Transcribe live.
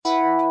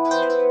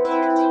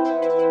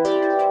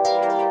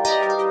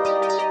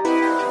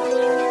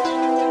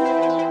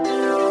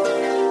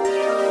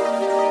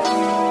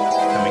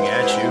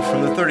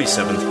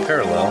37th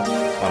parallel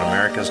on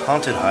America's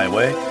haunted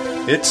highway,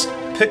 it's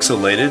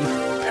Pixelated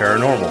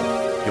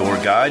Paranormal, your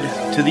guide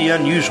to the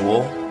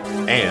unusual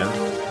and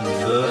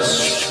the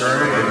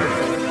strange.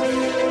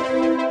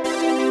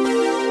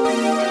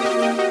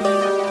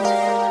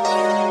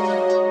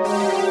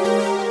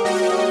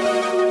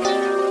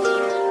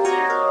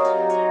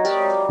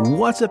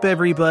 What's up,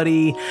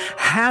 everybody?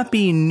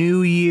 Happy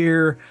New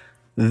Year.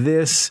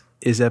 This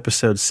is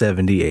episode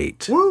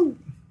 78. Woo!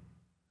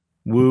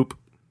 Whoop.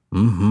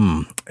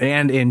 Mm-hmm.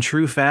 And in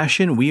true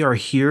fashion, we are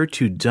here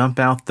to dump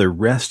out the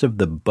rest of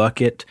the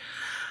bucket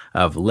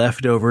of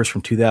leftovers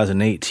from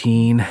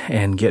 2018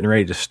 and getting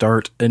ready to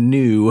start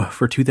anew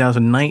for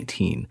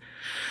 2019.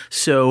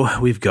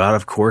 So we've got,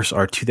 of course,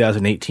 our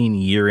 2018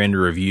 year-end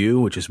review,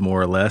 which is more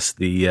or less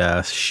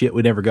the shit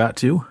we never got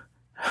to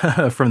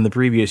from the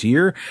previous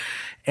year.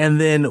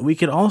 And then we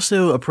could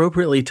also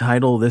appropriately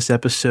title this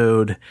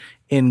episode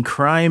In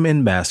Crime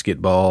and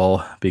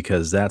Basketball,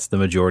 because that's the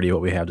majority of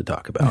what we have to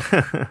talk about.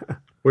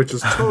 Which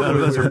is totally None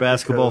of us are weird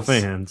basketball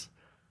because fans.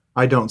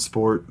 I don't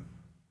sport.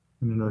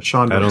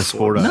 Sean I don't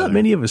sport either. Not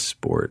many of us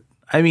sport.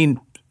 I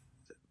mean,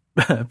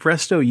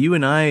 Presto, you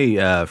and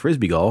I,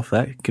 Frisbee golf,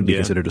 that could be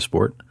considered a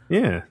sport.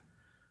 Yeah.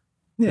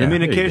 Yeah, I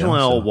mean, there you occasionally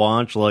go, I'll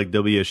watch like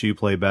WSU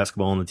play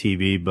basketball on the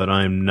TV, but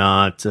I'm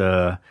not,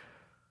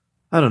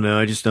 I don't know.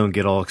 I just don't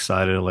get all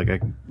excited. Like,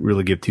 I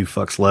really give two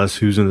fucks less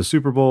who's in the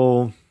Super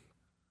Bowl,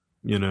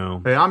 you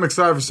know. Hey, I'm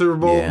excited for Super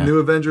Bowl. Yeah. New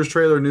Avengers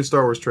trailer, new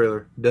Star Wars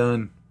trailer.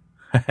 Done.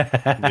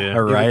 Yeah.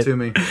 All Give right. it to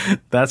me.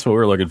 That's what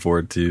we're looking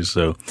forward to.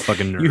 So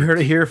Fucking nerds. you heard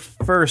it here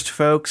first,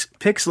 folks.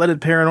 Pixelated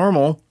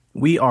Paranormal.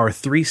 We are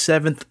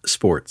 3/7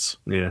 sports.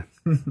 Yeah.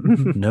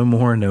 No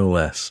more, no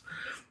less.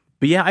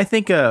 But yeah, I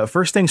think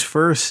first things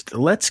first,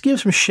 let's give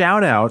some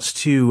shout outs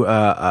to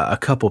a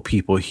couple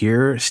people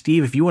here.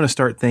 Steve, if you want to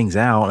start things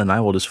out, and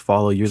I will just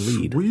follow your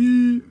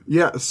lead.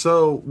 Yeah,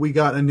 so we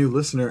got a new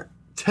listener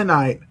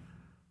tonight,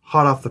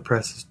 hot off the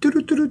presses.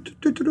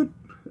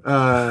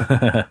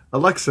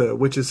 Alexa,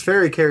 which is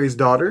Fairy Carrie's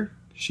daughter.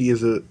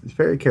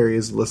 Fairy Carrie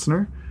is a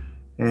listener,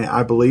 and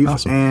I believe.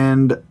 Awesome.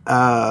 And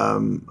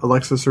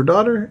Alexa's her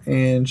daughter,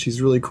 and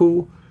she's really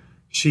cool.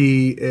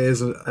 She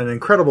is an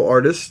incredible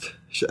artist.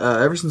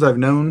 Ever since I've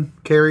known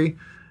Carrie,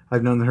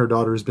 I've known that her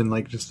daughter has been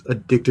like just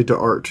addicted to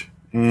art,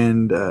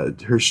 and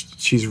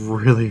she's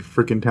really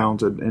freaking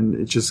talented, and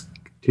it's just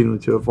continuing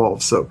to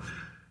evolve. So,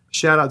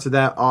 shout out to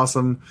that.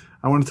 Awesome.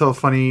 I want to tell a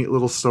funny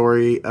little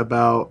story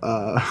about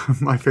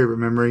my favorite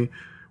memory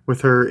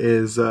with her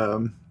is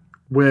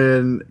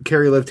when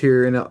Carrie lived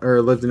in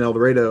El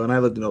Dorado, and I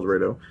lived in El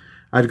Dorado.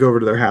 I'd go over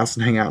to their house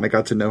and hang out, and I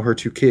got to know her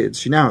two kids.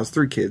 She now has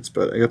 3 kids,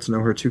 but I got to know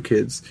her 2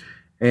 kids.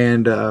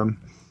 And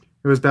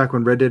it was back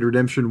when Red Dead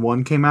Redemption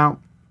 1 came out,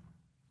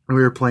 and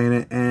we were playing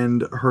it,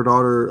 and her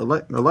daughter,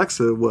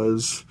 Alexa,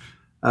 was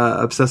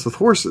obsessed with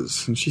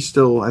horses. And she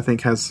still, I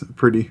think, has a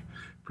pretty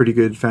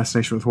good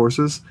fascination with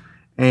horses.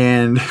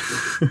 And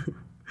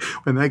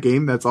in that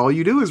game, that's all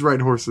you do is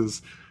ride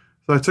horses.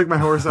 So I took my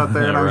horse out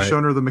there, and I was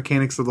showing her the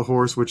mechanics of the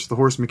horse, which the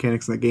horse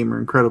mechanics in that game are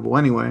incredible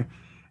anyway.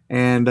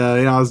 And,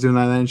 I was doing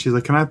that, and she's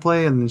like, can I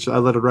play? And then I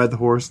let her ride the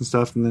horse and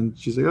stuff, and then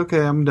she's like, okay,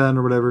 I'm done,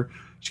 or whatever.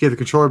 She gave the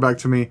controller back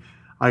to me.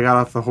 I got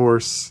off the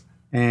horse,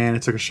 and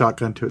it took a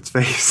shotgun to its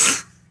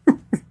face.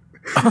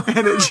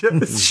 And it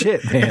just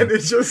Shit, man. And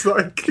it's just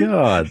like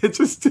God. It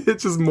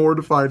just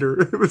mortified her.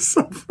 It was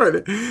so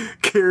funny.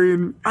 Carrie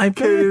and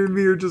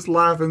me are just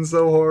laughing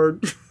so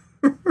hard.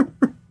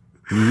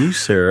 You,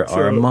 sir,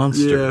 are a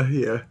monster.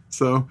 Yeah.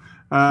 So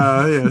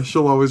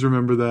she'll always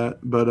remember that.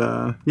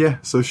 But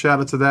so shout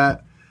out to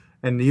that.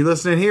 And you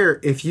listening here,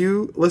 if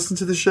you listen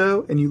to the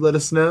show and you let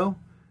us know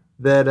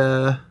that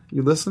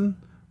you listen,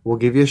 we'll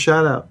give you a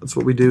shout out. That's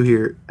what we do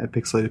here at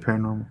Pixelated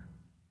Paranormal.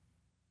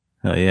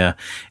 Oh, yeah.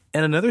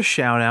 And another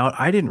shout out,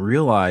 I didn't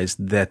realize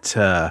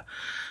that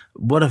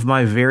one of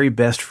my very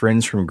best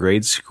friends from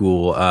grade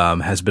school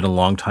has been a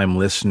longtime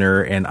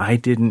listener, and I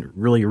didn't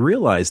really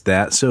realize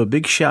that. So a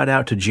big shout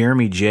out to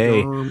Jeremy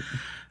J.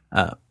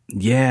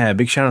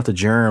 Big shout out to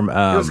Germ. It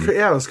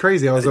was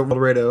crazy. I was at El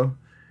Dorado, and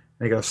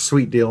I got a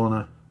sweet deal on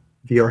a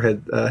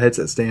VR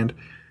headset stand.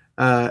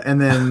 And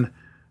then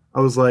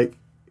I was like,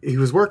 he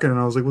was working, and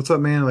I was like, what's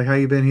up, man? Like, how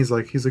you been? He's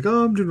like,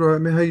 oh, I'm doing all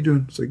right, man. How you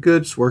doing? It's like,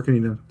 good, just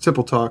working,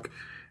 simple talk.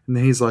 And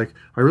then he's like,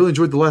 I really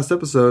enjoyed the last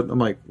episode. I'm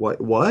like,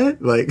 what?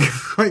 Like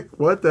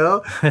what the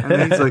hell? And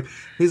then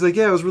he's like,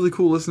 yeah, it was really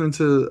cool listening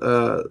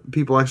to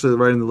people actually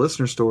writing the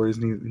listener stories.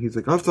 And he's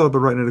like, I've thought about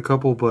writing a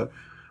couple, but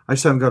I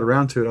just haven't got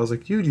around to it. I was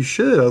like, dude, you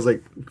should. I was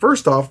like,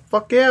 first off,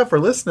 fuck yeah, for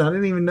listening. I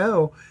didn't even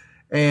know.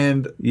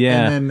 And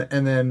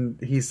then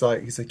he's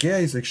like,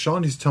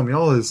 Sean used to tell me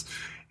all his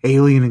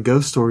alien and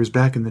ghost stories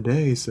back in the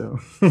day. So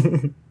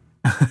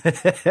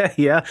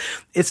yeah,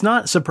 it's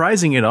not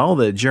surprising at all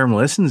that Germ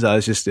listens.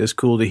 It's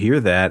cool to hear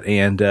that.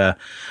 And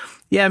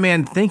yeah,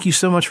 man, thank you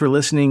so much for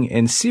listening.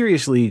 And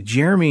seriously,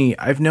 Jeremy,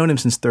 I've known him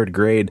since 3rd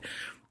grade.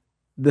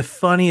 The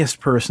funniest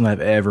person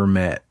I've ever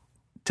met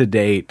to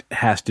date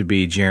has to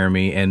be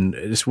Jeremy, and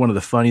just one of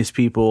the funniest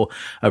people,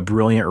 a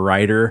brilliant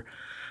writer.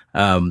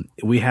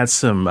 We had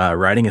some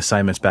writing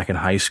assignments back in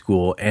high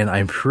school, and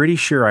I'm pretty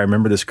sure I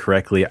remember this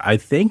correctly. I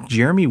think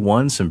Jeremy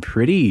won some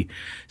pretty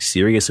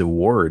serious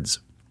awards,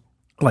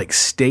 like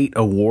state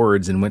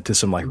awards, and went to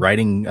some like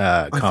writing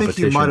competition I think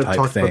you might have type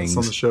talked things. about this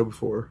on the show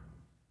before.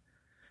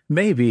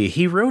 Maybe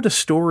he wrote a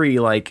story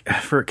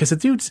because the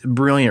dude's a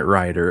brilliant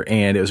writer,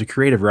 and it was a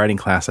creative writing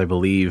class, I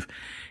believe.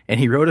 And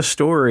he wrote a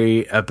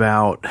story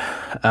about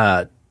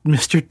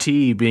Mr.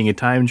 T being a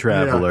time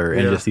traveler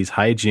and just these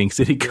hijinks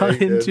that he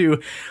got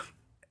into.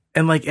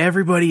 And like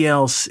everybody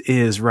else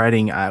is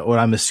writing what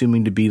I'm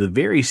assuming to be the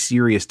very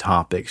serious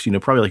topics,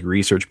 probably like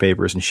research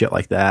papers and shit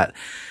like that.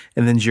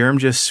 And then Germ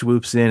just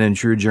swoops in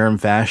true Germ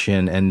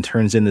fashion and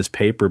turns in this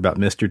paper about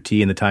Mr.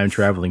 T and the time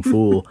traveling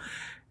fool.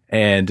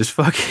 And just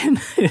fucking,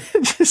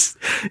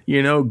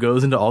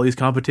 goes into all these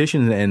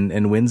competitions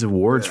and wins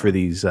awards for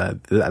these,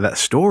 that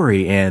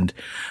story. And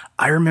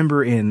I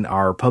remember in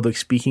our public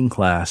speaking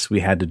class, we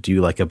had to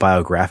do like a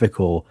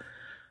biographical,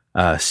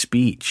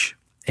 speech,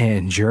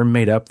 and Germ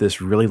made up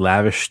this really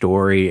lavish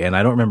story. And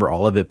I don't remember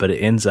all of it, but it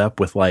ends up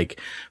with like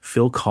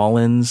Phil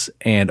Collins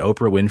and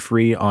Oprah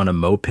Winfrey on a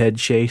moped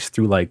chase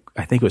through I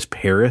think it was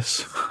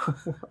Paris.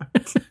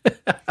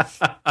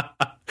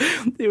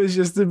 It was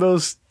just the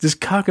most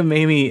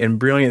cockamamie and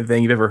brilliant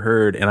thing you've ever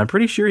heard. And I'm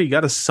pretty sure he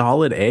got a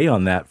solid A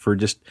on that for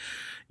just,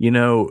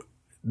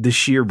 the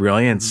sheer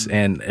brilliance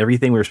and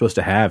everything we were supposed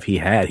to have. He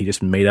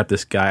just made up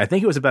this guy. I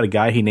think it was about a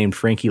guy he named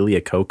Frankie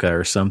Leacoca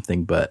or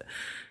something, but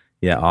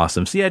yeah,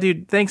 awesome. So yeah,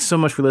 dude, thanks so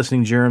much for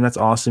listening, Germ. That's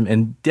awesome.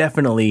 And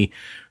definitely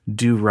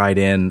do write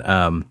in,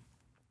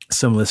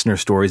 some listener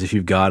stories if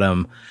you've got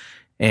them.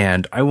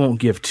 And I won't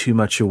give too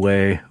much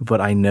away,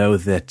 but I know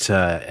that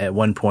at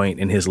one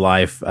point in his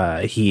life,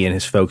 he and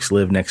his folks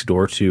lived next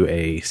door to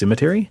a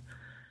cemetery.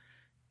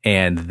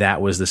 And that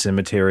was the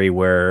cemetery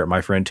where my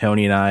friend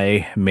Tony and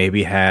I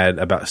maybe had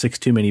about 6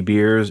 too many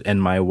beers,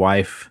 and my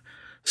wife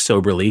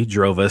soberly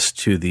drove us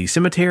to the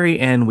cemetery,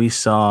 and we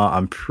saw,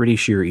 I'm pretty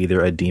sure,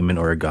 either a demon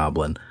or a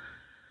goblin.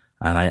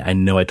 And I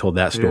know I told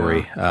that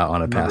story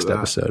on a past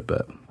episode,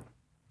 but...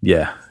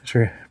 yeah,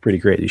 sure. Pretty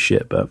crazy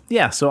shit. But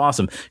yeah, so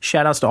awesome.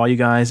 Shout outs to all you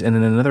guys. And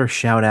then another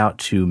shout out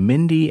to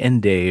Mindy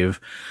and Dave.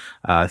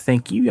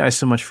 Thank you guys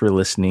so much for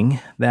listening.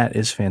 That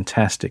is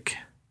fantastic.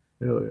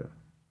 Hell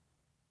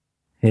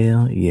yeah.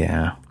 Hell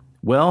yeah.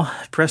 Well,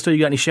 Presto, you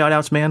got any shout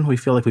outs, man? We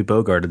feel like we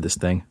bogarted this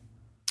thing.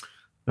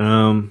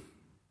 No,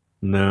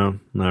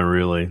 not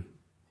really.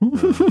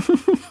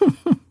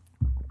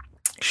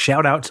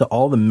 Shout out to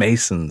all the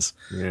Masons.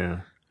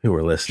 Yeah. Who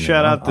are listening.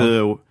 Shout out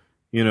to,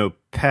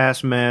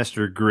 past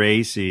Master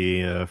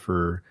Gracie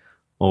for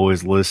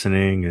always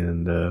listening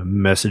and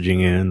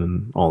messaging in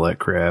and all that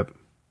crap.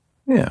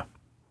 Yeah.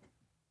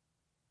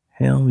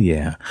 Hell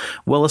yeah.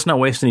 Well, let's not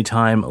waste any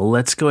time.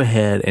 Let's go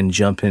ahead and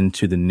jump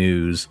into the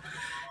news.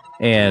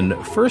 And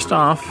first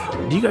off,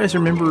 do you guys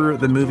remember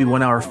the movie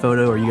 1 Hour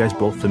Photo? Are you guys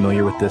both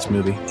familiar with this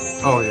movie?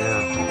 Oh,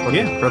 yeah. What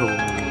incredible.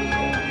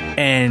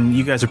 And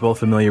you guys are both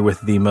familiar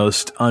with the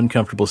most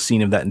uncomfortable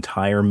scene of that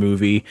entire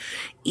movie.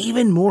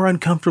 Even more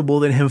uncomfortable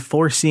than him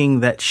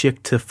forcing that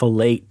chick to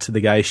fillet the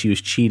guy she was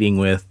cheating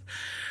with.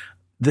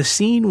 The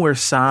scene where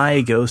Sai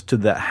goes to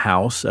the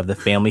house of the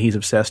family he's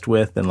obsessed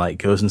with and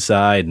goes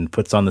inside and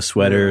puts on the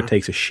sweater,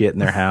 takes a shit in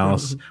their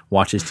house,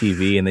 watches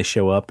TV, and they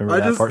show up.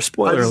 Remember that part?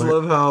 Spoiler I just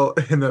alert. love how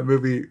in that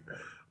movie,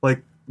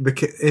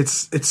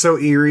 it's so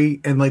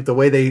eerie, and the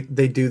way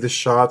they do the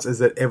shots is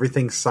that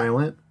everything's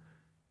silent.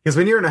 Because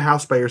when you're in a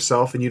house by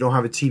yourself and you don't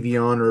have a TV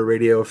on or a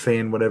radio, a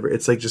fan, whatever,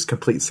 it's just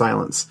complete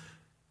silence.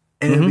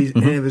 And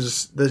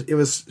it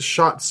was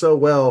shot so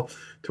well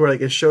to where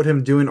it showed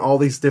him doing all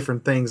these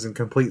different things in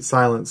complete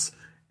silence.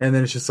 And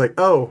then it's just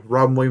oh,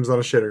 Robin Williams on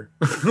a shitter.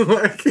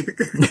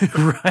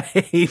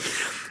 Right.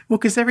 Well,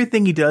 because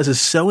everything he does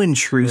is so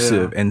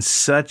intrusive and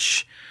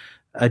such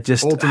a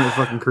just ultimate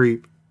fucking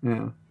creep.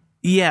 Yeah.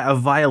 Yeah, a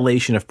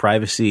violation of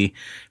privacy,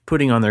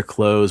 putting on their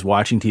clothes,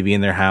 watching TV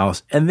in their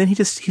house, and then he's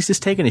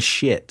just taking a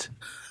shit.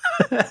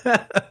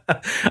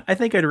 I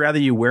think I'd rather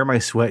you wear my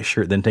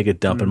sweatshirt than take a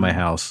dump in my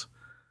house.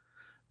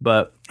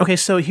 But okay,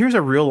 so here's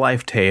a real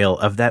life tale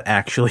of that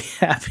actually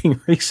happening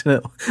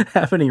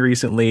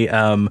recently.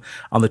 On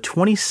the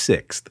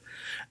 26th,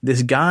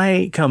 this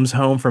guy comes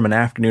home from an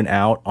afternoon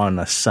out on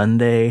a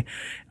Sunday,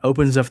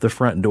 opens up the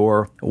front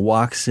door,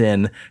 walks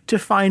in to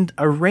find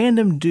a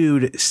random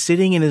dude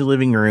sitting in his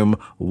living room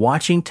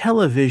watching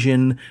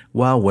television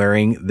while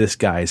wearing this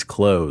guy's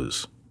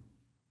clothes.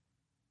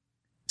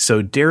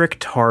 So Derek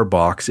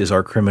Tarbox is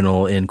our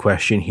criminal in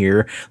question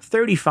here.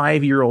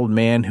 35-year-old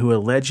man who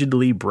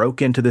allegedly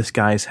broke into this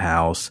guy's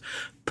house,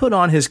 put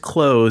on his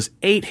clothes,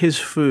 ate his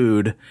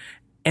food,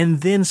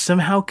 and then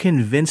somehow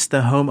convinced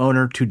the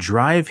homeowner to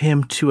drive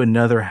him to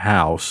another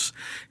house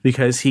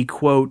because he,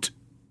 quote,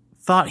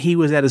 thought he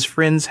was at his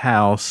friend's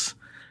house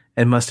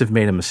and must have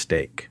made a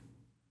mistake.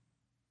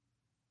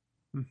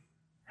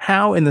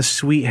 How in the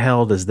sweet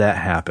hell does that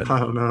happen? I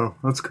don't know.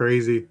 That's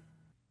crazy.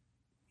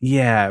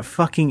 Yeah,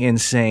 fucking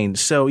insane.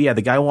 So, yeah,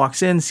 the guy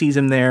walks in, sees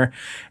him there,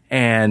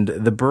 and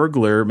the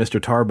burglar, Mr.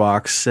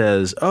 Tarbox,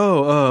 says,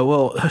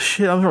 well,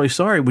 shit, I'm really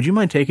sorry. Would you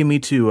mind taking me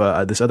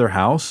to this other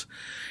house?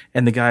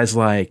 And the guy's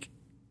like,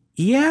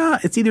 yeah,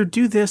 it's either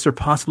do this or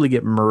possibly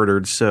get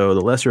murdered. So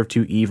the lesser of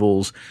two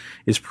evils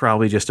is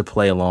probably just to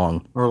play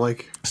along. Or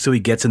like, so he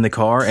gets in the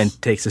car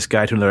and takes this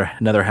guy to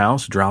another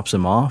house, drops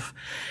him off.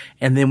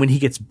 And then when he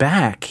gets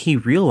back, he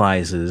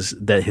realizes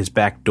that his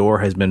back door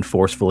has been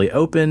forcefully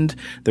opened.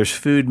 There's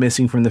food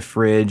missing from the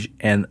fridge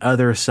and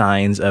other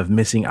signs of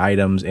missing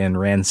items and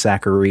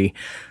ransackery.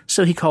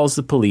 So he calls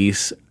the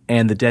police,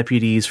 and the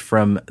deputies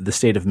from the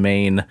state of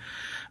Maine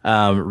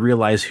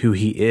realize who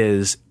he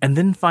is, and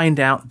then find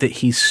out that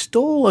he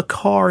stole a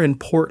car in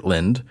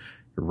Portland,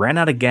 ran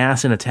out of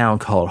gas in a town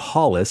called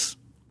Hollis,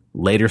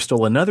 later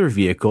stole another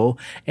vehicle,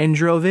 and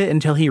drove it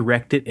until he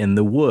wrecked it in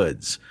the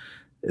woods.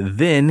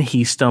 Then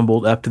he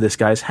stumbled up to this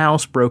guy's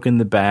house, broke in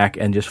the back,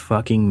 and just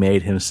fucking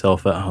made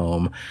himself at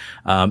home.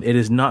 It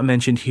is not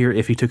mentioned here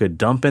if he took a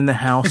dump in the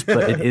house,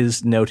 but it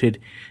is noted.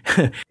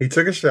 He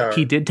took a shower.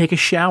 He did take a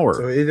shower.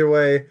 So either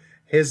way,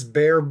 his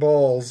bare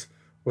balls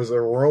was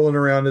rolling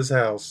around his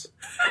house.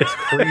 It's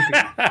creepy.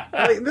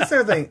 Like, this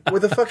other thing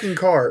with a fucking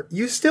car.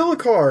 You steal a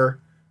car.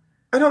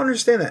 I don't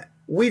understand that.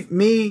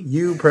 Me,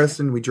 you,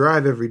 Preston, we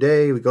drive every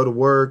day. We go to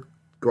work,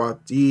 go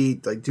out to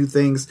eat, like do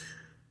things.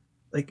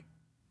 Like,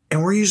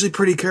 and we're usually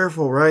pretty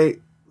careful,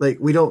 right? Like,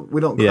 we don't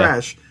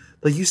crash.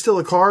 Like, you steal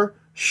a car.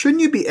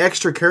 Shouldn't you be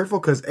extra careful?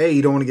 Because A,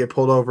 you don't want to get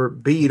pulled over.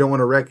 B, you don't want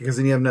to wreck it because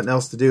then you have nothing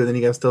else to do. And then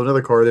you got to steal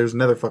another car. There's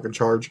another fucking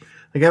charge.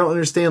 Like, I don't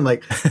understand.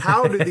 Like,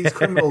 how do these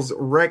criminals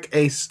wreck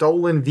a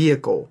stolen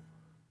vehicle?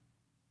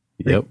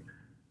 Yep.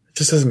 It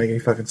just doesn't make any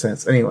fucking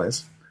sense.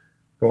 Anyways,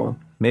 go on.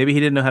 Maybe he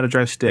didn't know how to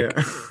drive stick.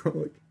 Yeah.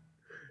 Like,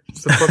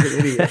 just a fucking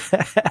idiot.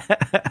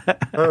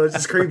 Oh, it's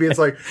just creepy. It's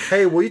like,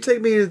 hey, will you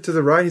take me to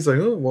the right? He's like,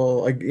 oh,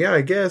 well,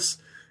 I guess.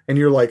 And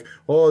you're like,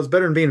 well, it's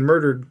better than being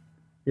murdered.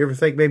 You ever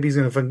think maybe he's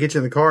going to fucking get you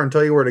in the car and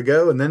tell you where to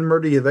go and then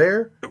murder you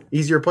there?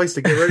 Easier place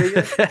to get rid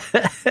of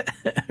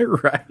you?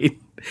 Right.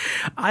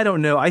 I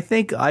don't know. I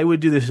think I would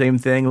do the same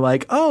thing.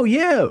 Like, oh,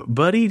 yeah,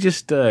 buddy,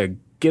 just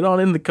get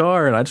on in the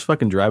car and I just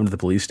fucking drive him to the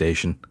police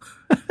station.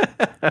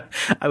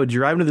 I would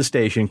drive him to the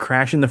station,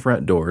 crash in the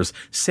front doors,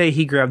 say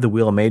he grabbed the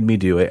wheel and made me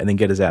do it, and then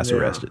get his ass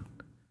arrested.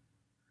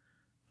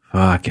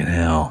 Fucking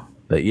hell.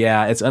 But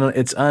yeah, it's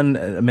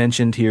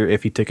unmentioned here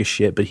if he took a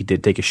shit, but he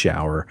did take a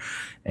shower,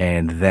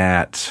 and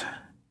that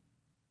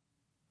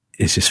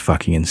is just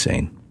fucking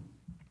insane.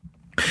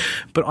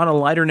 But on a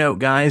lighter note,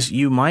 guys,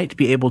 you might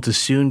be able to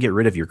soon get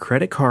rid of your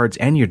credit cards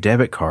and your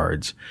debit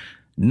cards.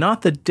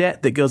 Not the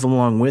debt that goes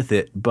along with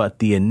it, but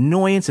the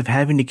annoyance of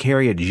having to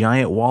carry a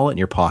giant wallet in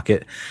your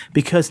pocket,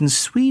 because in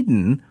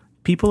Sweden,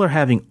 people are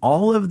having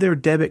all of their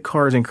debit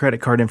cards and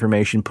credit card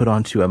information put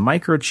onto a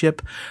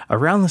microchip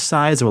around the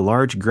size of a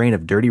large grain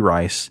of dirty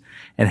rice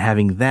and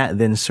having that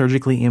then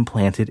surgically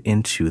implanted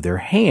into their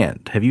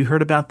hand. Have you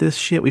heard about this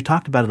shit? We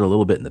talked about it a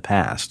little bit in the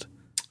past.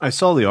 I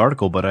saw the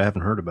article, but I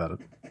haven't heard about it.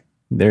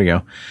 There you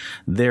go.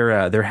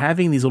 They're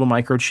having these little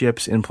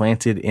microchips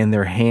implanted in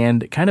their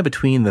hand, kind of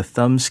between the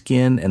thumb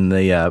skin and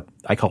the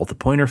I call it the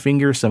pointer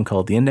finger, some call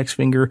it the index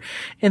finger,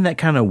 and that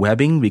kind of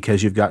webbing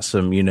because you've got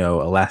some,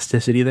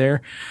 elasticity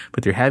there.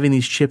 But they're having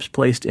these chips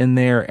placed in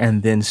there,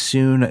 and then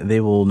soon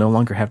they will no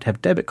longer have to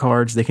have debit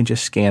cards. They can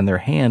just scan their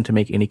hand to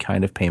make any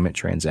kind of payment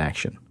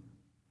transaction.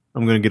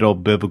 I'm going to get all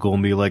biblical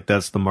and be like,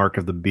 that's the mark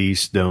of the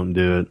beast. Don't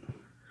do it.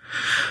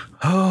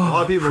 Oh, a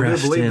lot of people do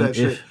believe that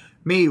shit.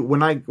 Me,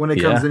 when it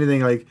comes to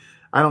anything, like,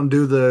 I don't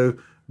do the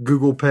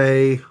Google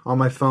Pay on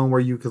my phone where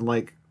you can,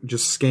 like,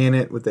 just scan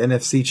it with the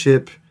NFC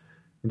chip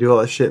and do all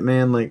that shit,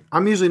 man. Like,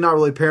 I'm usually not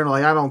really paranoid.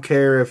 Like, I don't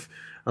care if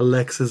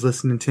Alexa's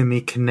listening to me,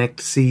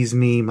 Connect sees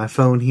me, my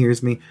phone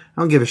hears me.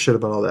 I don't give a shit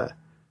about all that.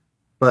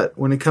 But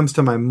when it comes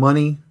to my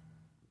money,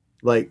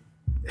 like,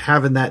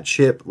 having that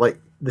chip, like,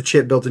 the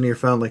chip built into your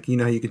phone, like,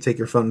 how you can take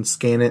your phone and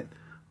scan it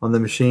on the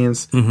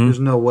machines, There's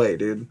no way,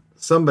 dude.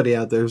 Somebody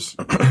out there's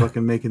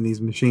fucking making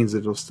these machines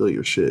that'll steal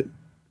your shit.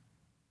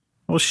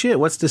 Well, shit,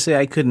 what's to say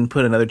I couldn't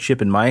put another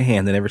chip in my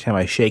hand, and every time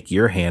I shake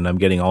your hand, I'm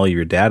getting all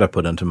your data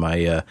put onto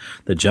my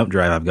the jump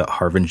drive I've got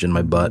harvinged in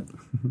my butt.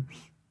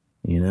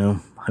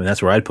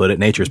 That's where I'd put it,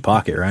 nature's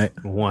pocket, right?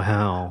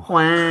 Wow.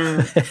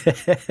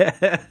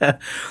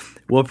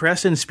 Well,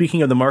 Preston,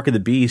 speaking of the mark of the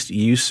beast,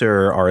 you,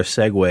 sir, are a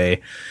segue,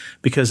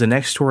 because the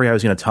next story I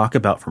was going to talk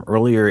about from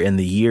earlier in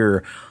the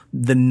year,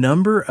 the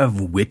number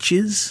of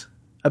witches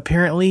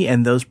apparently,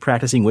 and those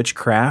practicing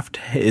witchcraft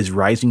is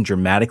rising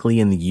dramatically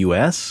in the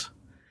U.S.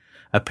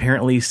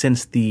 Apparently,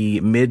 since the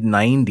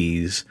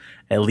mid-90s,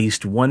 at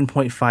least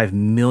 1.5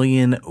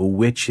 million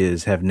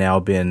witches have now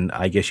been,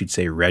 I guess you'd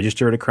say,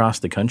 registered across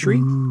the country.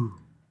 Ooh.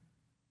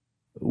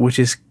 Which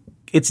is,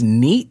 it's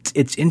neat.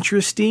 It's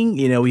interesting.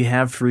 We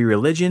have free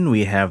religion.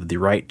 We have the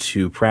right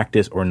to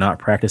practice or not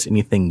practice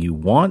anything you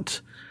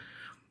want.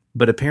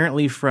 But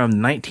apparently from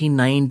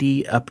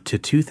 1990 up to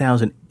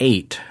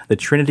 2008, the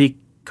Trinity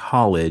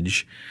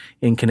College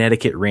in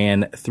Connecticut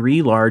ran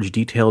 3 large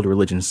detailed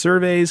religion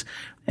surveys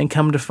and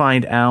come to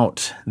find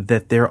out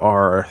that there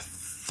are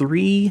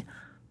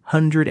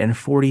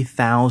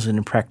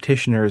 340,000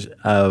 practitioners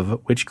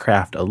of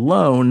witchcraft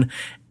alone,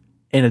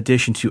 in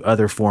addition to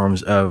other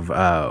forms of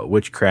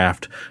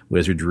witchcraft,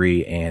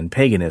 wizardry, and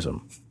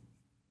paganism.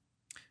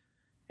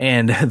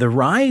 And the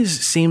rise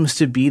seems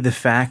to be the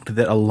fact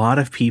that a lot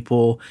of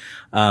people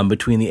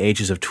between the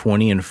ages of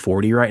 20 and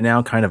 40 right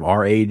now, kind of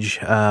our age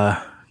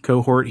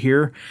cohort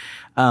here,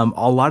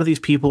 a lot of these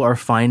people are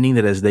finding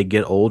that as they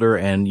get older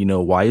and,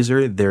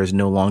 wiser, there's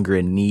no longer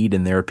a need,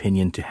 in their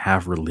opinion, to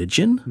have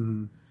religion.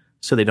 Mm-hmm.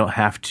 So they don't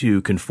have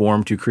to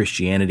conform to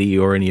Christianity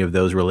or any of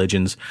those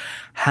religions.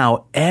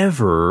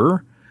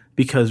 However,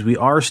 because we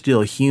are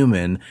still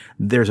human,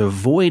 there's a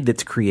void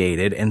that's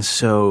created. And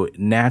so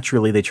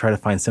naturally they try to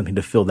find something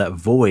to fill that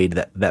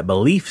void, that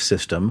belief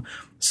system.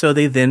 So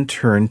they then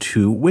turn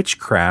to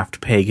witchcraft,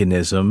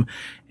 paganism,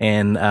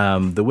 and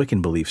the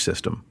Wiccan belief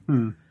system.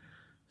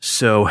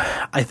 So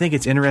I think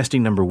it's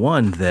interesting, number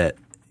one, that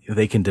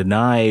they can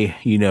deny,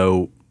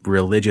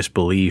 religious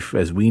belief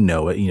as we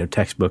know it,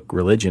 textbook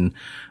religion,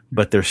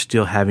 but they're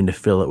still having to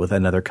fill it with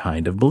another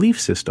kind of belief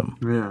system.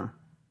 Yeah.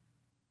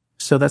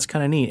 So that's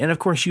kind of neat. And of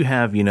course you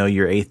have,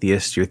 your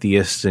atheists, your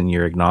theists, and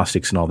your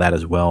agnostics and all that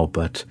as well.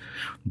 But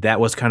that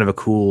was kind of a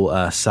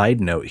cool side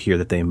note here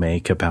that they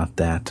make about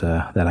that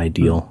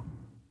ideal.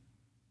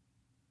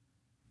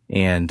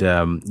 And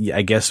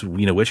I guess,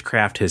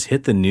 witchcraft has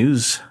hit the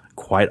news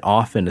quite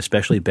often,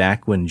 especially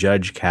back when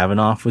Judge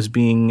Kavanaugh was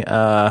being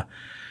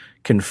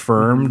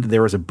confirmed.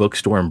 There was a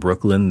bookstore in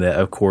Brooklyn that,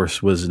 of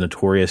course, was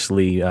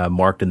notoriously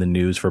marked in the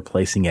news for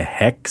placing a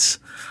hex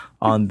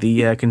on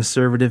the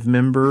conservative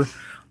member.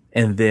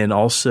 And then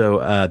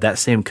also that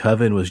same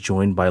coven was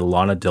joined by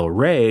Lana Del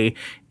Rey,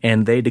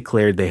 and they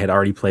declared they had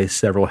already placed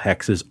several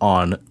hexes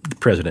on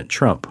President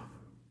Trump.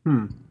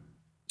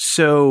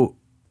 So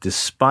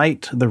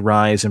despite the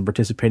rise in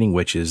participating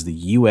witches, the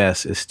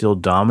U.S. is still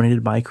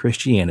dominated by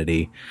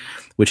Christianity,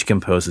 which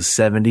composes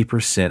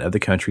 70% of the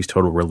country's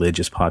total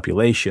religious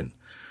population.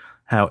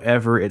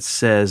 However, it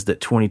says that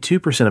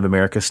 22% of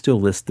America still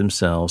list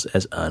themselves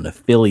as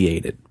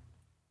unaffiliated.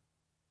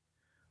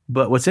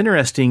 But what's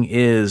interesting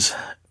is,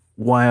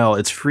 while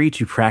it's free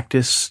to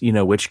practice,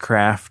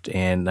 witchcraft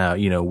and,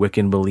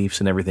 Wiccan beliefs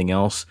and everything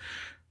else,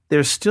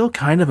 there's still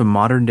kind of a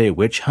modern day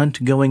witch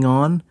hunt going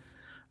on,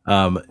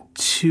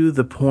 to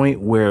the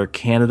point where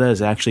Canada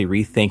is actually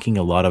rethinking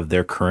a lot of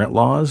their current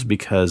laws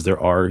because there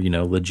are,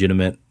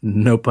 legitimate,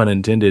 no pun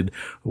intended,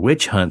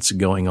 witch hunts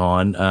going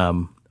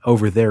on,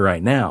 over there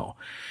right now.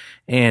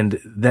 And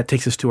that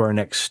takes us to our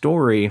next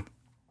story.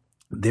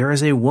 There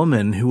is a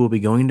woman who will be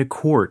going to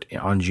court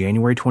on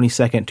January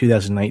 22nd,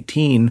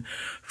 2019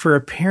 for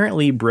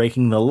apparently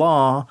breaking the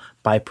law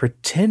by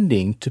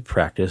pretending to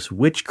practice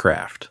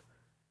witchcraft.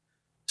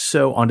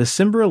 So on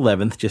December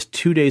 11th, just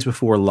 2 days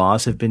before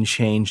laws have been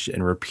changed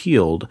and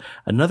repealed,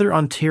 another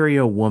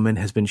Ontario woman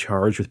has been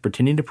charged with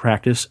pretending to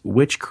practice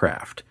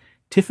witchcraft.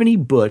 Tiffany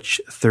Butch,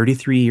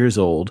 33 years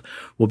old,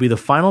 will be the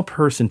final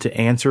person to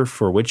answer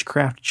for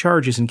witchcraft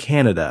charges in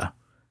Canada,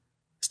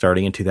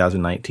 starting in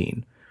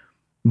 2019.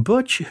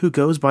 Butch, who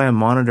goes by a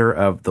monitor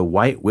of the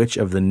White Witch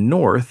of the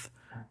North,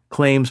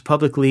 claims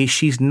publicly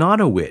she's not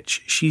a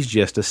witch, she's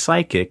just a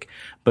psychic,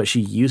 but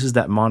she uses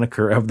that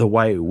moniker of the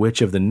White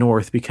Witch of the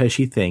North because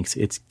she thinks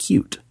it's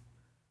cute.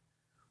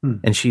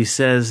 And she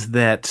says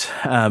that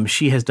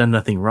she has done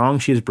nothing wrong,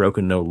 she has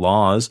broken no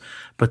laws,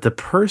 but the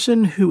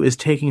person who is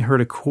taking her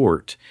to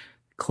court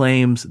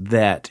claims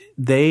that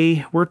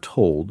they were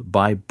told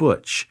by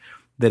Butch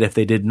that if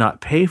they did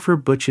not pay for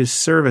Butch's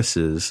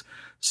services,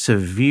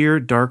 severe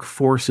dark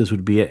forces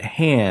would be at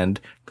hand,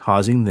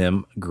 causing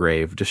them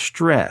grave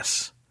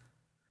distress.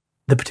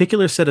 The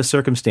particular set of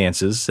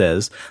circumstances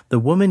says the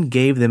woman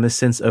gave them a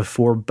sense of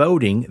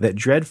foreboding that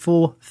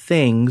dreadful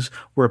things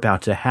were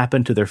about to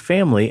happen to their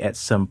family at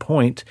some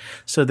point,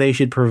 so they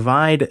should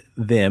provide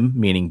them,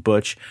 meaning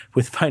Butch,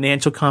 with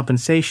financial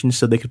compensation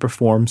so they could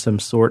perform some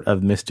sort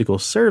of mystical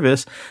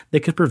service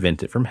that could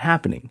prevent it from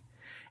happening.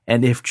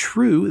 And if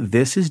true,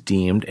 this is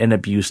deemed an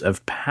abuse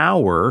of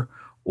power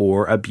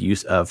or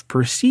abuse of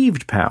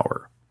perceived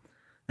power.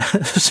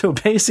 So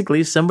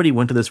basically, somebody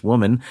went to this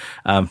woman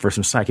for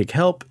some psychic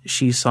help.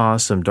 She saw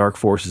some dark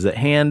forces at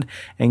hand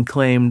and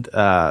claimed,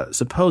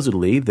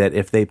 supposedly, that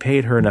if they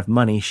paid her enough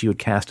money, she would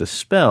cast a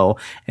spell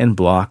and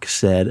block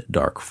said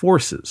dark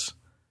forces.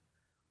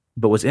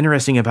 But what's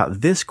interesting about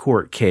this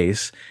court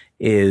case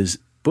is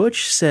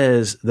Butch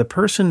says the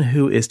person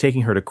who is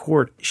taking her to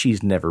court,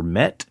 she's never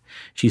met,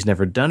 she's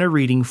never done a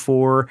reading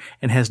for,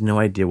 and has no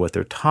idea what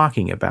they're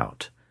talking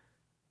about.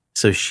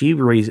 So she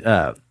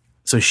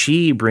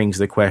brings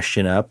the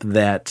question up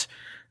that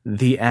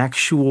the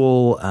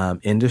actual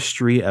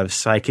industry of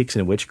psychics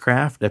and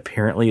witchcraft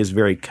apparently is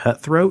very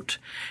cutthroat.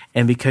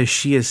 And because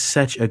she is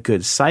such a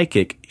good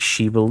psychic,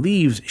 she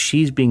believes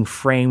she's being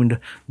framed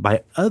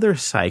by other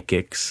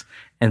psychics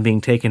and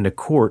being taken to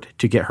court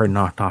to get her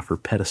knocked off her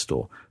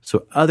pedestal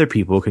so other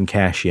people can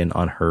cash in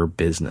on her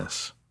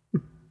business.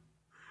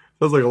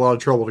 Sounds like a lot of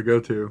trouble to go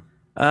to.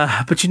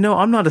 But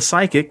I'm not a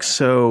psychic,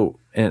 so,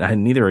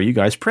 and neither are you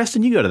guys.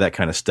 Preston, you go to that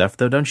kind of stuff,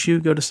 though, don't you?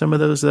 Go to some of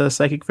those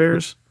psychic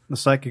fairs? The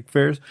psychic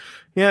fairs?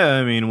 Yeah,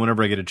 I mean,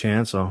 whenever I get a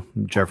chance,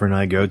 Jeffrey and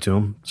I go to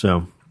them,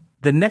 so.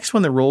 The next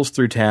one that rolls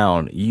through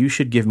town, you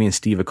should give me and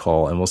Steve a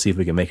call, and we'll see if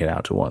we can make it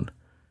out to one.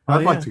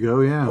 I'd like to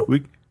go, yeah.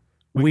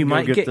 We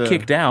might get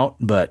kicked out,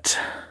 but...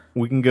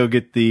 We can go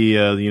get the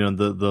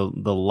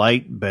the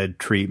light bed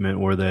treatment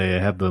where they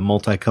have the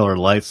multicolored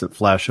lights that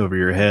flash over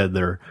your head.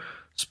 They're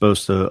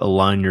supposed to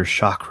align your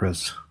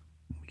chakras.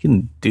 You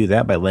can do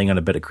that by laying on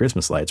a bed of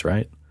Christmas lights,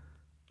 right?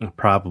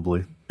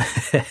 Probably.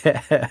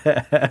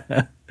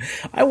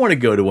 I want to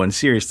go to one,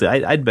 seriously.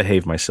 I'd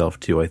behave myself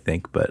too, I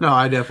think. But no,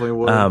 I definitely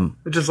would.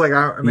 Just like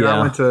I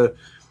went to,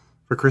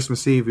 for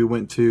Christmas Eve, we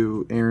went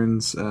to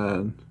Aaron's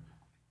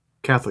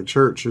Catholic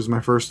church. It was my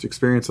first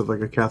experience of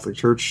like a Catholic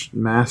church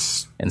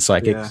mass and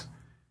psychics.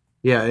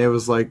 Yeah, it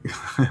was like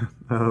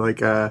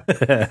like I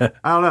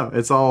don't know.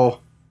 It's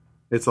all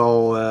it's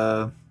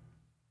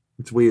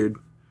weird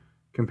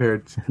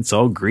compared to, it's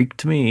all Greek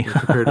to me.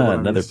 Compared to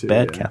another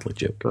bad Catholic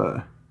joke.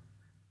 Well,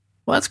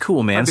 that's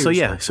cool, man. So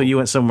so you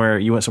went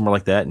somewhere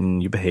like that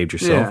and you behaved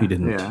yourself. Yeah, you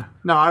didn't. Yeah.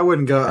 No, I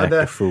wouldn't go. I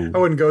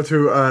wouldn't go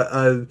to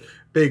a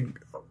big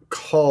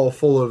hall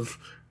full of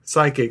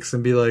psychics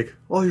and be like,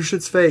 "Oh, your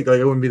shit's fake." Like,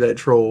 I wouldn't be that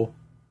troll.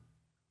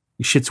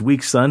 Your shit's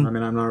weak, son. I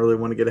mean, I'm not really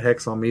want to get a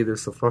hex on me either,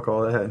 so fuck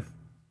all that.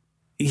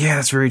 Yeah,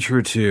 that's very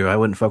true too. I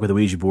wouldn't fuck with a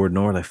Ouija board,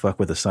 nor would I fuck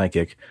with a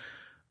psychic.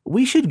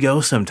 We should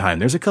go sometime.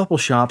 There's a couple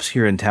shops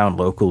here in town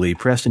locally.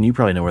 Preston, you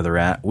probably know where they're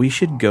at. We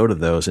should go to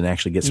those and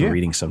actually get some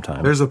readings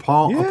sometime. There's a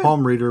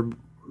palm reader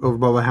over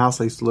by my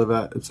house I used to live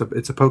at. It's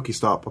a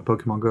Pokestop on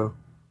Pokemon Go.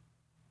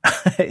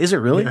 Is it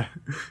really? Yeah.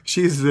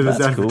 She uses it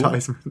as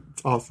advertisement. Cool.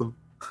 It's awesome.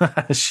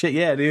 Shit,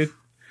 yeah, dude.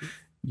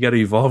 You got to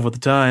evolve with the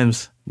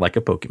times, like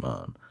a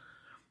Pokemon.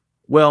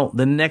 Well,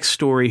 the next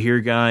story here,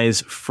 guys,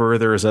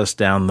 furthers us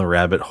down the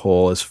rabbit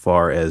hole as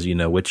far as,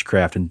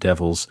 witchcraft and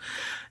devils.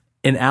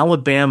 In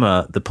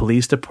Alabama, the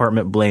police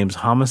department blames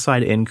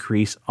homicide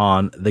increase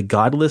on the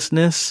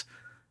godlessness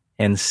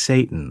and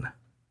Satan.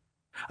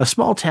 A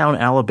small-town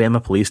Alabama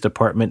police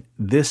department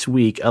this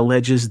week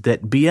alleges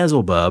that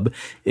Beelzebub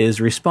is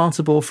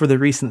responsible for the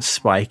recent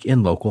spike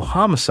in local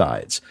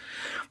homicides.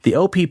 The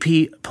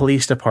OPP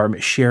Police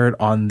Department shared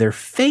on their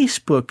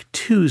Facebook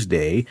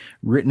Tuesday,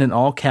 written in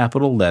all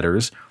capital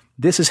letters,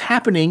 "This is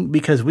happening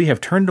because we have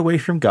turned away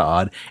from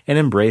God and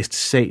embraced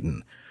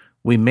Satan.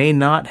 We may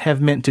not have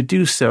meant to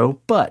do so,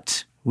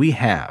 but we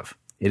have.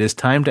 It is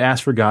time to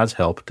ask for God's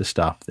help to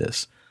stop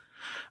this."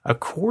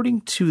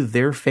 According to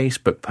their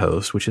Facebook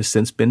post, which has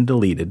since been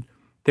deleted,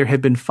 there have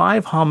been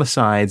 5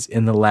 homicides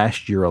in the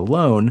last year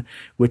alone,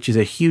 which is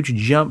a huge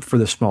jump for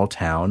the small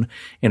town.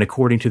 And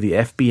according to the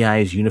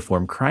FBI's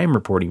Uniform Crime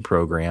Reporting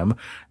Program,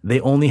 they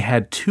only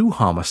had 2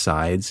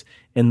 homicides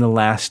in the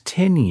last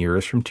 10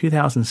 years from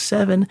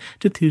 2007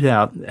 to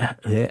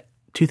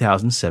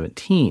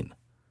 2017.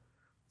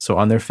 So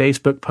on their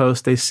Facebook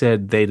post, they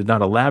said they did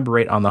not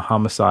elaborate on the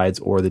homicides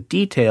or the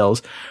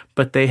details,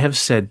 but they have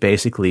said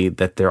basically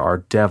that there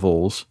are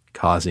devils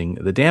causing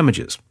the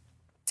damages.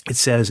 It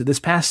says,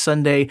 this past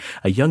Sunday,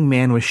 a young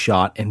man was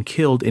shot and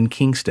killed in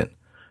Kingston.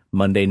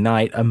 Monday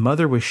night, a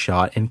mother was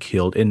shot and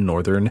killed in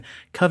northern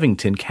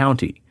Covington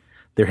County.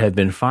 There have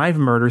been 5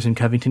 murders in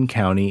Covington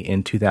County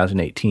in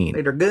 2018.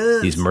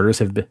 These murders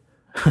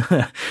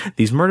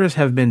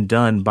have been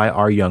done by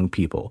our young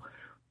people.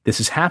 This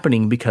is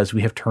happening because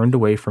we have turned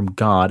away from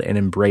God and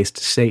embraced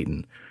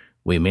Satan.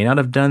 We may not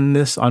have done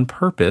this on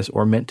purpose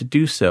or meant to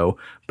do so,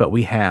 but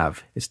we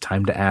have. It's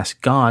time to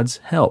ask God's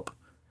help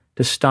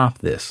to stop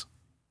this.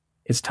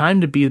 It's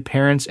time to be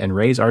parents and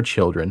raise our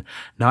children,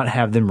 not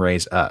have them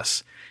raise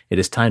us. It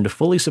is time to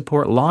fully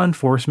support law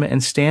enforcement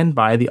and stand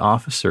by the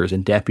officers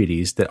and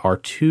deputies that are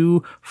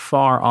too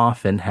far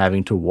often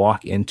having to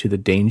walk into the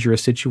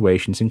dangerous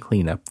situations and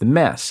clean up the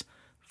mess.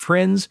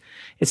 Friends,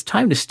 it's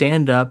time to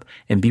stand up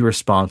and be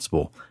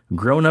responsible,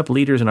 grown-up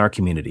leaders in our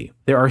community.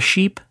 There are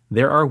sheep,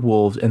 there are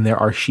wolves, and there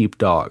are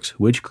sheepdogs.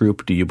 Which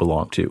group do you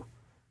belong to?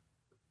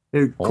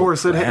 Of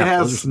course, it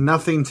has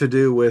nothing to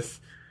do with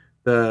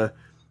the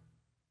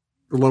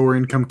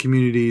lower-income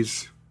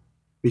communities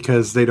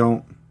because they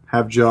don't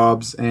have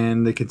jobs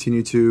and they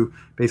continue to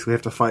basically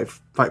have to fight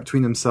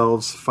between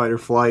themselves, fight or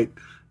flight,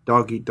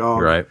 dog eat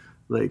dog. Right.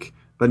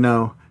 But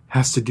no.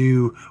 Has to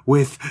do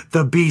with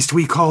the beast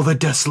we call the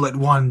Desolate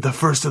One, the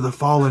first of the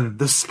fallen,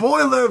 the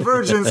spoiler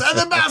virgins, and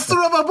the master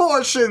of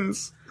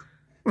abortions.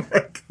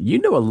 You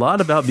know a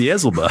lot about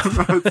Beelzebub.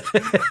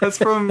 That's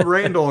from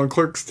Randall on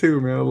Clerks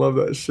 2, man. I love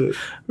that shit.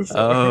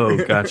 Oh,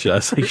 gotcha. I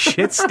was like,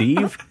 shit,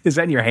 Steve? Is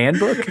that in your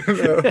handbook?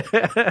 No.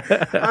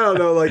 I don't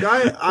know. Like,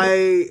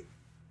 I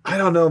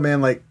don't know, man.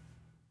 Like,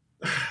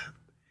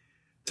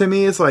 to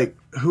me, it's like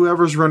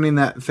whoever's running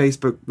that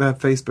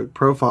Facebook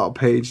profile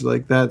page,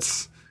 like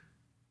that's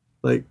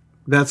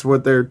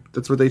what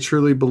they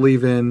truly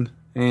believe in,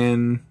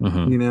 and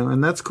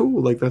and that's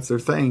cool. Like, that's their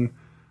thing.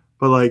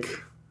 But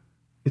like,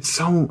 it's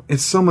so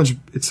much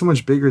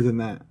bigger than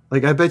that.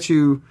 Like, I bet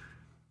you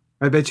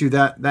I bet you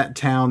that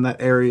town,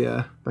 that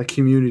area, that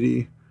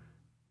community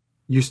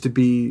used to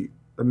be.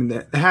 I mean,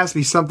 there has to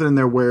be something in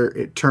there where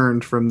it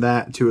turned from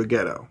that to a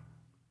ghetto.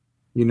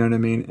 You know what I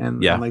mean?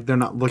 And, Yeah. and like they're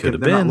not looking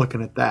at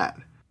that.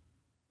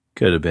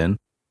 Could have been.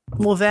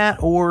 Well,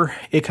 that, or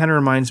it kind of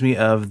reminds me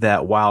of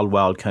that Wild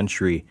Wild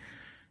Country.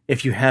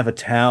 If you have a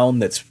town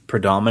that's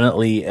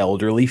predominantly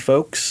elderly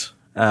folks,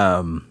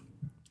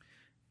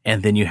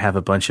 and then you have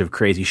a bunch of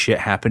crazy shit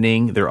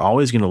happening, they're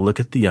always going to look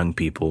at the young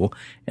people,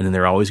 and then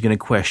they're always going to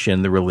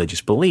question the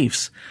religious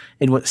beliefs.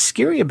 And what's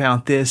scary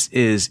about this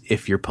is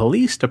if your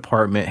police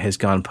department has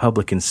gone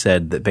public and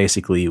said that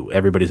basically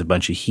everybody's a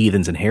bunch of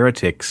heathens and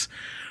heretics,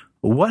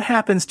 what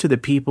happens to the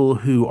people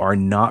who are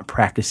not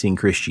practicing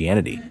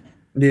Christianity?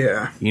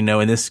 Yeah. You know,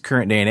 in this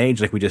current day and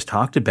age, like we just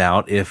talked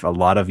about, if a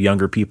lot of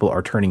younger people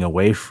are turning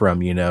away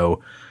from, you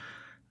know,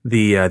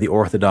 the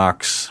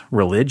Orthodox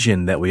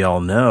religion that we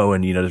all know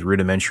and, you know, the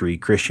rudimentary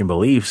Christian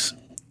beliefs,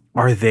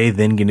 are they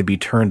then going to be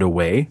turned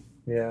away?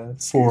 Yeah.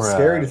 It's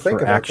scary to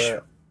think about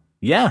that.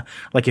 Yeah.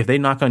 Like if they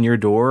knock on your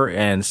door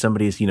and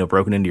somebody's, you know,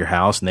 broken into your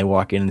house and they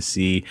walk in and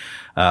see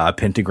a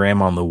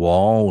pentagram on the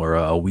wall or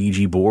a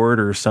Ouija board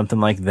or something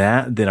like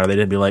that, then are they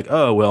going to be like,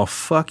 oh, well,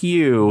 fuck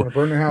you.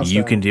 Burn your house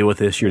You down. can deal with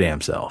this your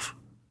damn self.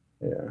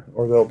 Yeah.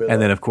 Or they'll be And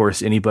then, of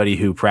course, anybody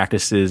who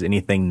practices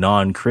anything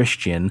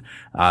non-Christian,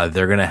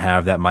 they're going to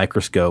have that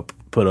microscope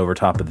put over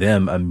top of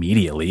them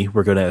immediately.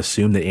 We're going to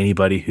assume that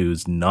anybody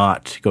who's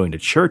not going to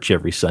church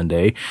every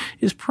Sunday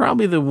is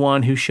probably the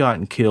one who shot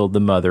and killed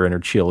the mother and her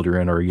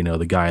children, or, you know,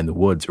 the guy in the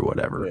woods or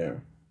whatever.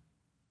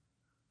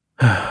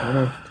 Yeah. I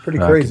know, it's pretty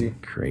crazy.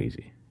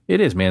 Crazy. It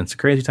is, man. It's a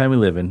crazy time we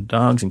live in.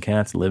 Dogs and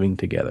cats living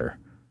together.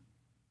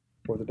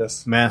 For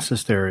the Mass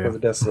hysteria. For the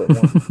desolate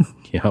one.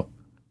 Yep.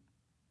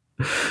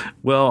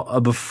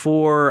 Well,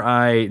 before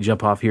I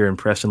jump off here and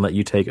Preston let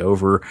you take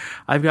over,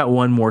 I've got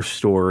one more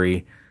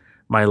story.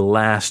 My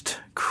last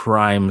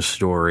crime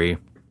story.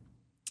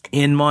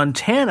 In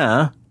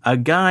Montana, a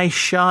guy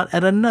shot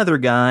at another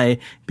guy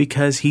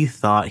because he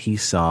thought he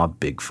saw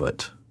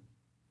Bigfoot.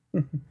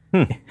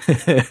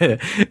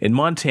 In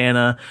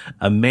Montana,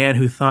 a man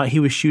who thought he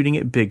was shooting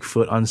at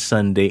Bigfoot on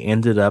Sunday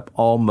ended up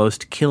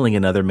almost killing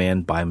another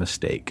man by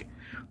mistake.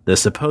 The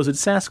supposed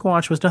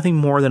Sasquatch was nothing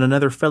more than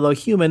another fellow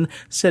human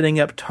setting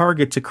up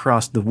targets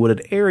across the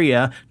wooded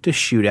area to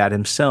shoot at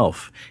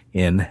himself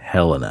in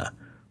Helena.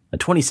 A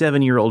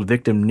 27-year-old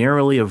victim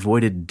narrowly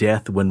avoided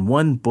death when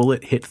one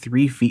bullet hit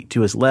 3 feet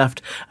to his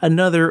left,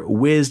 another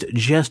whizzed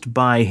just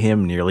by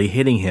him, nearly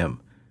hitting him.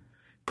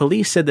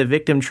 Police said the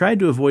victim tried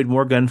to avoid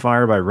more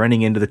gunfire by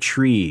running into the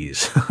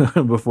trees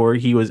before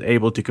he was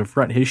able to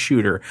confront his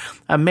shooter,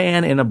 a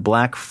man in a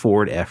black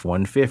Ford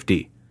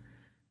F-150.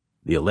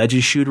 The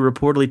alleged shooter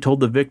reportedly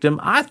told the victim,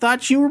 "I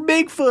thought you were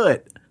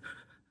Bigfoot."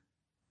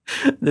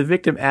 The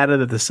victim added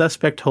that the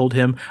suspect told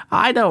him,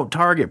 "I don't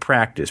target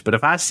practice, but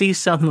if I see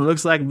something that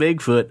looks like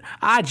Bigfoot,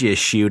 I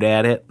just shoot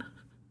at it."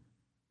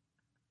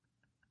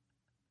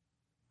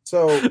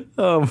 So,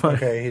 Oh my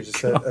okay, he just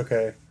said,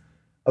 okay. I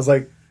was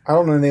like, I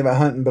don't know anything about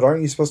hunting, but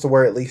aren't you supposed to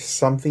wear at least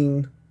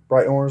something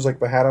bright orange like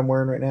the hat I'm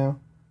wearing right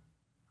now?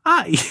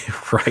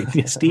 Right.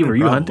 Yeah, Steve, are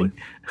you hunting?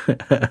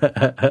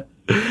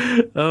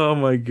 Oh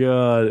my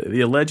God.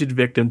 The alleged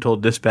victim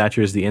told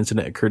dispatchers the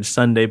incident occurred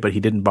Sunday, but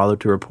he didn't bother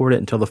to report it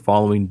until the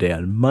following day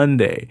on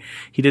Monday.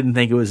 He didn't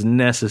think it was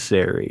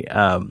necessary.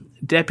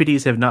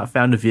 Deputies have not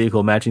found a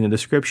vehicle matching the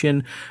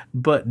description,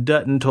 but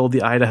Dutton told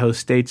the Idaho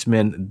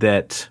Statesman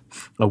that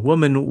a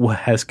woman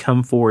has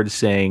come forward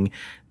saying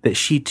that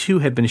she too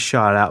had been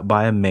shot out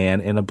by a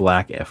man in a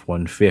black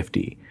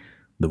F-150.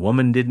 The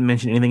woman didn't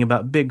mention anything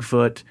about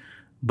Bigfoot,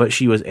 but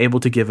she was able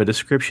to give a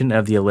description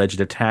of the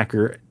alleged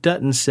attacker.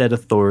 Dutton said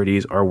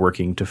authorities are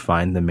working to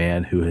find the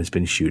man who has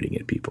been shooting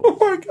at people. Oh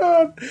my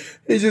God.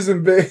 He's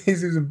using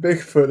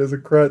Bigfoot as a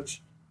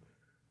crutch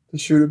to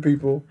shoot at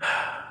people.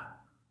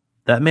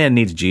 That man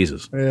needs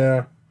Jesus.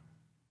 Yeah.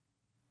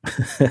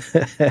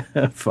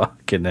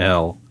 Fucking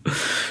hell.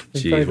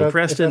 Jeez. Well,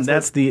 Preston,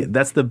 that's the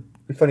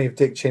It'd be funny if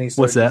Dick Cheney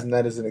started What's that? using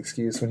that as an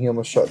excuse when he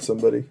almost shot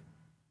somebody.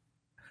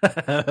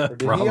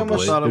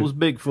 Probably. I thought it was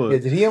Bigfoot. Yeah,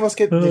 did he almost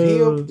get?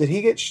 Did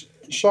he get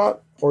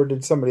shot, or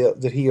did somebody else?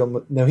 Did he?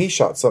 No, he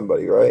shot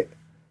somebody, right?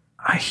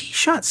 He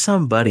shot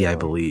somebody, I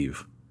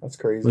believe. That's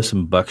crazy. With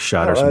some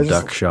buckshot or some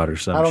duckshot or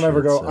something. I don't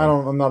ever go.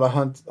 I'm not a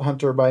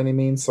hunter by any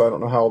means, so I don't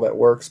know how all that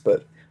works.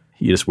 But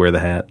You just wear the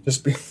hat.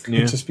 just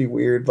be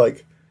weird.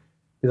 Like,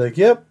 be like,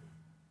 yep,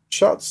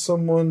 shot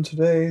someone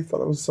today.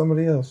 Thought it was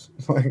somebody else.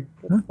 Like,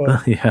 what the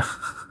fuck? Yeah.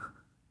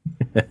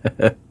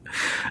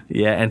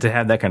 Yeah, and to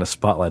have that kind of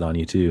spotlight on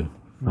you, too.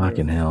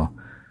 Fucking hell.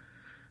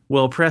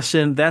 Well,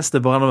 Preston, that's the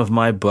bottom of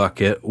my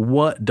bucket.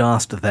 What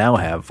dost thou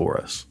have for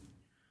us?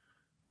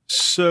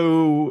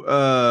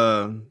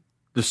 So,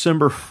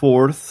 December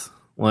 4th,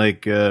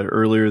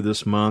 earlier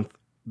this month,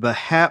 the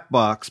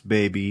Hatbox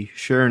Baby,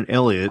 Sharon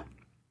Elliott,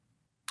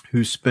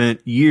 who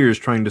spent years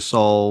trying to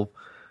solve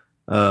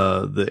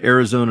the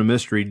Arizona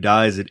mystery,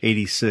 dies at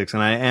 86.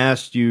 And I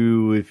asked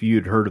you if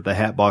you'd heard of the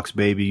Hatbox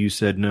Baby. You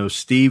said no.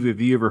 Steve,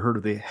 have you ever heard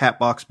of the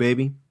Hatbox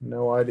Baby?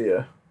 No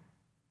idea.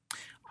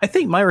 I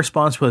think my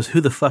response was,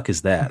 who the fuck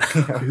is that?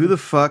 Who the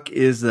fuck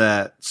is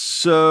that?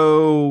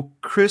 So,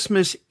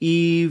 Christmas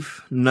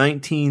Eve,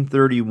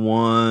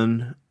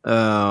 1931,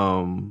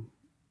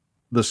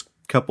 this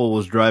couple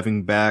was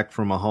driving back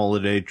from a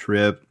holiday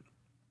trip,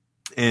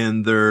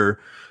 and their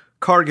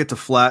car gets a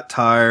flat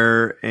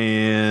tire,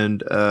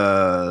 and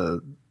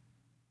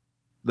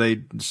they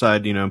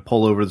decide,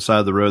 pull over the side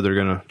of the road. They're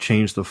going to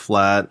change the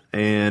flat.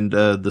 And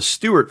the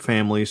Stewart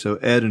family, so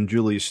Ed and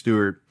Julia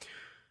Stewart,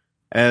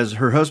 as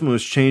her husband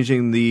was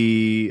changing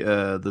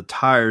the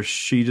tires,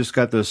 she just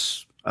got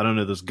this, I don't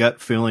know, this gut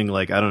feeling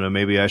like, I don't know,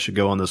 maybe I should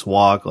go on this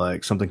walk.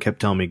 Like something kept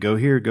telling me, go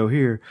here, go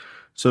here.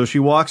 So she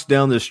walks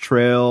down this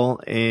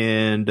trail,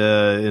 and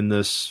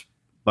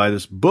by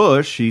this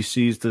bush, she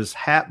sees this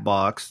hat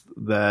box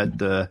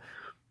that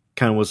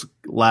kind of was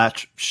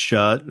latched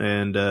shut,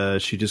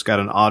 and she just got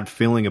an odd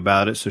feeling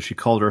about it. So she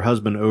called her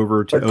husband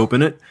over to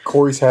open it.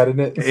 Corey's hat in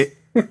it.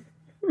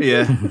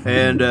 Yeah,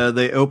 and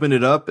they opened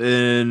it up,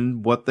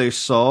 and what they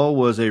saw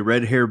was a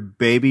red-haired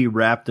baby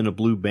wrapped in a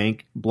blue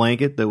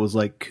blanket that was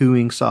like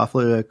cooing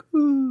softly, like,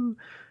 ooh.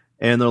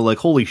 And they're like,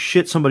 holy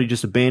shit, somebody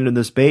just abandoned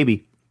this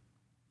baby.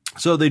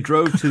 So they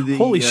drove to the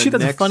holy shit,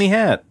 that's a funny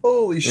hat.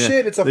 Holy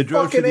shit, it's a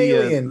fucking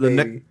alien,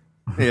 baby.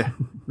 Yeah,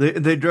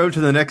 they drove to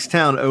the next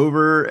town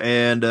over,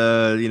 and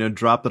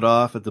dropped it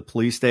off at the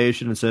police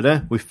station and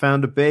said, we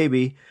found a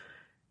baby.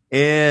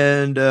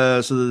 And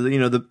so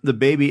the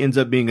baby ends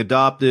up being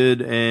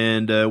adopted,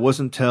 and it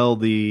wasn't until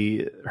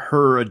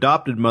her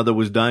adopted mother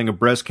was dying of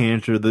breast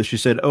cancer that she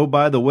said, oh,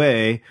 by the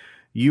way,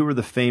 you were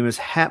the famous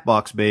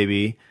Hatbox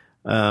baby,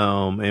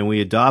 and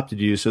we adopted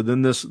you. So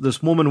then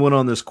this woman went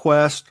on this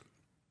quest.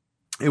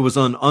 It was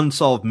on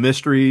Unsolved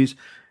Mysteries,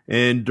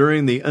 and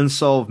during the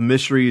Unsolved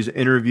Mysteries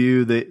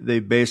interview, they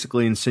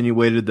basically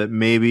insinuated that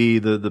maybe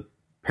the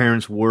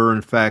parents were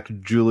in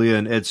fact Julia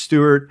and Ed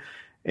Stewart.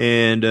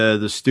 And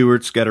the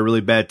Stewarts got a really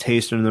bad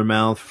taste in their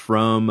mouth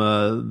from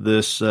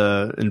this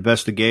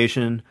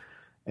investigation,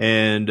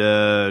 and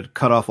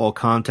cut off all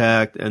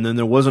contact. And then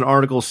there was an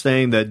article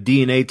saying that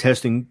DNA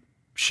testing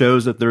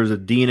shows that there's a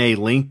DNA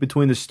link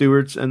between the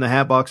Stewarts and the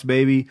Hatbox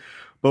baby.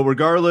 But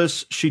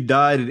regardless, she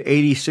died at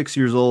 86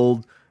 years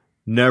old,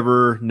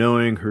 never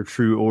knowing her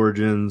true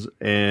origins.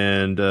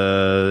 And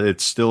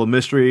it's still a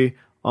mystery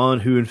on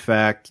who in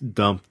fact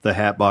dumped the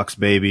Hatbox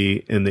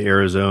baby in the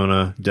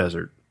Arizona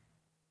desert.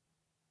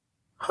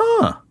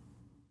 Huh.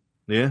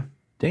 Yeah.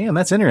 Damn,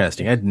 that's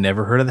interesting. I'd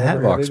never heard of the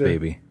Hatbox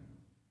baby.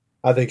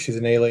 I think she's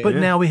an alien. But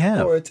now we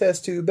have. Or a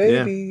test tube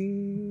baby.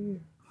 Yeah.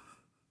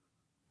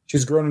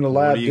 She's grown in a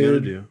lab, what are you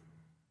dude. Gonna do?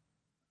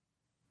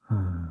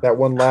 That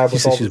one lab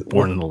with all the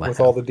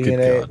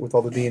DNA, with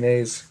all the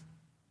DNAs.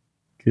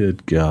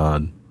 Good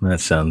God. That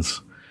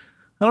sounds,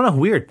 I don't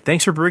know, weird.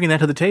 Thanks for bringing that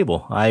to the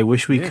table. I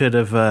wish we could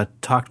have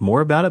talked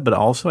more about it, but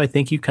also I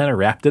think you kind of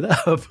wrapped it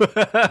up.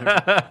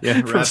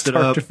 Yeah, from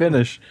start to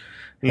finish.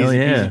 Easy,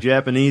 easy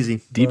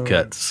Japanesey. Deep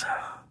cuts.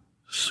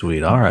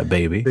 Sweet. All right,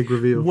 baby. Big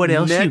reveal. What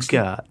else you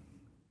got?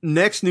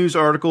 Next news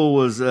article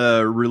was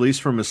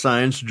released from a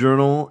science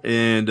journal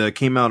and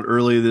came out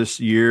early this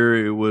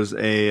year. It was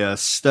a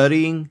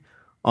study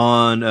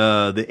on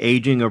the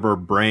aging of our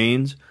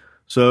brains.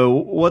 So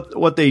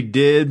what they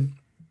did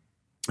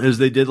is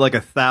they did like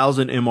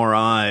 1,000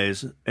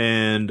 MRIs,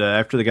 and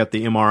after they got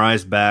the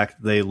MRIs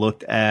back, they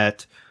looked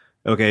at,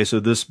 okay, so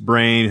this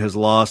brain has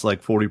lost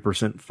like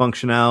 40%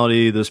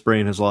 functionality. This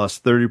brain has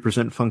lost 30%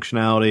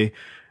 functionality.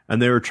 And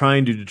they were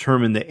trying to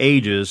determine the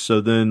ages. So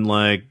then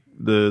like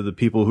the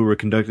people who were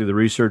conducting the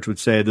research would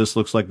say, this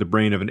looks like the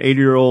brain of an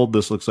 80-year-old.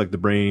 This looks like the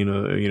brain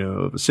of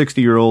a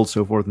 60-year-old,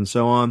 so forth and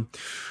so on.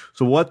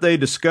 So what they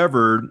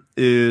discovered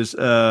is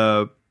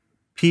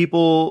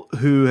people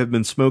who have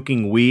been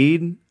smoking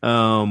weed,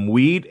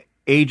 weed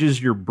ages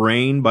your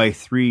brain by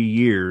 3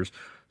 years.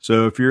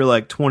 So if you're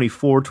like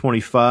 24,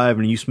 25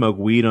 and you smoke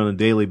weed on a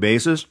daily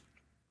basis,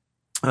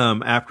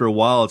 after a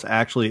while, it's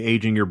actually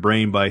aging your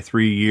brain by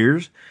 3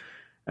 years.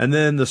 And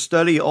then the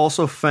study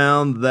also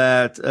found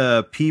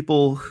that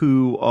people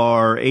who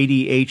are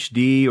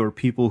ADHD or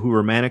people who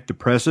are manic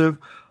depressive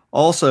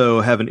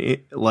also have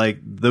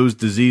those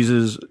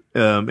diseases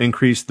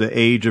increase the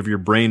age of your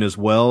brain as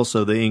well.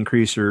 So they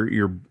increase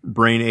your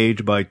brain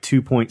age by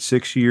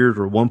 2.6 years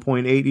or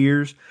 1.8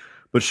 years.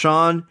 But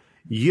Sean,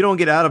 you don't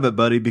get out of it,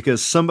 buddy,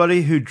 because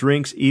somebody who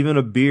drinks even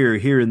a beer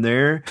here and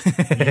there,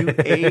 you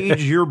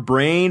age your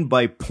brain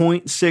by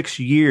 0.6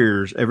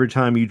 years every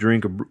time you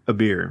drink a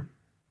beer.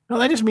 No,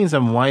 that just means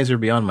I'm wiser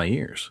beyond my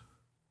years.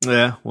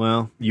 Yeah,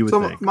 well, you would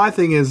think. My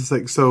thing is,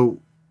 like,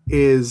 so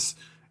is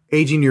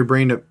aging your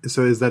brain,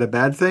 so is that a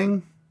bad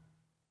thing?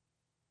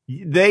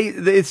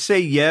 They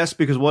say yes,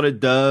 because what it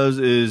does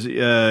is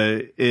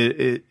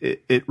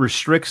it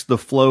restricts the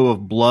flow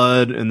of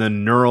blood and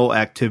then neural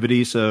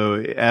activity. So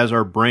as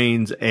our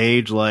brains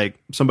age, like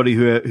somebody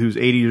who's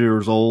 80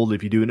 years old,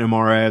 if you do an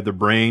MRI of their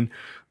brain,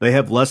 they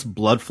have less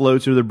blood flow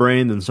through their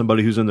brain than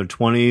somebody who's in their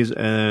 20s.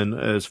 And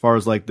as far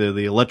as like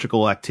the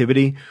electrical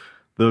activity,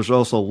 there's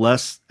also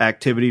less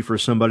activity for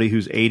somebody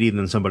who's 80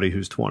 than somebody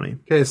who's 20.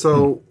 Okay,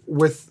 so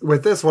with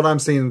this, what I'm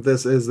seeing with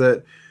this is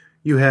that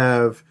you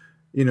have,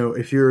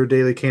 if you're a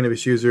daily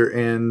cannabis user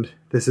and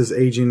this is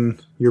aging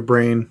your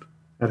brain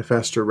at a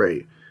faster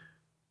rate.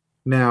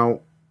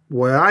 Now,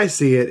 where I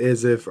see it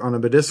is if on a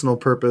medicinal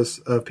purpose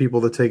of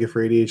people that take it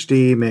for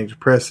ADHD, manic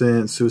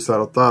depressant,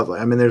 suicidal thoughts.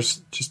 I mean,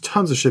 there's just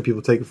tons of shit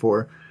people take it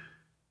for.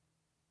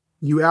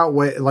 You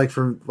outweigh,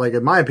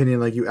 in my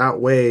opinion, you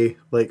outweigh,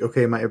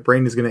 okay, my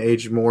brain is going to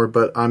age more,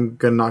 but I'm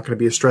not going to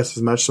be stressed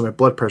as much, so my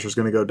blood pressure is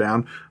going to go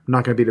down. I'm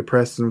not going to be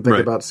depressed and think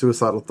about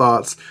suicidal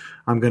thoughts.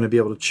 I'm going to be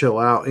able to chill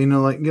out. You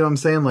know what I'm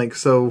saying?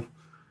 So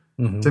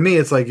to me,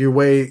 it's you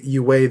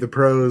weigh the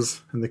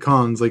pros and the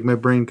cons. My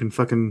brain can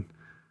fucking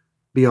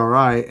be all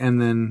right,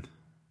 and then,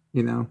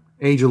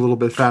 age a little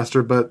bit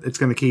faster, but it's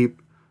going to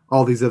keep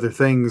all these other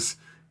things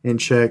in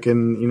check,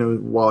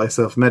 and, while I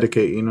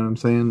self-medicate, you know what I'm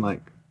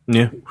saying?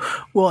 Yeah.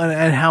 Well,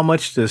 and how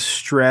much does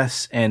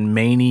stress and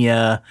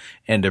mania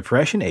and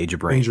depression age your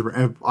brain?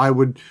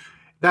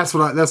 That's the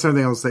other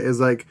thing I would say is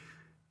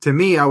to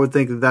me, I would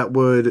think that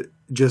would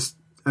just,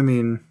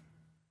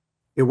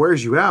 it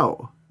wears you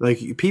out.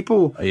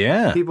 People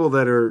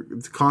that are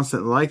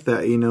constant like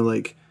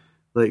that,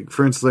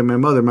 for instance, my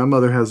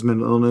mother has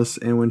mental illness,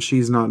 and when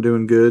she's not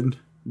doing good,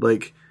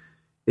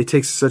 it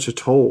takes such a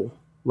toll.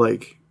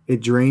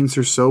 It drains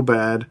her so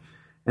bad,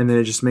 and then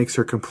it just makes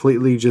her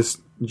completely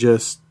just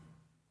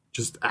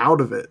out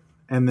of it.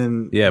 And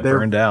then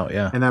burned out,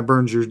 and that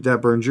burns you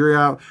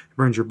out,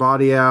 burns your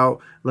body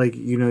out.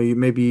 You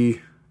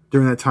maybe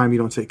during that time you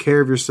don't take care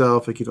of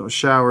yourself, you don't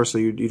shower, so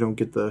you don't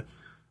get the,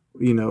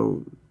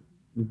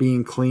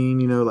 being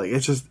clean.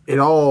 It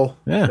all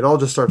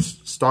just starts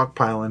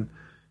stockpiling.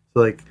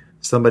 So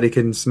somebody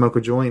can smoke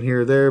a joint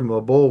here or there,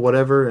 a bowl,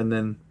 whatever, and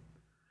then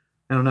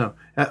I don't know.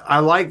 I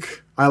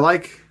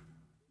like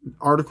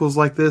articles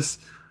like this,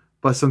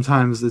 but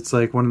sometimes it's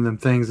one of them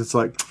things. It's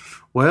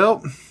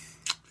well,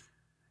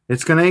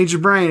 it's gonna age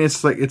your brain.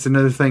 It's it's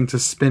another thing to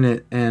spin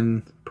it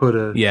and put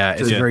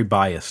it's very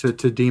biased to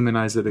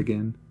demonize it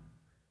again.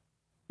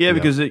 Yeah,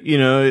 because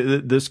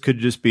this could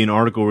just be an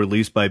article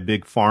released by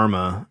Big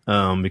Pharma,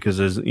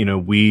 because as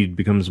weed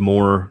becomes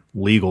more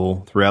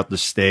legal throughout the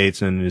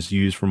states and is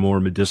used for more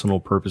medicinal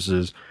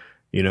purposes.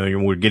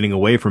 We're getting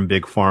away from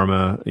Big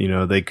Pharma.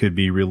 They could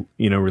be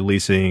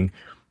releasing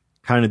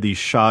kind of these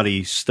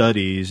shoddy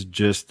studies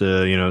just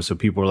so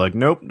people are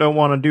nope, don't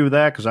want to do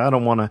that because I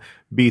don't want to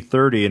be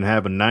 30 and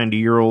have a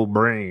 90-year-old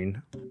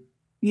brain.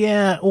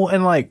 Yeah, well,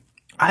 and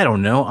I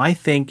don't know. I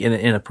think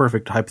in a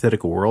perfect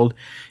hypothetical world,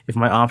 if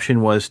my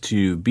option was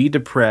to be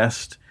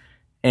depressed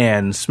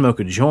and smoke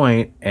a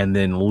joint and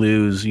then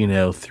lose,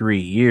 3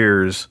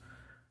 years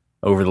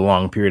over the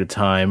long period of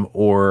time,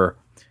 or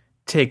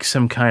take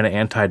some kind of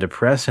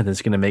antidepressant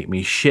that's going to make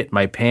me shit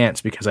my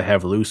pants because I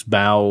have loose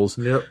bowels,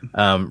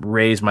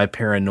 raise my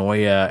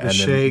paranoia, and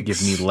shakes. Then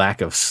give me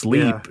lack of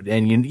sleep,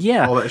 and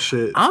all that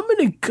shit. I'm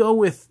going to go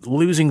with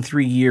losing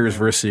 3 years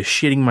versus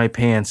shitting my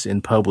pants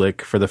in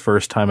public for the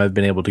first time I've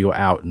been able to go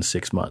out in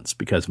 6 months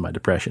because of my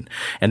depression.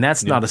 And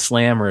that's not a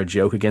slam or a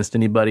joke against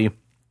anybody.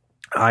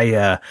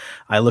 I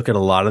look at a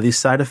lot of these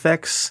side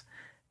effects.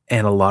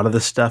 And a lot of the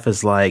stuff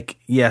is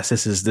yes,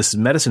 this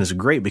medicine is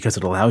great because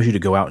it allows you to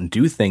go out and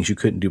do things you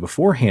couldn't do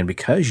beforehand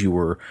because you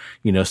were,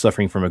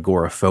 suffering from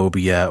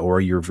agoraphobia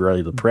or you're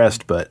really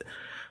depressed. But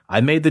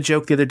I made the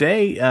joke the other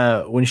day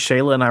when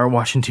Shayla and I were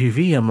watching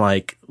TV. I'm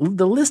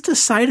the list of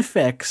side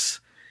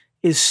effects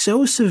is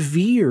so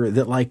severe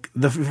that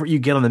before you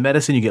get on the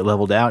medicine, you get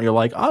leveled out. You're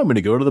I'm going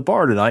to go to the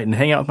bar tonight and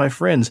hang out with my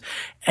friends,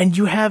 and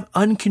you have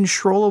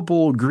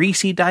uncontrollable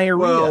greasy diarrhea.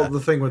 Well,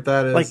 the thing with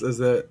that is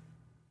that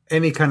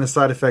any kind of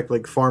side effect,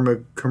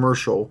 pharma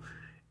commercial,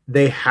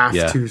 they have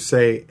to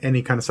say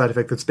any kind of side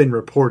effect that's been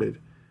reported.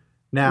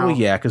 Now, well,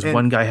 because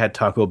one guy had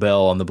Taco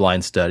Bell on the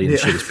blind study and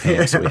shit his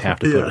pants, so we have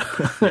to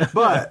put it.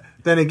 But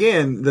then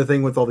again, the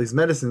thing with all these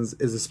medicines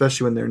is,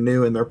 especially when they're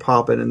new and they're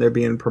popping and they're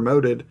being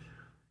promoted,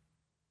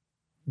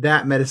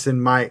 that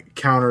medicine might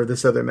counter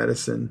this other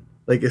medicine,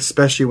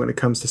 especially when it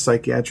comes to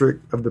psychiatric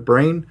of the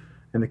brain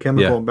and the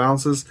chemical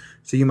imbalances.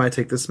 So you might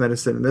take this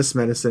medicine and this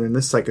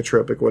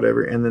psychotropic,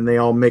 whatever, and then they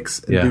all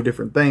mix and do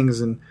different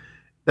things. And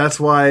that's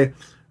why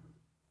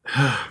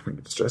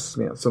it stresses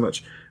me out so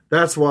much.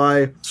 That's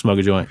why smoke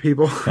a joint.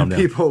 People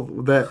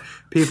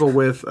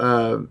with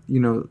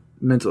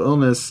mental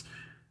illness,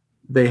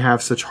 they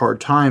have such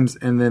hard times,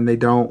 and then they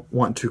don't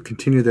want to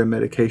continue their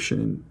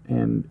medication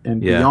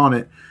and be on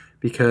it,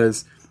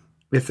 because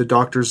if the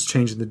doctor's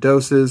changing the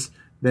doses,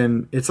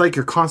 then it's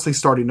you're constantly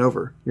starting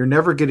over. You're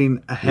never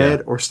getting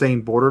ahead or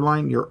staying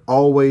borderline. You're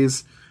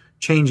always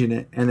changing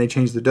it, and they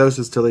change the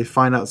doses till they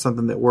find out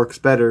something that works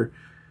better.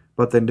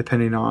 But then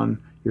depending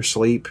on your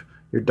sleep,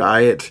 your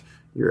diet,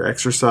 your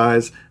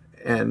exercise,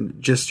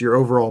 and just your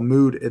overall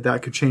mood,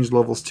 that could change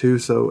levels too.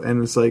 So,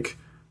 and it's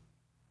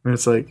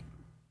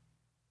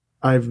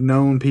I've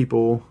known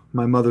people,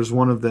 my mother's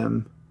one of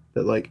them,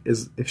 that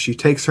is, if she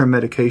takes her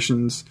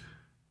medications,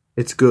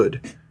 it's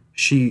good.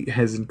 She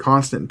is in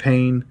constant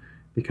pain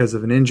because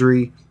of an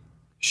injury.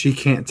 She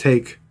can't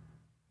take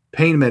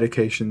pain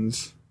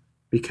medications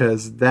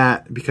because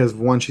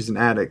one, she's an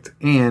addict,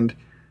 and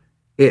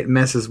it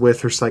messes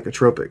with her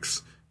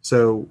psychotropics.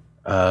 So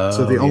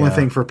the only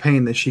thing for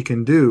pain that she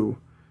can do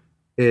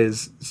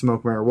is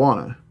smoke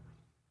marijuana,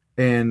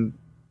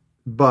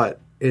 but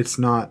it's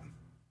not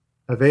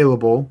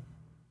available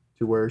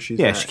to where she's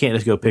at. She can't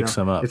just go pick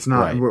some up. It's not.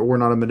 Right. We're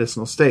not a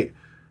medicinal state.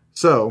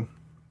 So,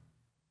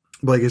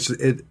 like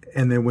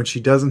and then when she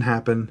doesn't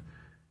happen,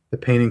 the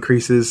pain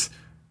increases.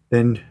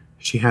 Then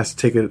she has to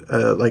take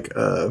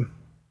a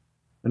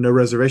no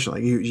reservation.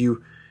 Like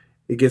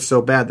it gets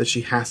so bad that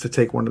she has to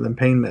take one of them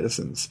pain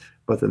medicines.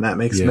 But then that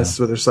messes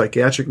with her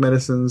psychiatric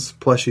medicines.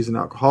 Plus, she's an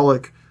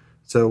alcoholic.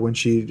 So when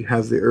she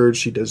has the urge,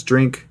 she does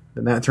drink.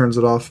 Then that turns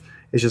it off.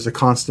 It's just a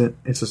constant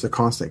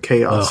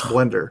chaos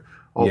blender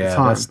all the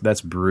time.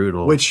 That's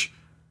brutal.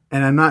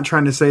 And I'm not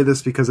trying to say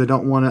this because I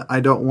don't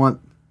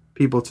want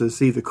people to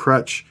see the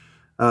crutch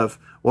of,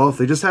 well, if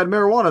they just had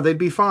marijuana, they'd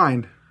be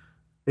fine.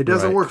 It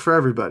doesn't work for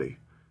everybody.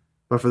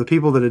 But for the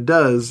people that it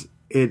does,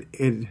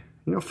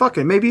 fuck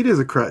it. Maybe it is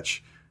a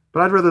crutch.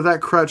 But I'd rather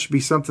that crutch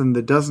be something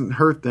that doesn't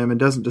hurt them and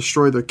doesn't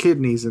destroy their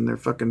kidneys and their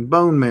fucking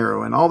bone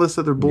marrow and all this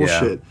other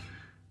bullshit. Yeah.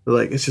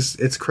 Like,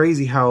 it's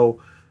crazy how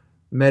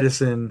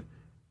medicine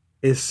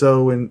is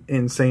so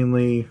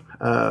insanely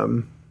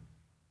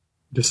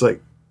just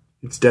like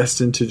it's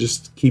destined to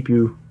just keep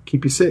you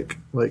sick.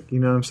 Like, you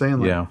know what I'm saying?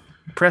 Like, yeah.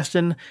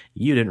 Preston,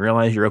 you didn't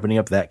realize you're opening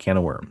up that can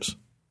of worms.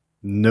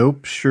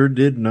 Nope, sure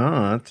did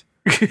not.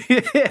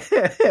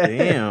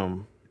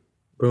 Damn.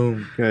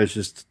 Boom. You guys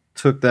just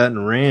took that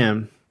and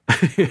ran.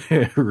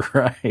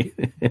 Right.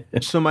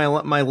 So my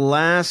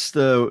last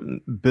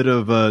bit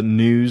of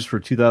news for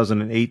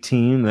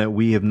 2018 that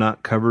we have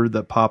not covered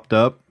that popped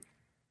up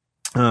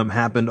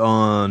happened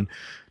on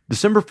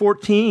December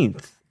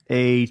 14th.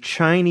 A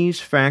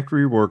Chinese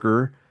factory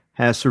worker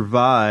has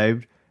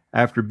survived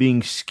after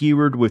being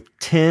skewered with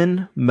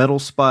 10 metal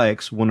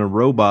spikes when a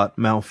robot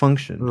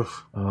malfunctioned.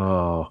 Ugh.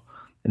 Oh,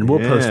 and we'll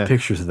post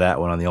pictures of that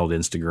one on the old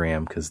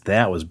Instagram because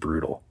that was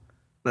brutal.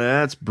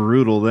 That's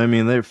brutal. I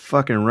mean, they're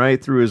fucking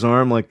right through his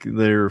arm like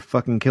they're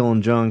fucking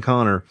killing John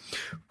Connor.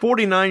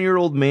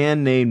 49-year-old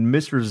man named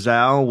Mr.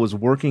 Zhao was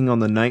working on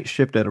the night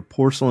shift at a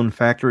porcelain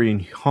factory in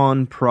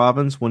Han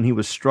province when he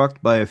was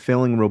struck by a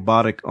failing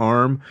robotic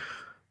arm.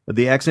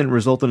 The accident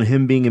resulted in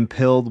him being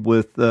impaled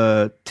with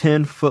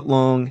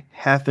 10-foot-long,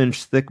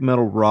 half-inch thick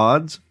metal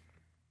rods.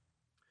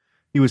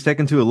 He was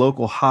taken to a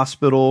local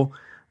hospital,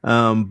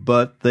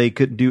 but they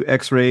couldn't do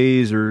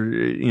X-rays or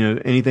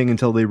anything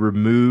until they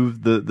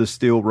removed the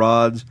steel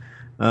rods.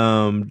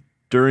 During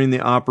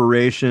the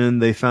operation,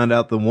 they found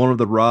out that one of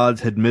the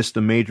rods had missed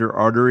a major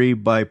artery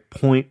by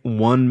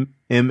 0.1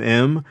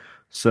 mm.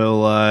 So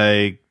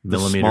like the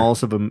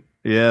smallest of a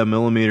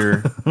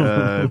millimeter.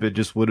 If it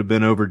just would have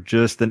been over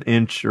just an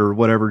inch or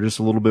whatever, just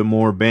a little bit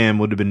more, bam,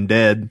 would have been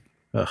dead.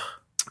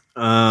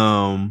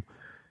 Ugh.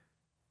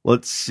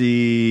 Let's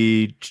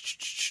see.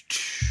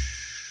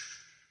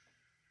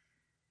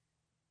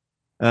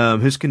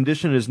 His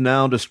condition is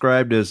now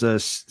described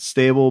as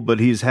stable, but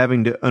he's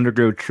having to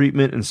undergo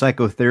treatment and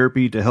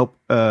psychotherapy to help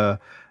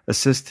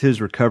assist his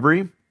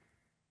recovery.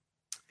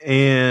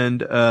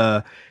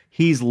 And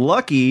he's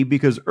lucky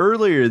because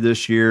earlier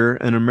this year,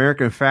 an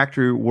American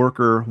factory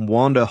worker,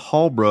 Wanda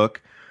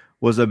Holbrook,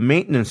 was a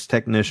maintenance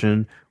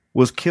technician,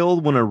 was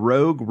killed when a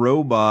rogue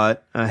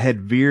robot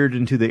had veered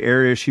into the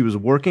area she was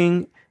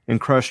working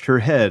and crushed her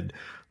head.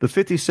 The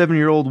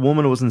 57-year-old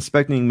woman was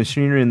inspecting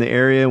machinery in the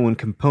area when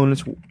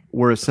components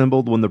were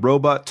assembled when the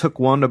robot took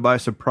Wanda by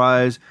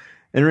surprise,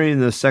 entering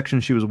the section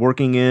she was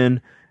working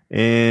in,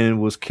 and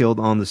was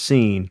killed on the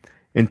scene.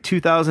 In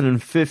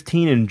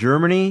 2015 in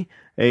Germany,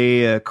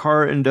 a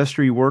car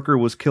industry worker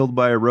was killed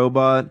by a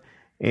robot,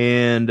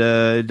 and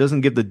it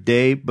doesn't give the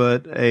date,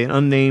 but an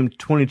unnamed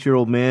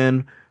 22-year-old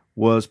man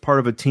was part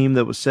of a team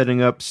that was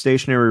setting up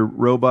stationary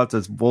robots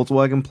at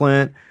Volkswagen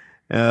plant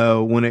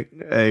when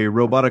a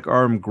robotic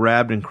arm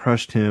grabbed and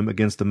crushed him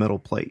against a metal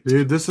plate.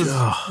 Dude, this is...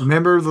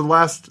 Remember the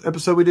last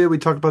episode we did? We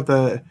talked about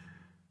the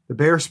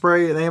bear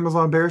spray, the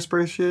Amazon bear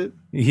spray shit?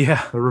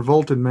 Yeah. They're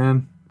revolted,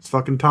 man. It's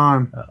fucking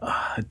time.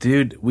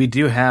 Dude, we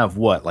do have,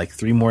 like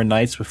 3 more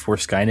nights before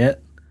Skynet?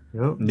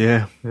 Yep.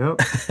 Yeah.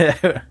 Yep.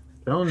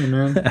 Telling you,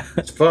 man.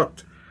 It's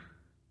fucked.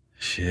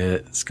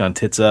 Shit. It's gone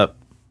tits up.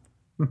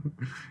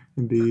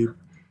 Indeed.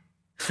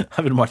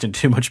 I've been watching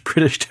too much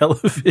British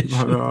television.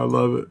 I know, I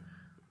love it.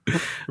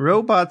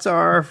 Robots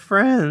are our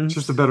friends. It's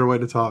just a better way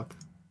to talk.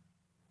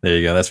 There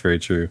you go. That's very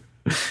true.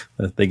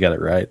 They got it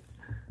right.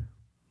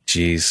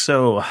 Jeez.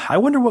 So I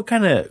wonder what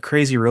kind of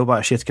crazy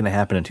robot shit's going to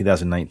happen in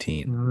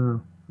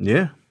 2019.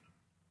 Yeah.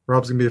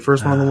 Rob's going to be the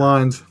first one on the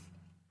lines.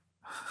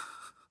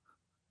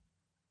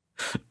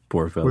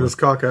 Poor fella. With his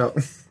cock out.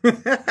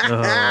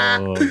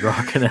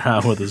 Rocking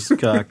out with his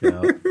cock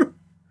out.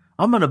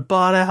 I'm going to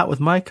bot out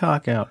with my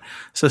cock out.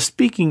 So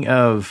speaking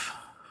of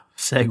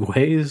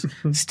segues,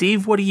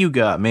 Steve, what do you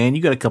got, man?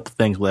 You got a couple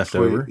things left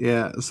over.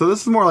 Yeah. So this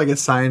is more like a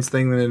science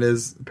thing than it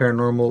is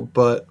paranormal.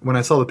 But when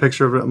I saw the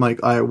picture of it, I'm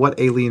like, all right, what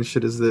alien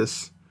shit is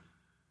this?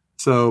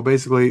 So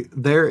basically,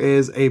 there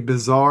is a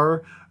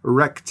bizarre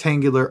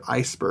rectangular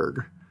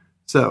iceberg.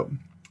 So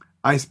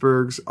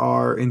Icebergs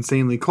are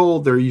insanely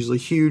cold. They're usually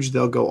huge.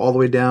 They'll go all the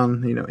way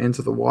down,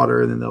 into the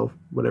water, and then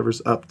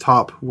whatever's up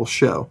top will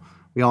show.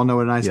 We all know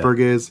what an iceberg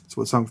is. It's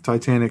what sunk the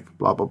Titanic,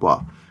 blah, blah,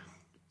 blah.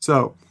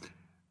 So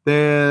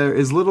there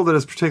is little that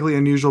is particularly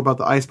unusual about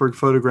the iceberg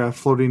photograph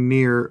floating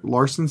near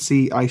Larsen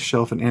C ice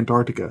shelf in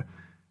Antarctica.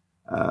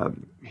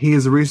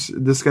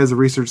 This guy's a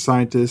research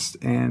scientist,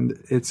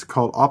 and it's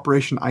called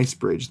Operation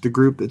Icebridge. The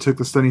group that took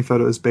the stunning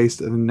photo is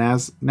based in the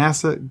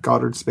NASA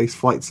Goddard Space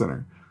Flight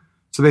Center.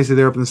 So basically,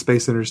 they're up in the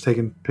Space Center just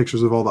taking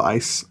pictures of all the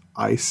ice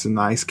and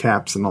the ice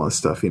caps and all this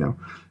stuff, It's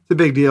a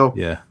big deal.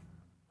 Yeah.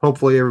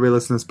 Hopefully everybody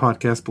listening to this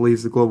podcast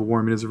believes that global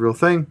warming is a real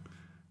thing.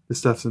 This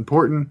stuff's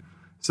important.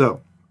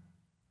 So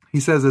he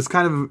says it's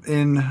kind of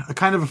in a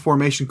kind of a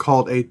formation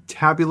called a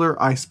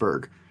tabular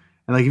iceberg.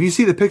 And if you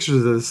see the pictures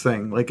of this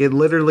thing, it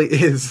literally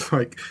is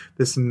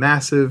this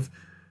massive,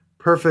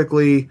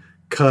 perfectly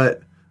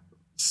cut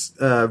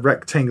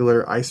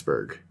rectangular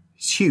iceberg.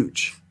 It's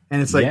huge.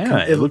 And it's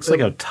it looks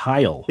like a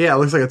tile. Yeah, it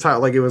looks like a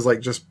tile. It was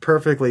just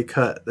perfectly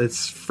cut.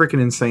 It's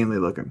freaking insanely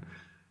looking.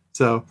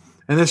 So,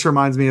 and this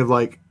reminds me of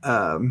I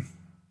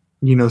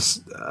don't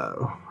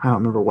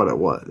remember what it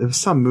was. It was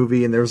some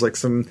movie, and there was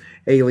some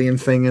alien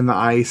thing in the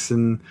ice,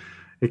 and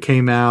it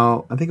came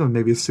out. I think it was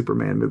maybe a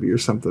Superman movie or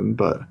something,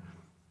 but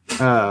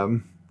I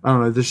don't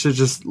know. This shit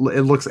it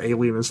looks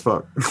alien as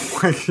fuck.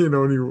 When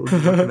you're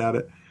looking at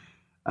it.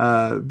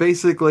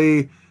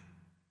 Basically,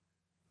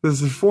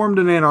 this is formed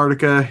in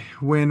Antarctica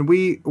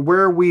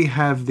where we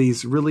have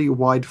these really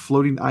wide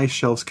floating ice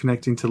shelves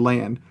connecting to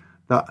land.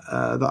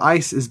 The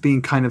ice is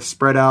being kind of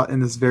spread out in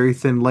this very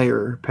thin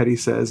layer, Petty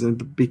says,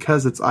 and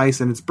because it's ice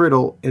and it's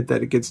brittle,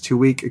 that it gets too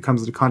weak, it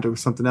comes into contact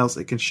with something else,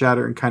 it can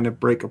shatter and kind of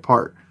break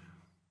apart.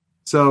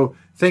 So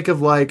think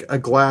of a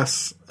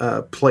glass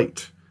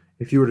plate.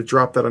 If you were to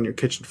drop that on your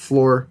kitchen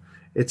floor,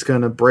 it's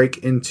going to break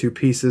into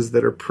pieces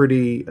that are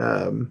pretty,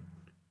 they're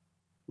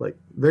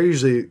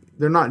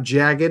not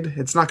jagged.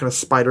 It's not going to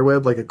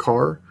spiderweb like a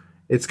car.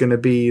 It's going to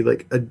be a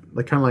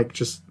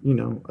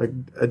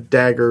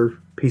dagger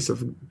piece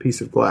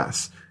of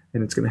glass,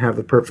 and it's going to have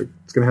the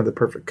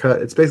perfect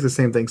cut. It's basically the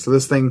same thing. So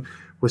this thing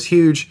was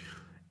huge.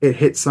 It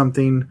hit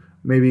something.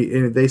 Maybe,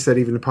 and they said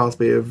even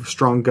possibly a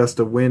strong gust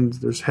of wind.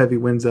 There's heavy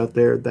winds out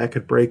there that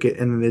could break it,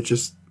 and then it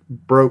just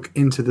broke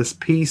into this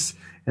piece,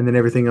 and then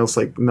everything else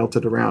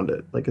melted around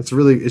it.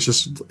 It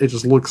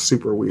just looks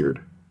super weird.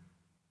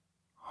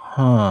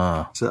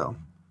 Huh. So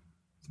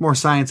it's more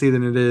sciencey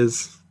than it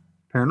is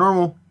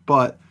paranormal,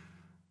 but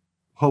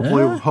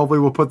hopefully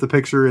we'll put the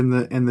picture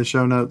in the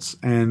show notes,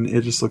 and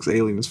it just looks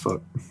alien as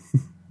fuck.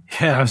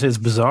 Yeah, it's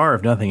bizarre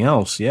if nothing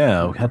else.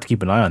 Yeah, we'll have to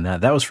keep an eye on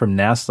that. That was from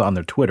NASA on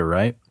their Twitter,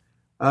 right?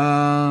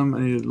 I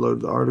need to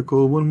load the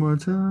article one more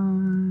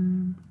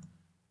time.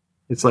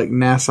 It's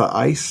NASA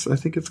Ice, I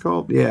think it's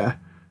called. Yeah.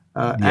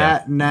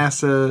 At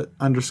NASA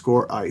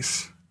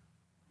 _ice.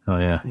 Oh,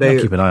 yeah. I'll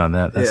keep an eye on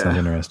that. That sounds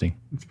interesting.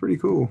 It's pretty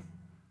cool.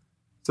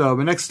 So,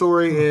 my next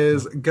story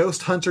is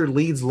Ghost Hunter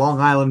leads Long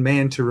Island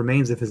man to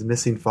remains of his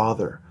missing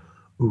father.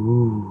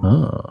 Ooh.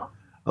 Oh.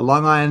 A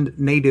Long Island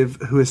native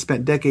who has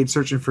spent decades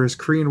searching for his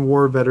Korean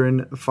War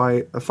veteran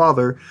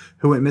father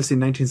who went missing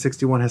in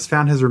 1961 has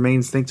found his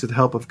remains thanks to the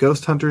help of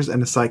ghost hunters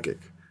and a psychic.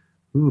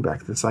 Ooh,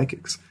 back to the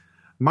psychics.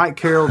 Mike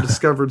Carroll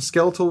discovered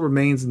skeletal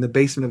remains in the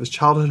basement of his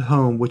childhood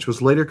home, which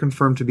was later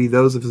confirmed to be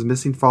those of his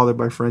missing father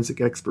by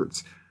forensic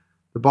experts.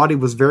 The body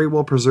was very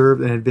well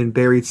preserved and had been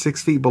buried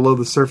 6 feet below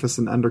the surface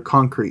and under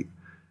concrete.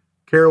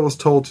 Carroll was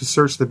told to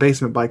search the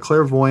basement by a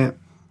clairvoyant,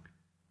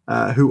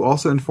 who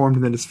also informed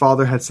him that his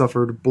father had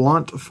suffered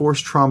blunt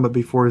force trauma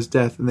before his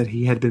death and that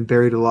he had been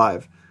buried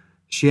alive.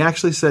 She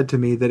actually said to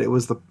me that it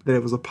was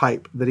a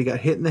pipe, that he got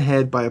hit in the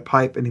head by a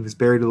pipe and he was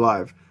buried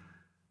alive.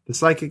 The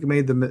psychic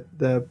made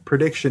the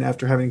prediction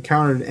after having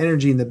encountered an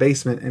energy in the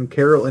basement, and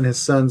Carroll and his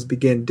sons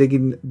began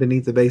digging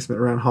beneath the basement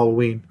around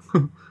Halloween.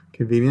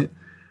 Convenient.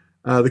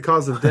 The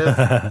cause of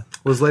death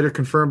was later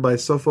confirmed by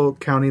Suffolk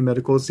County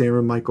Medical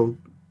Examiner Michael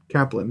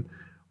Kaplan.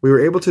 We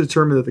were able to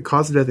determine that the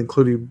cause of death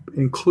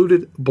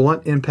included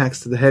blunt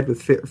impacts to the head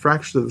with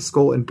fractures of the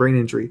skull and brain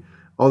injury,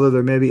 although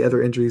there may be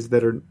other injuries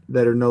that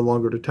are no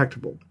longer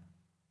detectable.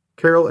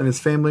 Carroll and his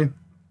family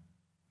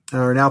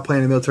are now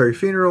planning a military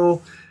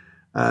funeral.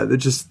 All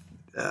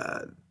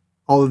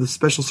of the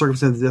special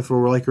circumstances of death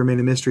will likely remain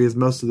a mystery, as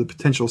most of the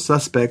potential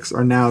suspects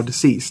are now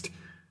deceased.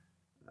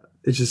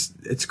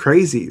 It's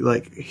crazy.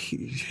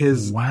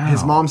 His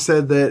mom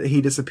said that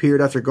he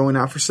disappeared after going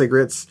out for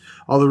cigarettes.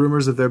 All the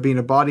rumors of there being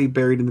a body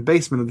buried in the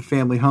basement of the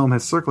family home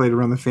has circulated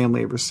around the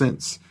family ever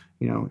since.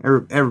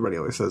 Everybody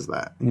always says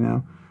that.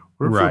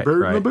 What if they're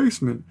buried in the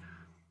basement?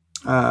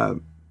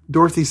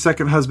 Dorothy's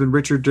second husband,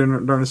 Richard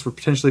Darnus, would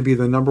potentially be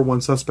the number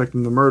one suspect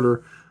in the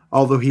murder.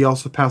 Although he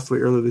also passed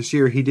away earlier this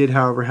year, he did,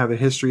 however, have a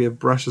history of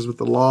brushes with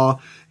the law,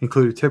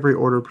 including a temporary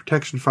order of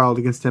protection filed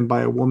against him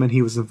by a woman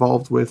he was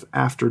involved with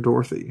after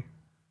Dorothy.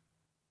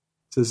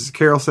 So this is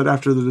Carroll said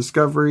after the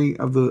discovery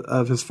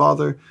of his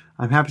father,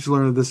 "I'm happy to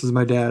learn that this is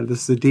my dad.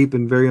 This is a deep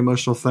and very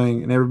emotional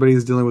thing, and everybody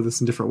is dealing with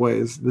this in different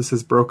ways. This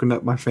has broken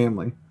up my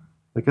family."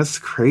 That's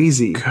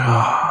crazy.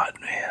 God,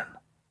 man.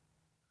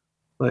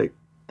 Like,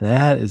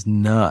 that is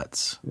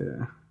nuts.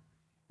 yeah.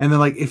 And then,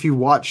 like, if you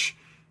watch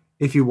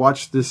this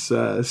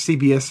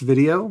CBS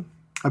video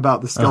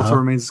about the skeletal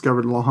remains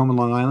discovered in home in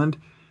Long Island,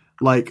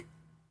 like,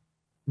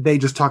 they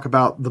just talk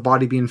about the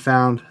body being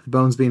found, the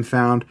bones being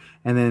found,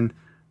 and then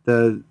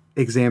the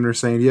examiner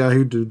saying, yeah,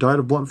 he died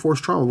of blunt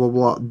force trauma, blah,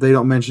 blah, blah. They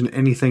don't mention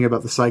anything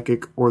about the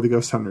psychic or the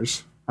ghost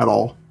hunters at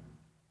all.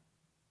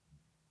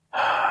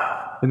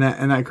 Isn't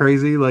that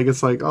crazy? Like,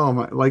 it's like, oh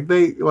my, like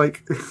they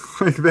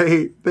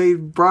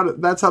brought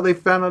it. That's how they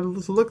found out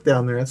to look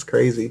down there. That's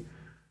crazy.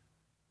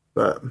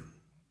 But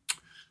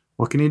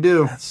what can you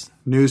do?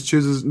 News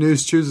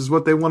chooses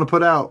what they want to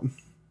put out.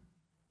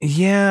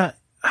 Yeah.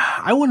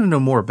 I want to know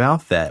more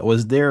about that.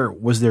 Was there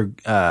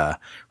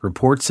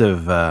reports of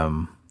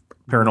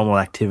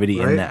paranormal activity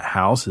in that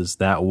house? Is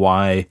that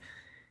why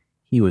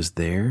he was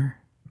there?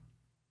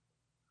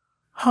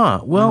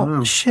 Huh.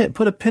 Well, shit,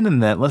 put a pin in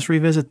that. Let's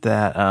revisit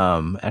that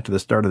after the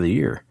start of the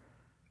year.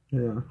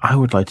 Yeah. I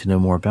would like to know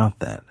more about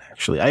that,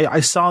 actually. I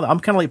saw,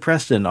 I'm kind of like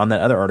Preston on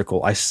that other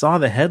article. I saw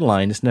the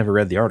headline, just never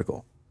read the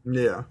article.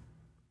 Yeah.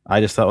 I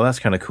just thought, well, that's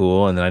kind of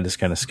cool, and then I just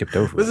kind of skipped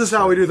over This is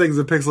how we do things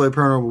at Pixelated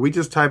Paranormal. We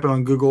just type it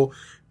on Google,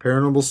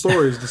 Paranormal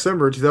Stories,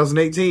 December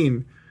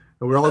 2018,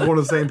 and we're all going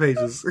to the same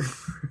pages.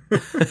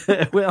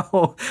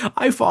 Well,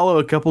 I follow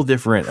a couple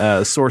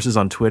different sources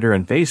on Twitter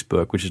and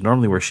Facebook, which is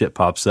normally where shit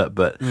pops up,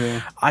 but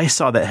I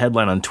saw that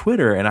headline on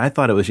Twitter, and I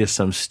thought it was just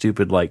some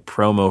stupid, like,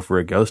 promo for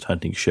a ghost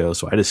hunting show,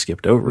 so I just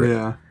skipped over it.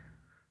 Yeah.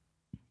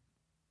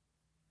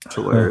 It's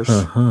hilarious.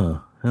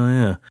 Hell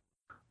yeah.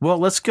 Well,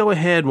 let's go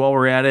ahead while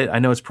we're at it. I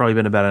know it's probably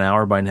been about an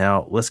hour by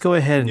now. Let's go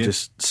ahead and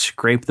just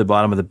scrape the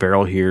bottom of the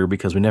barrel here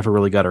because we never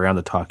really got around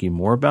to talking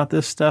more about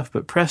this stuff.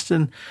 But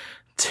Preston,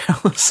 tell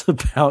us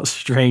about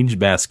Strange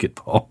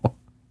Basketball.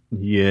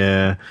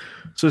 Yeah.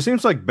 So it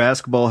seems like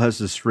basketball has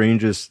the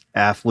strangest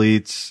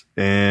athletes.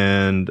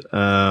 And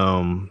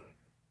after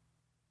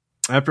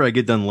I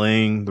get done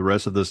laying the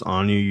rest of this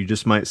on you, you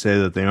just might say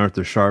that they aren't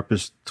the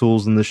sharpest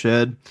tools in the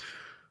shed.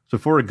 So,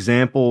 for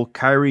example,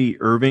 Kyrie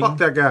Irving Fuck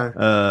that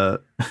guy.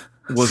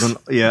 Was an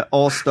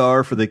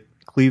all-star for the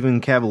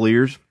Cleveland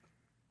Cavaliers.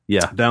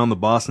 Yeah. Down the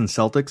Boston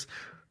Celtics.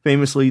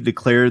 Famously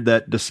declared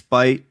that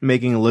despite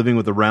making a living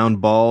with a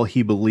round ball,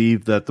 he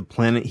believed that the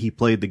planet he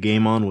played the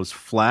game on was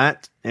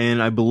flat.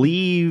 And I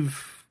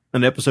believe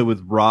an episode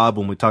with Rob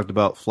when we talked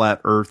about flat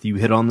Earth, you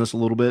hit on this a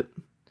little bit.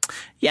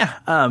 Yeah,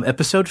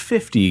 episode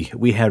 50,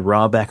 we had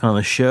Rob back on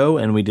the show,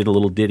 and we did a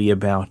little ditty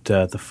about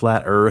the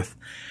flat Earth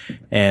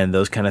and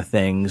those kind of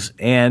things.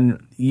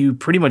 And you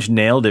pretty much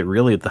nailed it,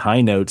 really, at the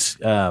high notes.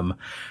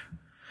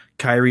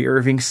 Kyrie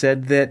Irving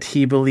said that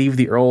he believed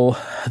the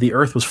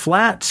Earth was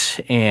flat,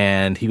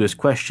 and he was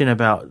questioned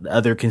about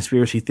other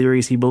conspiracy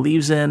theories he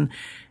believes in.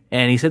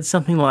 And he said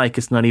something like,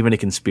 it's not even a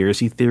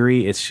conspiracy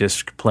theory, it's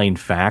just plain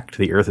fact.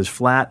 The Earth is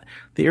flat.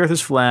 The Earth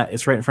is flat.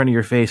 It's right in front of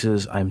your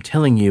faces. I'm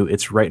telling you,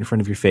 it's right in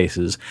front of your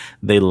faces.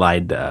 They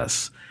lied to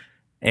us.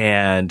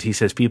 And he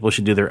says people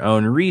should do their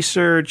own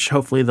research.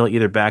 Hopefully they'll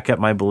either back up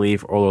my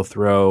belief or they'll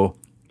throw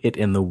it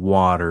in the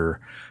water.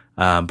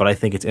 But I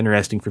think it's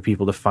interesting for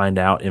people to find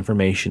out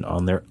information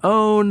on their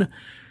own.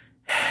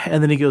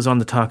 And then he goes on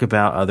to talk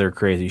about other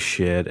crazy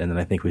shit. And then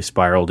I think we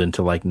spiraled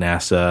into like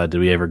NASA. Did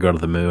we ever go to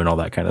the moon? All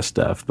that kind of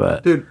stuff.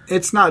 But dude,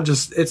 it's not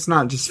just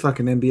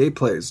fucking NBA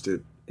players,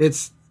 dude.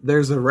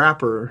 There's a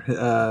rapper.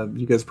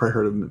 You guys probably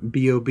heard of him,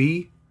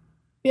 B.O.B.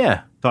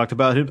 Yeah. Talked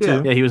about him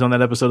too. Yeah, he was on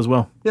that episode as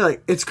well. Yeah,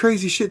 like, it's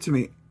crazy shit to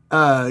me.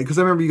 Because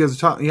I remember you guys were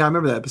talking. Yeah, I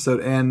remember that episode.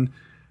 And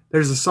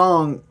there's a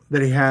song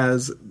that he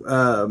has,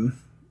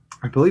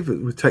 I believe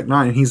it with Tech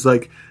Nine. He's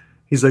like,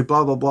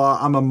 blah, blah, blah.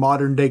 I'm a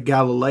modern day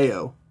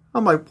Galileo.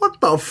 I'm like, what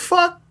the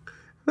fuck?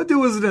 That dude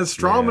was an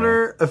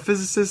astronomer, a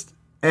physicist,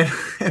 and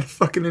a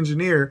fucking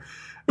engineer.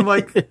 I'm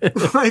like,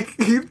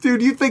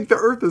 dude, you think the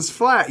Earth is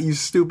flat, you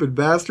stupid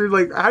bastard?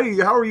 Like,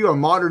 how are you a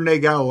modern day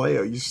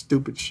Galileo, you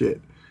stupid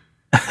shit?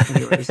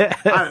 Anyways,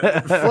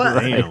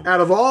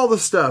 out of all the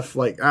stuff,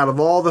 like out of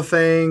all the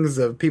things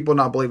of people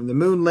not believing the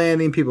moon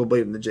landing, people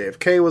believing the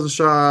JFK was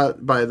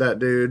shot by that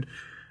dude,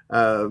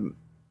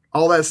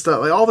 all that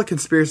stuff, like all the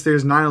conspiracy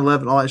theories,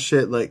 9/11, all that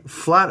shit, like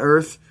flat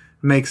Earth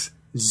makes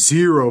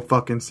zero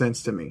fucking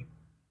sense to me.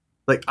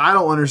 Like, I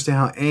don't understand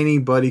how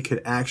anybody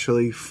could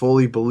actually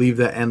fully believe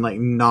that and like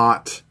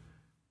not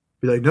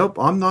be like, nope,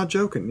 I'm not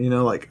joking. You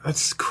know, like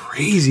that's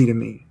crazy to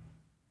me.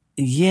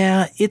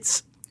 Yeah,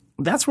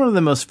 that's one of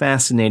the most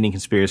fascinating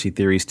conspiracy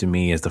theories to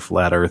me is the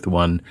flat Earth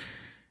one.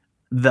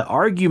 The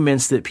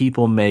arguments that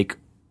people make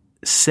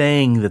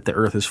saying that the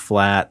Earth is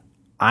flat,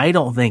 I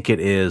don't think it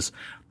is,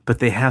 but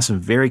they have some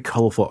very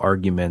colorful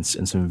arguments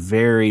and some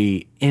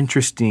very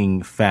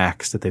interesting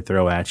facts that they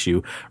throw at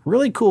you.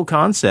 Really cool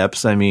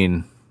concepts. I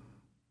mean,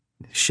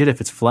 shit,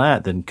 if it's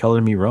flat, then color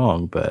me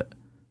wrong, but...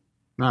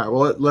 All right,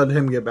 well, let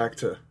him get back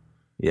to...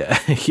 Yeah,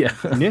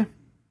 yeah.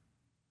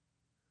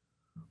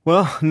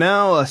 Well,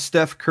 now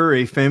Steph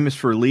Curry, famous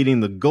for leading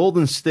the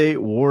Golden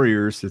State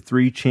Warriors to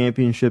 3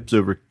 championships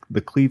over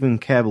the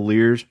Cleveland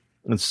Cavaliers,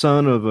 and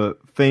son of a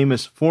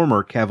famous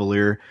former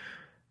Cavalier,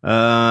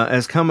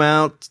 has come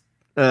out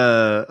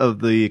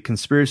of the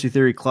conspiracy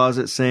theory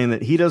closet saying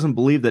that he doesn't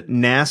believe that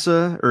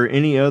NASA or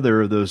any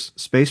other of those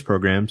space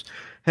programs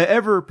had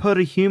ever put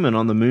a human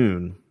on the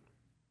moon.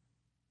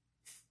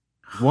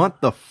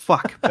 What the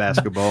fuck,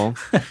 basketball?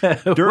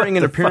 During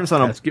an appearance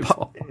on a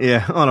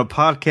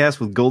podcast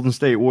with Golden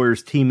State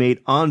Warriors teammate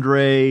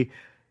Andre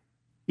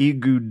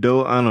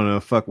Iguodala, I don't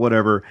know, fuck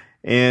whatever,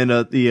 and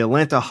the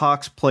Atlanta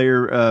Hawks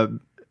player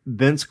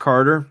Vince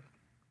Carter,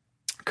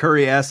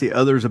 Curry asked the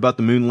others about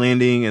the moon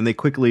landing, and they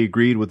quickly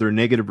agreed with their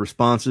negative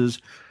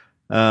responses.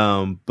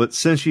 But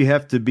since you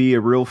have to be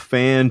a real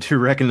fan to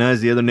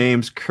recognize the other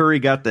names, Curry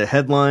got the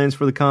headlines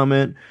for the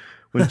comment.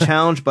 When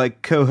challenged by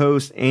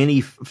co-host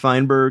Annie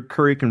Feinberg,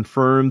 Curry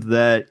confirmed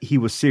that he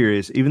was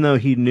serious, even though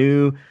he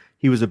knew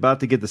he was about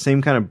to get the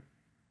same kind of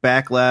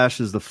backlash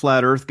as the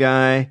flat Earth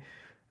guy.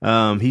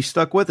 He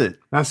stuck with it.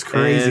 That's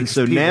crazy. And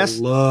so people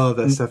love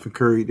that Stephen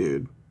Curry,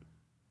 dude.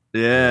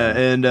 Yeah,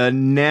 and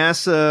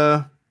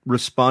NASA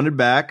responded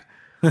back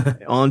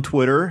on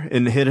Twitter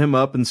and hit him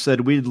up and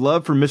said, "We'd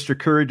love for Mr.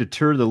 Curry to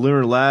tour the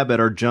lunar lab at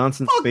our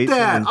Johnson Space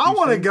Center." Fuck that! I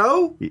want to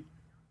go.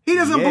 He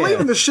doesn't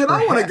believe in the shit.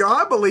 I want to go.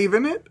 I believe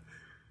in it.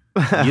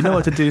 You know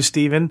what to do,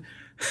 Steven.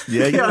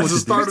 Yeah, you know what to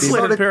do,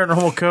 Stephen.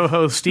 Paranormal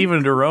co-host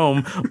Stephen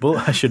Jerome,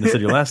 I shouldn't have said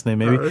your last name,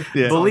 maybe,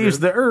 believes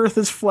the Earth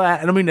is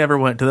flat and we never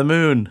went to the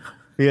moon.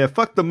 Yeah,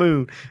 fuck the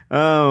moon.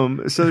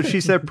 So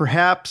she said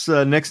perhaps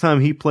next time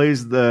he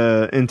plays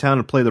in town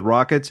to play the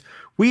Rockets,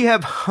 we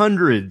have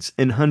hundreds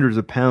and hundreds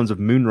of pounds of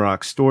moon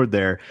rock stored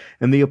there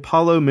in the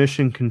Apollo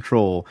mission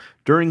control.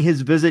 During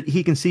his visit,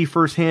 he can see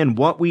firsthand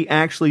what we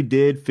actually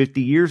did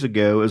 50 years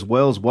ago, as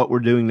well as what we're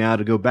doing now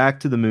to go back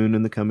to the moon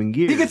in the coming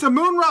years. He gets a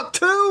moon rock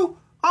too?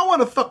 I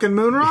want a fucking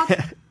moon rock.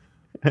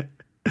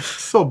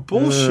 So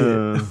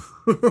bullshit.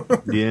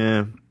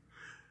 Yeah.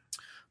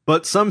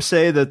 But some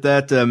say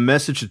that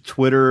message to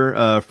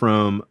Twitter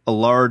from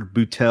Allard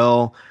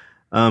Boutel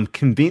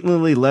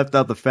conveniently left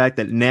out the fact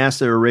that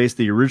NASA erased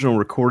the original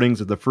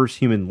recordings of the first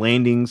human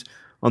landings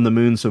on the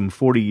moon some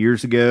 40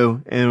 years ago,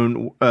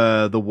 and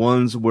the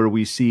ones that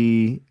we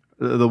see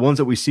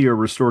are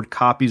restored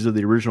copies of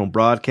the original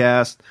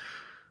broadcast.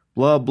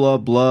 Blah blah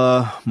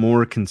blah.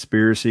 More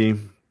conspiracy.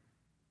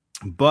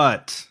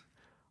 But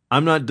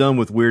I'm not done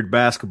with weird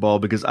basketball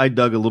because I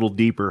dug a little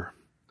deeper.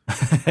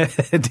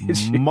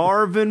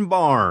 Marvin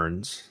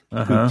Barnes,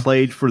 who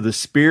played for the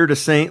Spirit of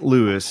St.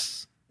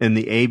 Louis in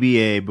the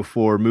ABA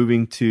before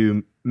moving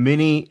to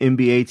many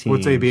NBA teams.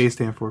 What's ABA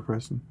stand for,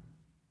 Preston?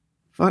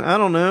 Fuck, I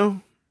don't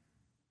know.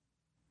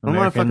 I'm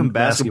not a fucking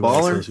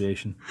basketballer.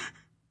 Association.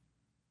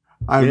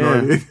 I have no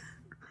idea.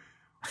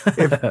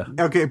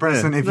 Okay,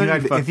 Preston, if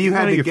you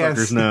had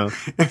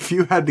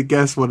to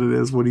guess what it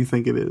is, what do you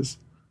think it is?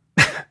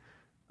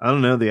 I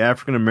don't know, the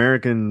African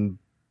American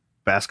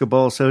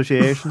Basketball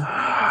Association.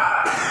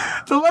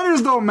 The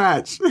letters don't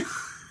match.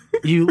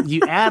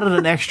 You added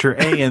an extra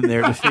A in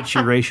there to fit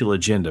your racial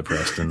agenda,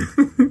 Preston.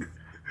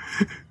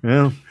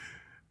 Well,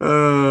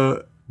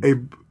 a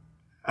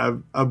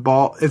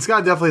ball. It's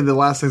got definitely the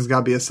last thing's got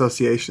to be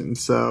association.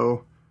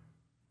 So,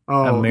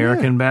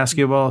 American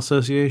Basketball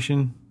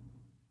Association,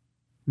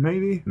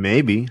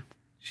 maybe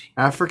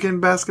African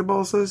Basketball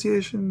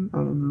Association. I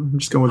don't know. I'm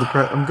just going with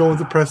I'm going with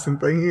the Preston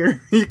thing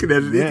here. You can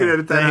edit. You can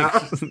edit that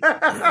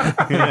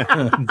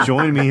out.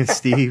 Join me and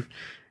Steve.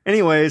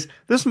 Anyways,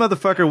 this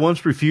motherfucker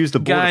once refused to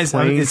board a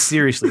plane. Guys,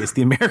 seriously, it's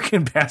the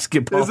American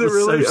Basketball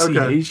Association.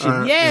 Okay.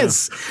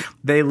 Yes,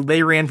 they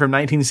ran from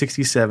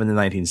 1967 to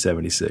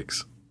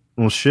 1976.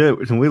 Well,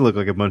 shit, we look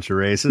like a bunch of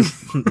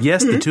racists.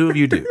 Yes, the two of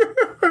you do.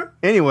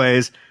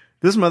 Anyways,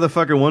 this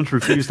motherfucker once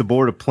refused to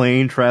board a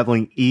plane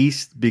traveling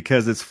east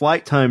because its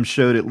flight time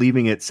showed it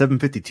leaving at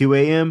 7:52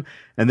 a.m.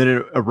 and then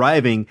it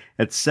arriving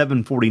at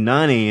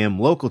 7:49 a.m.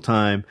 local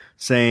time,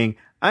 saying,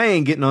 "I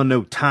ain't getting on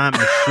no time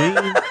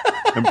machine,"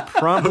 and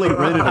promptly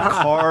rented a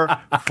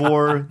car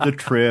for the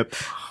trip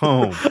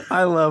home.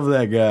 I love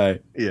that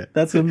guy. Yeah.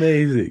 That's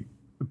amazing.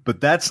 But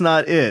that's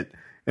not it.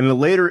 In a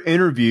later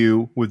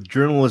interview with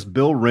journalist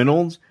Bill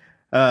Reynolds,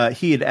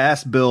 he had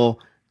asked Bill,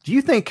 "Do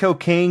you think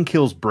cocaine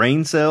kills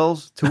brain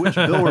cells?" To which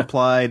Bill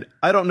replied,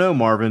 "I don't know,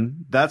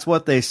 Marvin. That's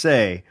what they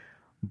say."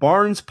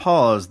 Barnes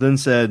paused, then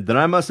said, "Then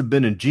I must have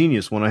been a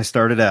genius when I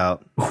started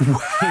out."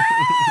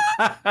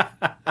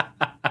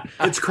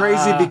 It's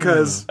crazy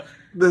because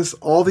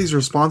all these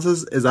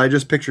responses is I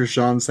just picture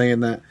Sean saying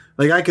that.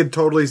 Like, I could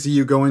totally see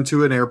you go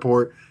into an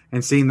airport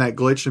and seeing that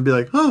glitch and be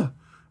like, "Huh,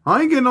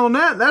 I ain't getting on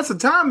that. That's a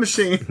time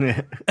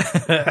machine."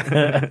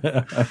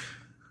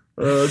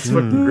 It's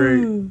fucking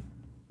great.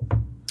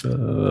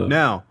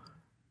 Now,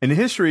 in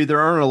history, there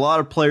aren't a lot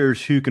of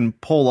players who can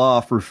pull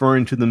off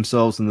referring to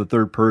themselves in the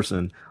third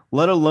person,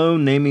 let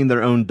alone naming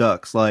their own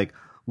ducks, like,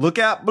 "Look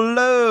out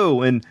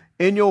below," and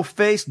 "In your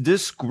face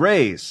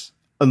disgrace,"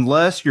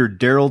 unless you're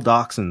Daryl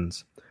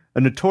Dawkins,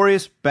 a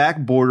notorious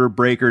backboarder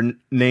breaker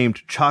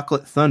named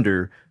Chocolate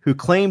Thunder, who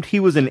claimed he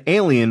was an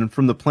alien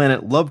from the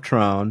planet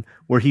Lovetron,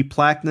 where he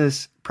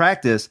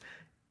practiced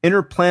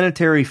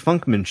interplanetary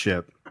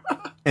funkmanship,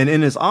 and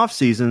in his off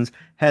seasons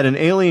had an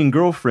alien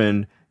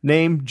girlfriend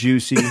named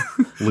Juicy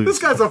Lucy. This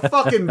guy's a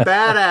fucking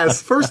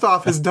badass. First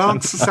off, his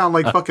dunks sound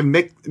like fucking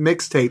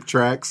mixtape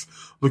tracks.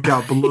 Look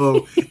out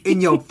below.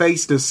 In your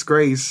face,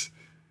 disgrace.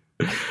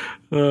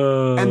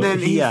 And then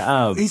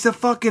he's a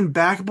fucking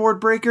backboard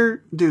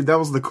breaker. Dude, that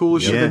was the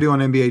coolest shit they do on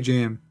NBA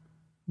Jam.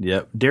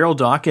 Yep. Daryl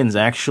Dawkins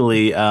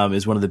actually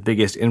is one of the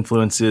biggest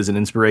influences and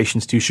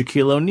inspirations to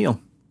Shaquille O'Neal.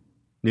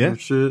 Yeah. Oh,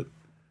 shit.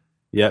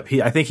 Yep.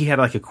 I think he had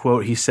like a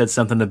quote. He said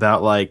something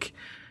about like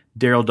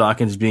Daryl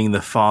Dawkins being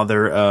the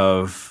father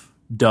of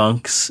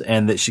dunks,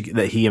 and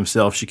that he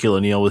himself, Shaquille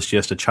O'Neal, was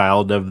just a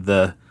child of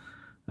the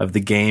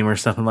game or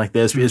something like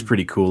this. It's a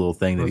pretty cool little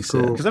thing that he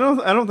said. Because I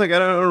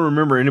don't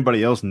remember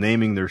anybody else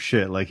naming their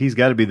shit. Like, he's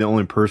got to be the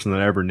only person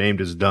that ever named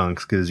his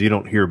dunks, because you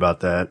don't hear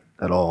about that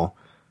at all.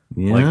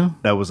 Yeah.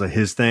 Like, that was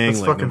his thing.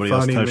 That's like, nobody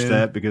funny, else touched man.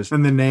 that because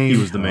And the name.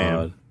 he was the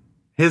man.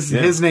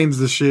 His name's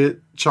the shit,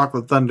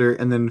 Chocolate Thunder,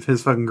 and then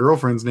his fucking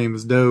girlfriend's name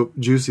is dope,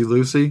 Juicy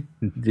Lucy.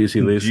 Juicy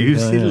Lucy.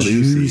 Juicy Oh, yeah.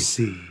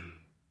 Lucy.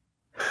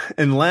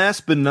 And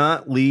last but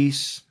not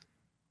least,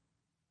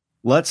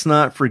 let's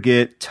not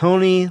forget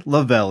Tony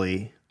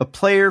Lavelli, a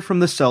player from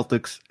the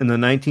Celtics in the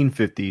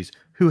 1950s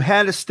who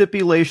had a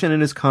stipulation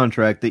in his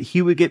contract that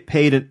he would get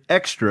paid an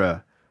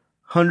extra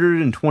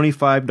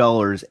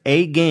 $125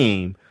 a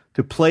game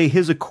to play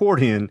his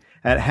accordion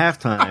at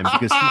halftime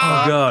because he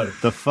thought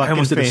the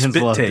fucking fans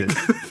loved it.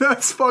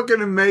 That's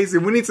fucking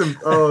amazing. We need some.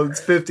 Oh,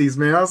 it's 50s,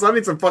 man. I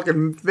need some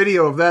fucking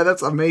video of that.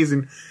 That's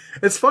amazing.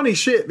 It's funny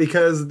shit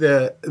because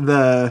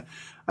I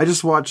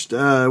just watched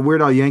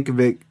Weird Al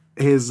Yankovic,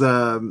 his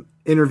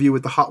interview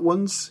with the Hot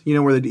Ones. You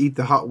know, where they eat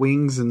the hot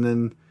wings and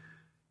then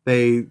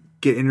they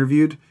get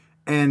interviewed,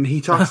 and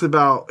he talks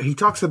about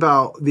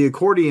the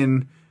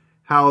accordion.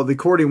 How the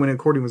accordion, when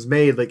accordion was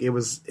made, like it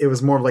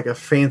was more of like a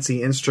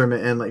fancy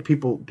instrument, and like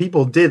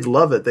people did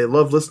love it. They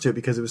loved listening to it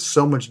because it was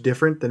so much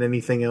different than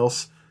anything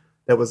else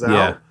that was out.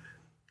 Yeah.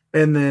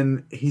 And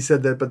then he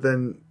said that, but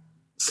then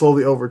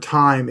slowly over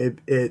time,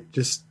 it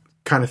just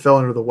kind of fell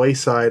under the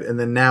wayside, and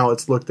then now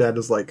it's looked at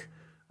as like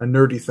a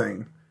nerdy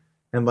thing,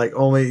 and like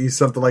only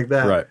something like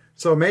that. Right.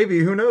 So maybe,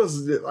 who knows?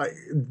 Like,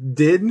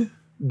 did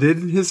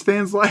his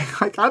fans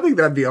like? I think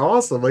that'd be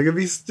awesome. Like, it'd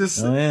be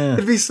just,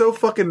 it'd be so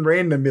fucking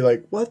random. Be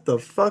like, what the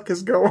fuck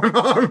is going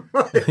on?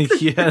 Like,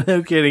 Yeah,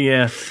 no kidding.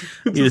 Yeah,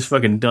 you just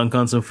fucking dunk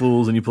on some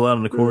fools and you pull out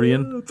an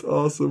accordion. that's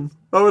awesome.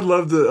 I would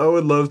love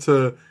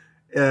to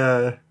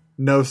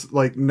know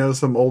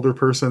some older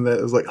person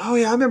that was like, oh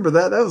yeah, I remember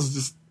that. That was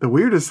just the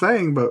weirdest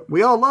thing, but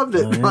we all loved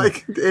it.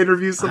 Like, to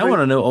interview somebody. I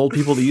want to know old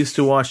people that used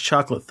to watch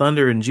Chocolate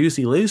Thunder and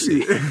Juicy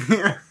Lucy.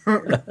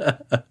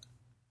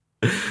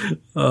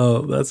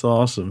 Oh, that's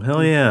awesome.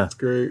 Hell yeah. That's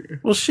great.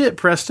 Well, shit,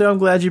 Presto, I'm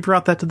glad you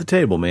brought that to the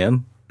table,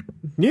 man.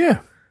 Yeah.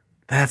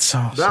 That's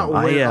awesome. That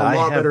went a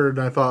lot better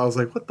than I thought. I was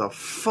like, what the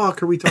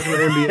fuck are we talking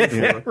about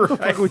NBA for? What the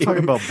fuck are we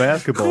talking about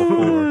basketball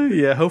for?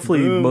 Yeah, hopefully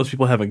most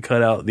people haven't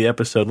cut out the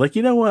episode. Like,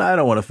 you know what? I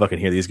don't want to fucking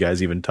hear these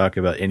guys even talk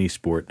about any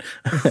sport.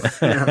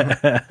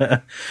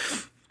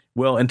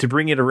 Well, and to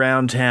bring it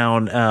around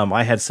town,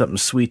 I had something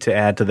sweet to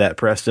add to that,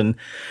 Preston.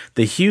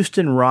 The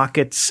Houston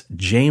Rockets'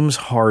 James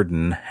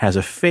Harden has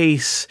a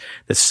face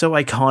that's so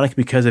iconic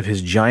because of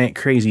his giant,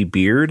 crazy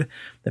beard.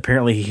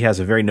 Apparently, he has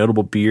a very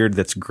notable beard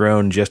that's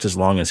grown just as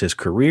long as his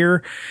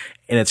career,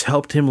 and it's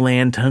helped him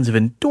land tons of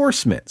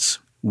endorsements.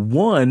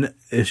 One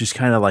is just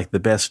kind of like the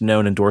best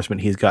known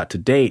endorsement he's got to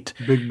date.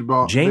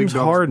 James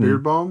Harden.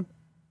 Beard balm?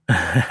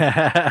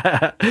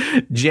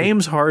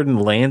 James Harden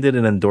landed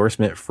an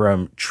endorsement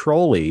from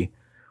Trolley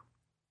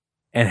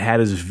and had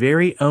his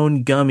very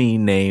own gummy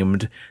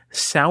named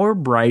Sour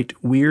Bright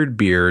Weird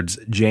Beards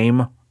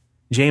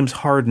James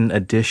Harden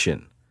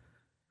Edition.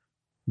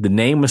 The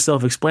name was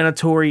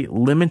self-explanatory,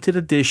 limited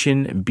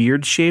edition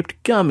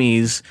beard-shaped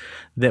gummies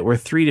that were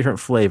 3 different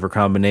flavor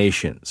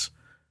combinations: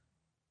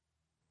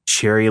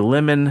 cherry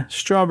lemon,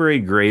 strawberry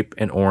grape,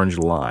 and orange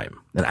lime.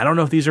 And I don't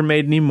know if these are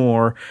made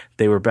anymore.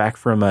 They were back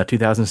from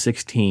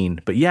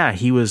 2016. But yeah,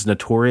 he was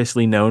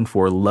notoriously known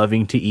for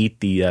loving to eat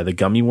the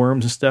gummy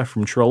worms and stuff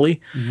from Trolley,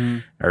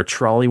 or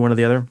Trolley, one or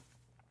the other.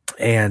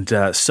 And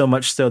so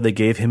much so they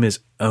gave him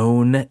his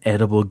own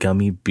edible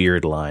gummy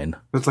beard line.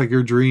 That's like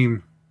your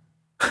dream.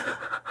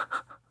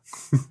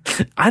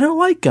 I don't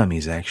like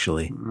gummies,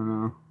 actually.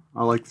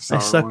 I like the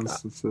sour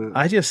ones. That's it.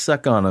 I just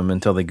suck on them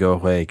until they go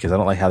away because I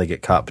don't like how they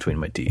get caught between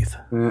my teeth.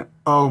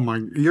 Oh my!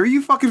 Are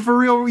you fucking for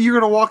real? You're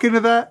gonna walk into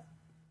that?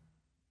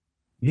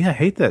 Yeah, I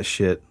hate that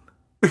shit.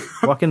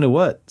 Walk into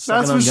what?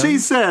 That's what she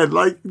said.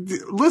 Like,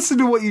 listen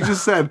to what you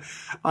just said.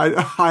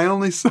 I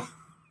only suck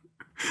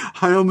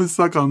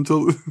on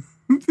until.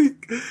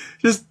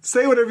 Just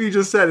say whatever you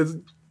just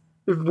said.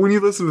 When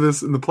you listen to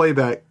this in the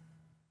playback,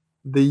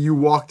 that you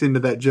walked into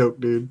that joke,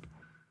 dude.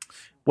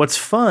 What's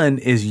fun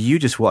is you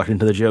just walked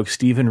into the joke,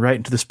 Steven, right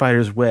into the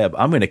spider's web.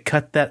 I'm going to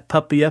cut that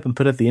puppy up and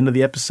put it at the end of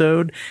the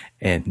episode,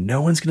 and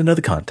no one's going to know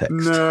the context.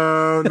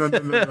 No.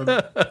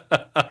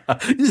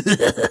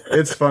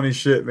 It's funny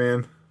shit,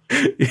 man.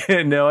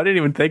 Yeah, no, I didn't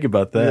even think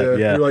about that.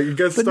 Yeah. You're like, you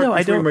got stuck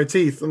between my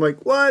teeth. I'm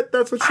like, what?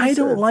 That's what she said. I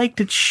don't like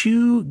to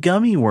chew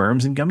gummy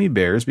worms and gummy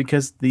bears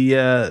because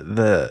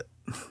the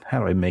how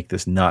do I make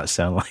this not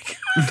sound like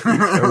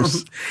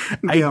gross?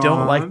 I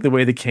don't like the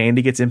way the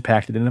candy gets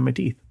impacted into my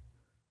teeth.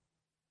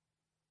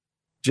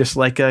 Just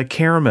like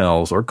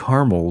caramels or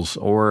caramels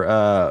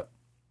or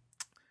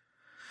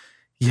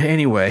yeah,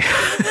 anyway.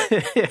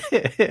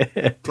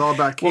 It's all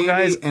about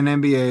candy and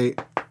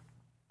NBA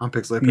on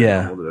Pixelated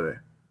today.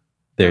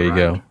 There you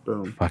go.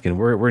 Boom. Fucking,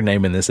 we're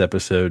naming this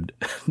episode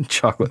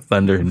Chocolate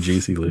Thunder and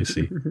Juicy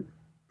Lucy.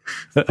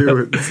 Do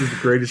it. This is the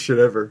greatest shit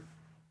ever.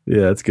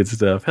 Yeah, that's good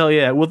stuff. Hell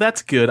yeah. Well,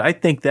 that's good. I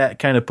think that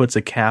kind of puts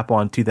a cap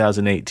on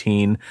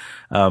 2018.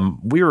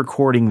 We're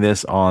recording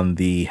this on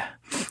the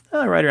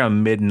right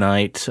around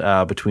midnight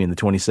between the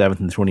 27th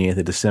and the 28th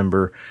of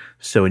December.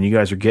 So when you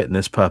guys are getting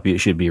this puppy, it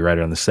should be right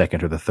around the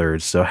 2nd or the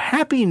 3rd. So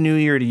Happy New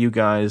Year to you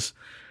guys.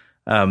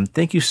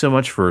 Thank you so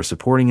much for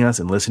supporting us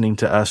and listening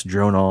to us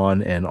drone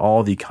on, and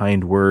all the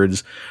kind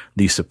words,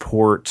 the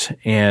support,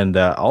 and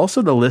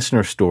also the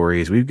listener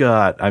stories. We've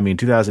got,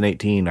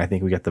 2018, I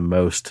think we got the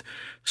most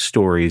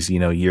stories,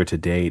 year to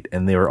date,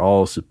 and they were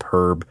all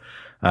superb.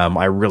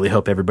 I really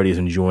hope everybody's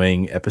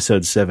enjoying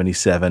episode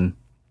 77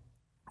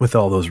 with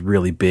all those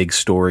really big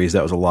stories.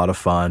 That was a lot of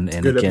fun.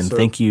 And again, episode.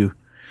 Thank you.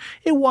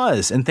 It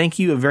was. And thank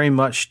you very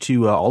much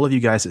to all of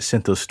you guys that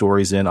sent those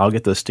stories in. I'll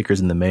get those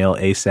stickers in the mail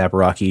ASAP,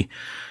 Rocky.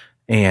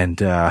 And,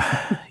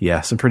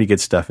 some pretty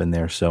good stuff in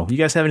there. So you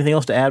guys have anything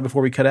else to add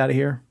before we cut out of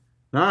here?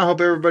 No, I hope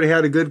everybody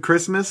had a good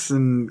Christmas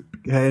and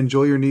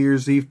enjoy your New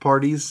Year's Eve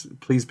parties.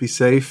 Please be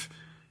safe.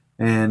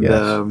 And,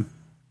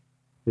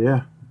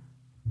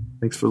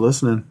 thanks for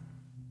listening.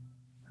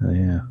 Oh,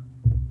 yeah.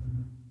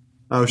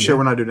 Oh, shit,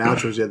 we're not doing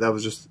outros yet. That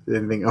was just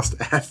anything else to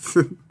add.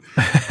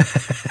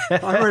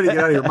 I'm ready to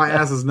get out of here. My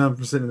ass is numb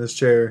from sitting in this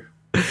chair.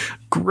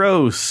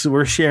 Gross.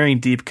 We're sharing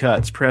deep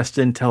cuts.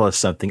 Preston, tell us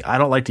something. I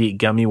don't like to eat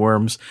gummy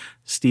worms.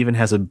 Steven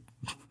has a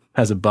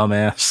bum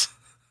ass.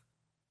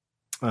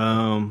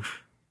 I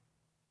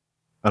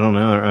don't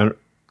know.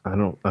 I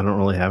don't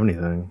really have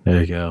anything. There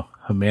you go.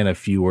 A man of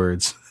few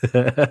words.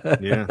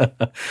 Yeah.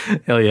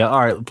 Hell yeah. All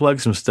right, plug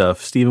some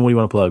stuff. Steven, what do you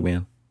want to plug,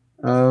 man?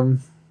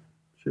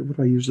 What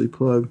do I usually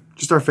plug?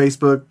 Just our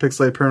Facebook,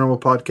 Pixelated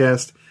Paranormal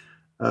Podcast.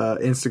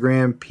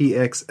 Instagram,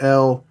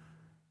 PXL.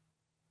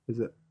 Is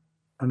it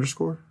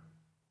underscore?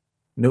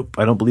 Nope,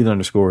 I don't believe in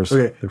underscores.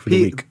 Okay. They're for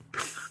the week.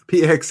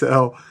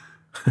 PXL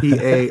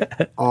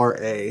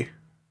PARA.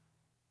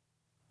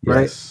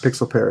 Right? Yes.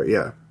 Pixel Para,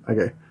 yeah.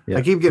 Okay. Yeah,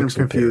 I keep getting Pixel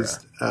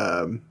confused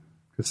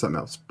with something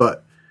else.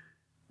 But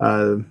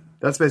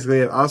that's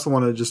basically it. I also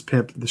want to just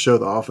pimp the show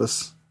The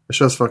Office. The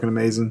show's fucking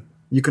amazing.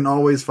 You can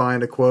always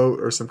find a quote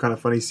or some kind of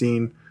funny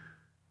scene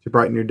to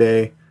brighten your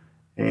day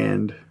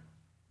and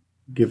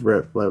give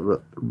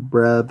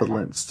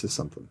relevance to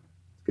something.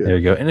 Good. There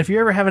you go. And if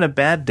you're ever having a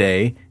bad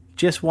day,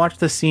 just watch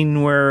the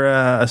scene where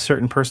a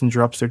certain person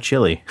drops their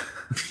chili.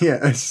 Yeah,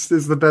 it's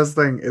the best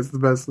thing. It's the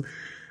best.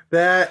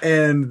 That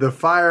and the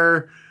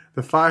fire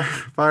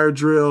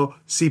drill,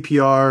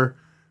 CPR.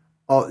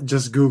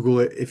 Just Google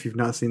it if you've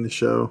not seen the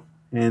show.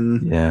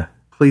 And yeah,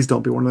 please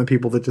don't be one of the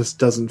people that just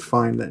doesn't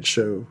find that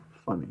show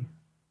funny.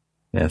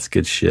 Yeah, that's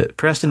good shit.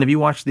 Preston, have you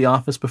watched The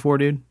Office before,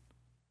 dude?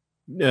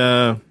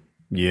 Yeah.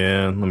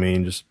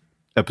 Just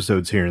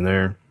episodes here and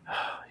there.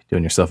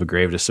 Doing yourself a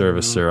grave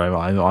disservice, sir.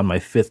 I'm on my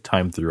 5th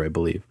time through, I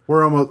believe.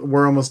 We're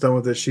almost done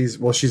with it.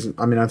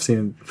 I've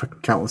seen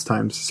it countless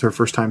times. It's her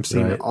first time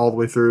seeing it all the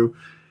way through.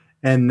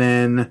 And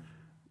then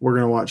we're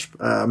going to watch,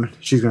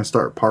 she's going to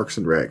start Parks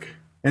and Rec.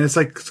 And it's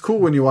cool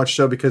when you watch a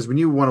show, because when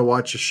you want to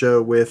watch a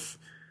show with,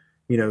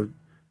 your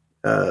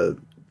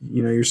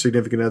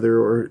significant other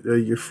or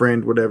your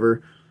friend,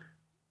 whatever,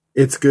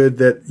 it's good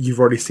that you've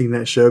already seen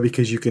that show,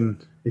 because you can,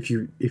 if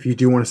you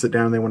do want to sit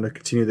down and they want to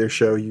continue their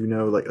show,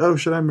 oh,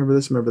 should I remember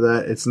this, remember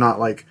that? It's not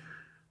like,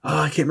 oh,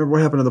 I can't remember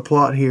what happened to the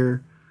plot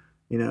here.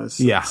 It's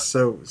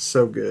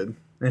so good.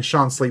 And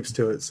Sean sleeps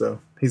to it, so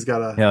he's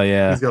got a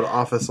he's got an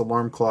office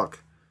alarm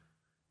clock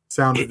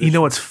sound. You know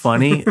what's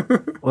funny?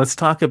 Let's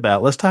talk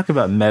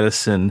about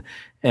medicine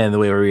and the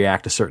way we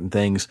react to certain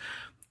things.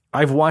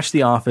 I've watched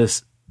The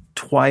Office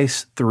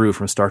twice through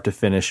from start to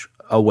finish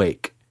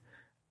awake.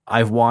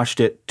 I've watched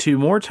it 2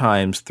 more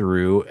times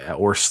through,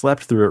 or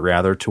slept through it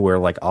rather, to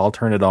where I'll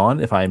turn it on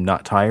if I'm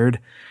not tired.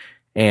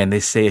 And they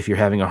say if you're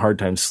having a hard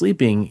time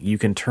sleeping, you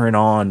can turn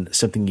on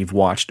something you've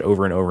watched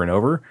over and over and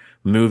over,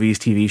 movies,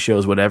 TV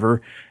shows,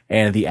 whatever.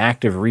 And the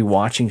act of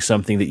rewatching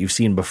something that you've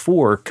seen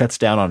before cuts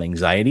down on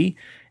anxiety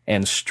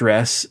and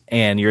stress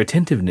and your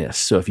attentiveness.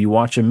 So if you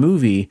watch a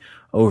movie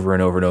over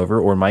and over and over,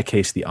 or in my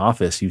case, The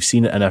Office, you've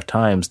seen it enough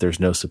times, there's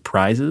no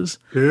surprises,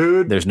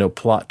 dude. There's no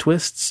plot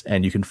twists,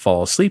 and you can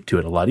fall asleep to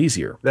it a lot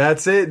easier.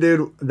 That's it,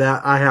 dude.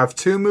 That I have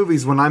 2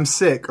 movies when I'm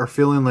sick or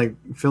feeling like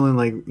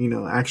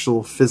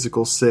actual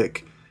physical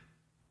sick.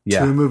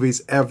 Yeah. 2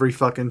 movies every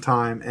fucking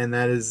time, and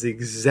that is the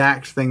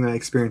exact thing that I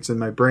experience in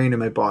my brain and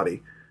my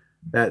body.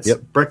 That's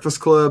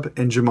Breakfast Club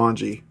and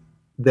Jumanji.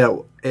 They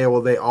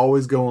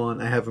always go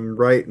on. I have them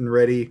right and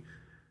ready.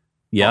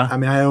 Yeah.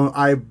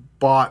 I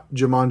bought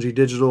Jumanji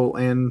digital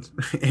and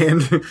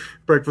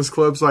Breakfast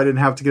Club, so I didn't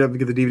have to get up and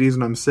get the DVDs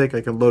when I'm sick.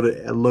 I can load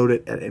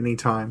it at any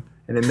time.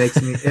 and it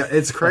makes me.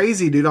 It's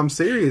crazy, dude. I'm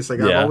serious. Like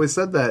I've Yeah. always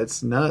said that.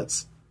 It's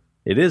nuts.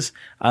 It is.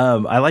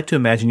 I like to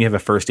imagine you have a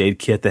first aid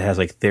kit that has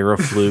like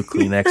Theraflu,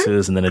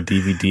 Kleenexes, and then a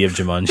DVD of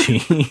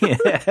Jumanji.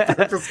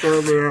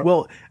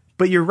 Well,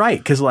 but you're right,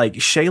 because like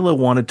Shayla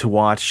wanted to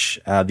watch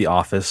The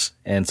Office,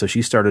 and so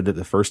she started at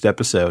the first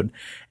episode.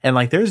 And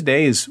like there's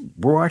days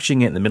we're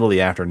watching it in the middle of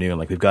the afternoon.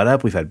 Like we've got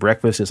up, we've had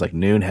breakfast, it's like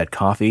noon, had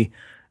coffee,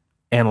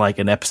 and like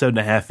an episode and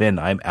a half in,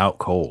 I'm out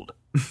cold.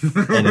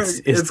 And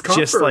it's comfort.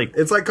 just like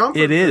It's like comfort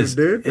it is,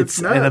 food, dude.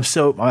 It's nuts. and I'm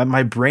so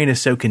my brain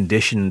is so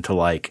conditioned to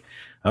like,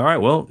 all right,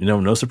 well,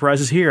 no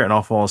surprises here, and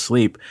I'll fall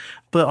asleep.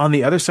 But on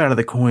the other side of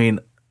the coin,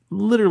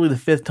 literally the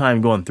fifth time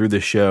going through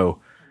the show,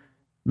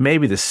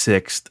 maybe the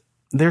sixth,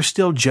 there's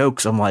still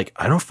jokes. I'm like,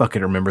 I don't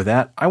fucking remember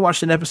that. I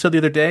watched an episode the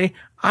other day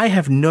I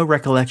have no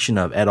recollection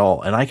of at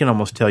all, and I can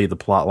almost tell you the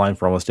plot line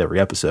for almost every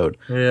episode.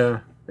 Yeah.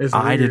 It's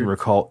I weird. didn't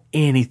recall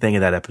anything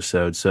of that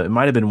episode, so it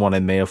might have been one I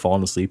may have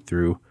fallen asleep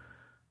through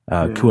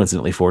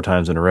coincidentally 4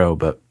 times in a row,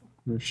 but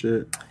No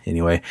shit.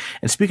 anyway.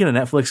 And speaking of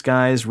Netflix,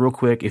 guys, real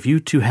quick, if you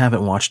two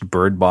haven't watched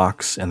Bird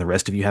Box and the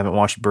rest of you haven't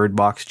watched Bird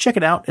Box, check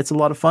it out. It's a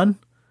lot of fun.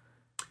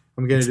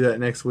 I'm gonna do that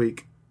next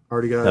week.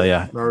 Already got Hell it.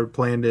 yeah. Already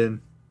planned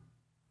in.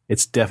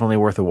 It's definitely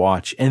worth a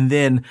watch. And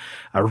then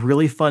a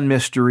really fun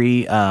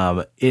mystery.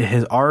 It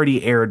has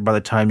already aired by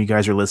the time you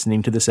guys are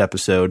listening to this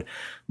episode.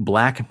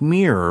 Black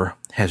Mirror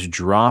has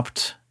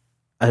dropped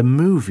a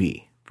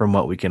movie, from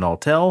what we can all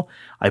tell.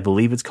 I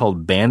believe it's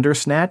called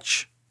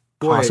Bandersnatch,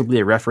 possibly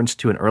a reference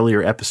to an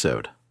earlier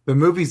episode. The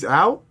movie's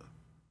out?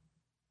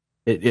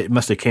 It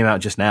must have came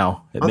out just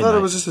now. At I thought midnight.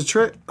 it was just a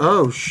trick.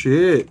 Oh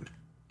shit.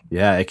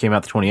 Yeah, it came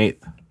out the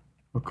 28th.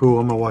 Well, cool.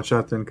 I'm gonna watch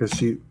that then because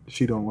she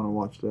don't want to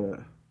watch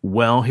that.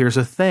 Well, here's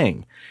the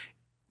thing.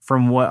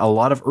 From what a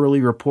lot of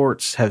early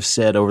reports have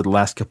said over the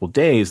last couple of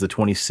days, the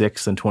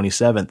 26th and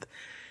 27th,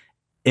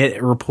 it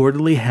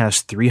reportedly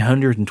has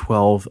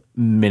 312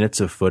 minutes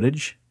of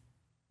footage,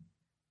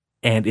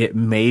 and it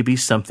may be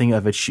something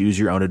of a choose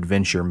your own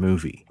adventure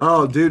movie.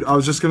 Oh, dude, I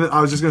was just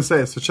gonna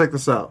say it. So check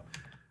this out.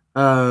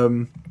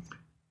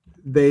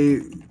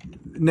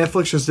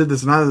 Netflix just did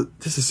this, and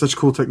this is such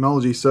cool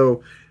technology.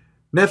 So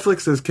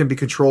Netflix can be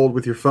controlled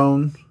with your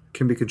phone.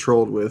 Can be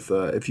controlled with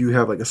if you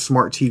have like a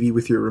smart TV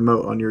with your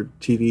remote on your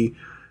TV.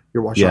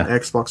 You're watching on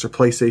Xbox or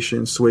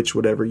PlayStation, Switch,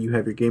 whatever. You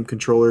have your game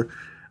controller.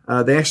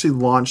 They actually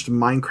launched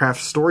Minecraft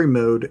Story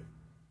Mode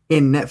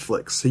in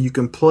Netflix, so you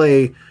can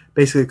play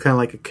basically kind of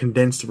like a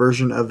condensed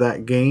version of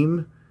that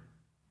game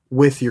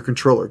with your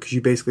controller, because you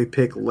basically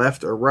pick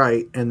left or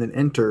right and then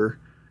enter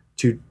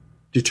to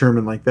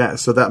determine like that.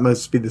 So that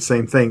must be the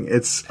same thing.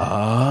 It's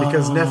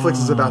because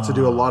Netflix is about to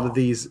do a lot of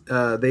these.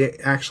 They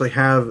actually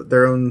have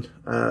their own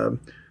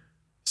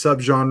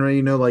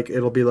subgenre. Like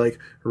it'll be like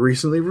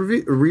recently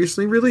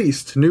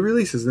released, new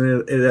releases,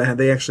 and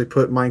they actually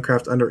put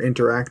Minecraft under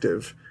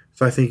interactive.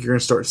 So I think you're going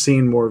to start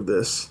seeing more of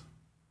this.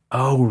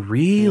 Oh,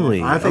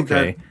 really? I think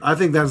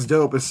that's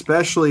dope,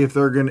 especially if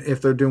they're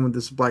doing with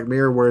this Black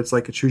Mirror where it's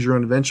like a choose your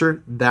own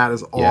adventure. That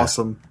is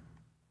awesome.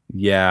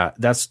 Yeah,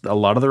 that's a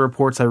lot of the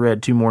reports I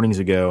read 2 mornings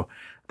ago.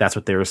 That's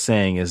what they were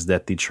saying, is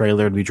that the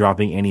trailer would be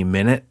dropping any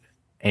minute,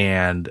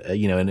 and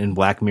in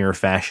Black Mirror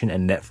fashion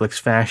and Netflix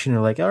fashion,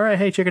 they're like, all right,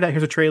 hey, check it out.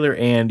 Here's a trailer,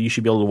 and you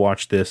should be able to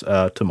watch this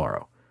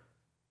tomorrow.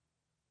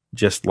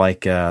 Just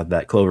like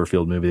that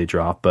Cloverfield movie they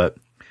dropped, but.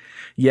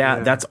 Yeah,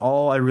 that's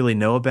all I really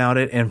know about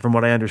it. And from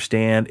what I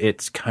understand,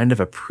 it's kind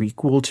of a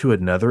prequel to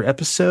another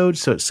episode.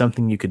 So it's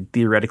something you could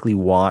theoretically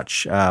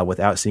watch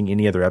without seeing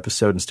any other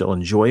episode and still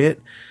enjoy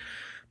it.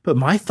 But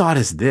my thought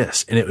is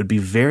this, and it would be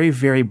very,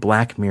 very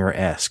Black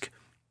Mirror-esque.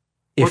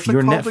 If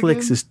your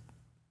Netflix is,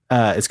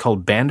 it's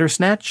called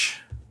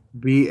Bandersnatch.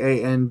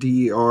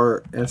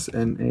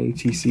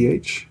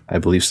 Bandersnatch. I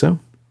believe so.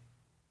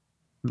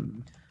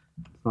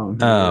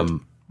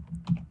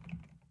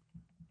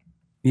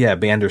 Yeah,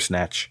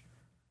 Bandersnatch.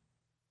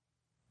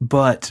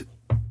 But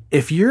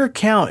if your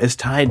account is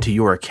tied to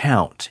your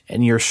account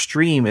and your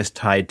stream is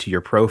tied to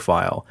your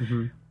profile,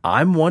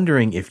 I'm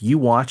wondering if you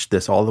watch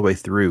this all the way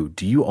through,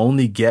 do you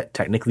only get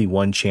technically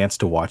one chance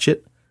to watch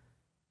it?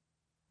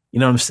 You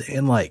know what I'm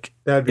saying? Like,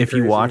 if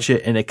you watch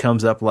it and it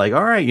comes up like,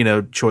 all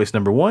right, choice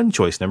number 1,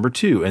 choice number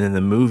 2, and then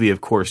the movie,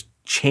 of course,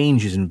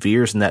 changes and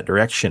veers in that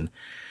direction.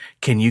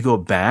 Can you go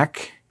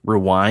back,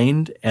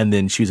 rewind, and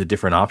then choose a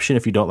different option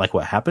if you don't like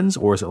what happens?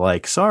 Or is it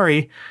like,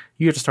 sorry,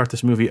 you have to start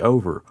this movie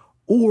over?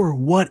 Or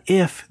what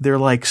if they're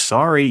like,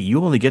 sorry,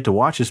 you only get to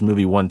watch this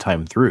movie one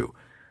time through?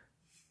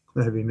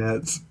 That'd be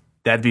nuts.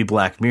 That'd be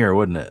Black Mirror,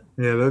 wouldn't it?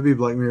 Yeah, that'd be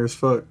Black Mirror as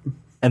fuck.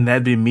 And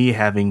that'd be me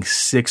having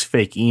 6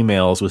 fake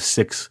emails with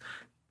 6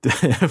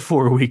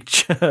 4-week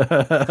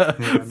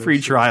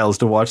free trials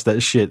to watch that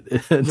shit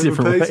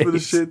different ways. For the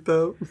shit,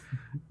 though.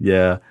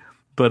 Yeah.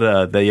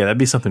 But that'd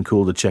be something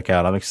cool to check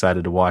out. I'm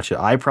excited to watch it.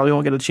 I probably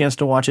won't get a chance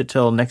to watch it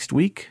till next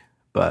week,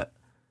 but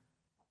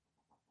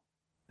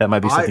that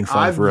might be something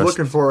fun for us. I'm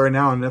looking for it right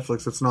now on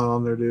Netflix. It's not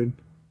on there, dude.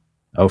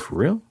 Oh, for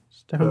real?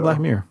 It's definitely Black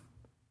Mirror.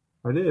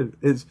 I did.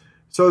 Is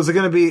it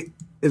going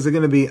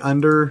to be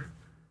under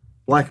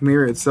Black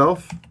Mirror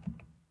itself?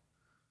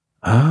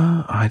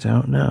 I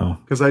don't know.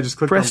 Because I just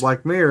clicked on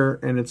Black Mirror,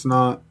 and it's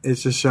not.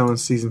 It's just showing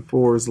season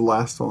 4 is the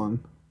last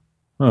one.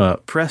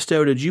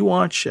 Presto, did you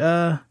watch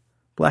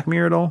Black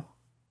Mirror at all?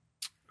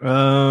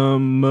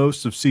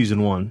 Most of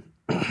season 1.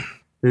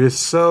 It's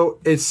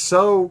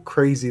so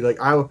crazy. Like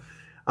I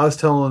was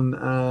telling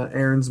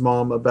Aaron's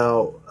mom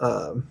about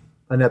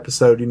an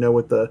episode,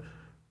 with the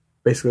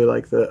basically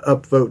like the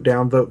upvote,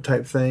 downvote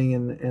type thing,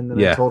 and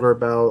then I told her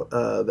about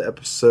the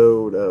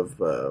episode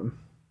of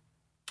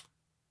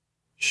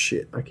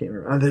shit. I can't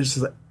remember.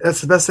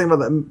 That's the best thing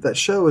about that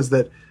show is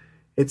that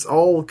it's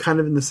all kind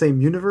of in the same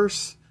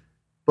universe,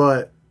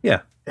 but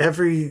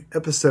every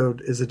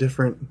episode is a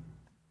different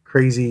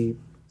crazy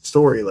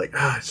story. Like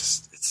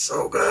it's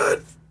so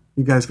good.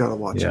 You guys gotta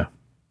watch it.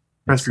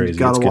 Preston, you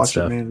gotta watch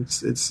it, man.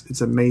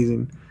 It's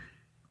amazing,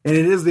 and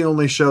it is the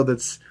only show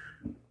that's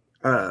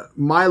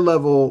my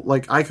level.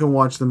 Like I can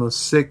watch the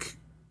most sick,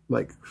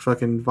 like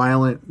fucking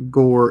violent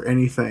gore,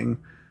 anything.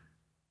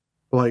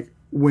 Like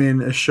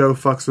when a show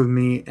fucks with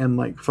me and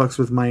like fucks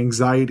with my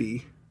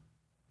anxiety,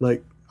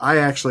 like I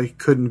actually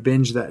couldn't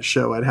binge that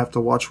show. I'd have to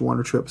watch 1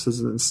 or 2 episodes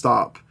and then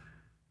stop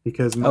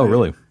because.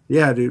 Really?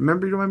 Yeah, dude.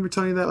 Remember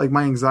telling you that? Like,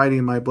 my anxiety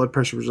and my blood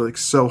pressure was, like,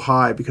 so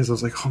high because I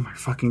was like, oh, my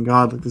fucking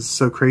God, like, this is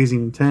so crazy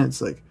and intense.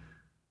 Like,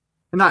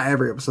 and not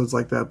every episode's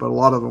like that, but a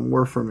lot of them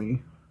were for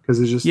me because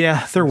it's just...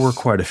 Yeah, there were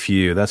quite a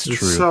few. That's true.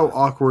 So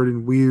awkward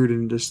and weird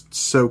and just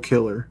so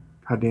killer.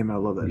 God damn it, I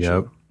love that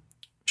show.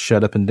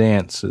 Shut Up and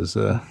Dance is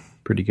a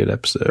pretty good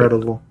episode.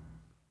 Incredible.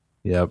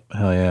 Yep,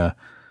 hell yeah.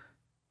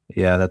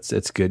 Yeah,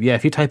 it's good. Yeah,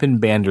 if you type in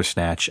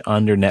Bandersnatch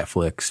under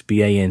Netflix,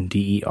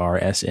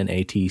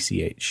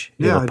 BANDERSNATCH,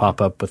 it'll pop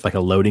up with like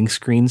a loading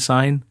screen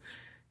sign,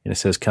 and it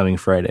says coming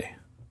Friday.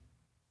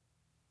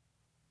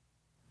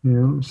 Yeah,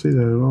 I don't see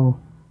that at all.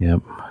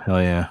 Yep, hell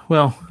yeah.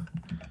 Well,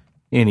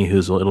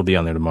 anywho, it'll be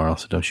on there tomorrow,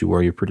 so don't you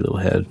worry your pretty little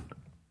head.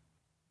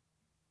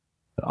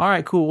 All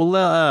right, cool.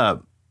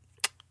 Well,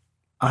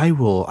 I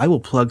will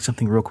plug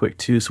something real quick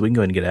too, so we can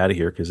go ahead and get out of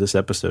here because this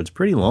episode's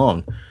pretty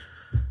long.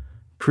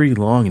 Pretty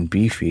long and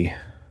beefy.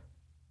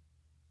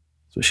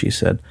 That's what she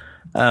said.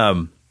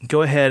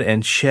 Go ahead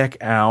and check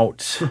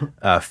out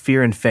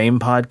Fear and Fame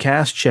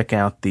podcast. Check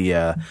out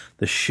the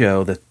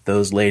show that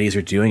those ladies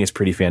are doing. It's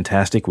pretty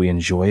fantastic. We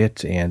enjoy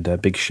it, and a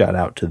big shout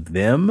out to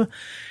them.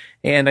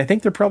 And I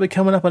think they're probably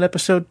coming up on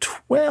episode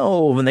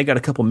 12, and they got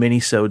a couple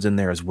mini-sodes in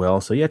there as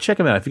well. So yeah, check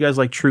them out. If you guys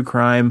like true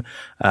crime,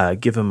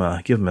 give them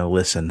a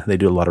listen. They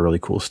do a lot of really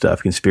cool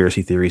stuff,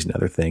 conspiracy theories and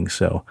other things.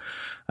 So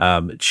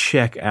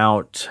check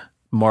out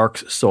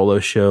Mark's solo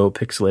show,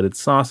 Pixelated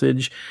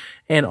Sausage.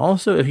 And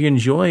also, if you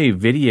enjoy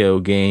video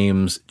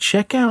games,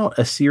 check out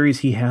a series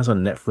he has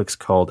on Netflix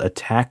called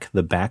Attack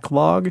the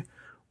Backlog,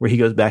 where he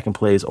goes back and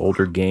plays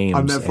older games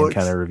and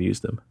kind of reviews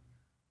them.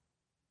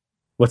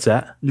 What's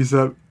that? You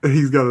said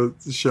he's got a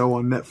show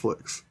on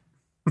Netflix.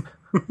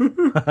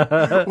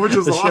 Which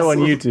is the awesome. Show on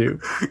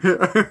YouTube.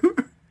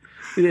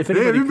 If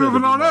you're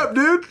moving on up,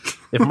 dude.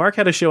 If Mark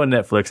had a show on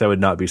Netflix, I would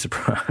not be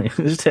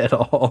surprised at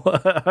all.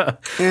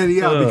 And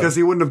because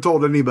he wouldn't have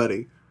told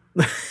anybody.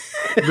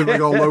 Been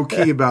like all low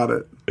key about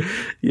it.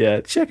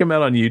 Yeah, check him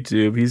out on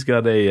YouTube. He's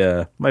got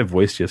my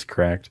voice just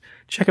cracked.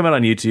 Check him out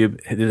on YouTube.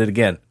 I did it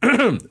again.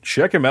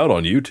 Check him out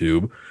on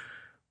YouTube.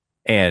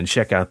 And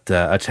check out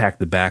Attack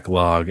the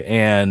Backlog.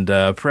 And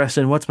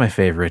Preston, what's my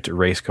favorite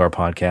race car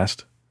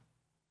podcast?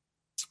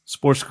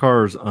 Sports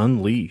Cars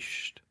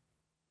Unleashed.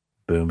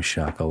 Boom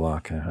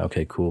shakalaka.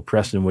 Okay, cool.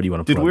 Preston, what do you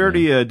want to plug?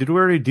 Did we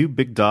already do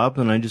Big Dob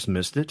and I just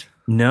missed it?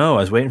 No,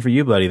 I was waiting for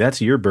you, buddy. That's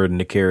your burden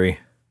to carry.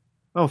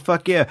 Oh,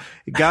 fuck yeah.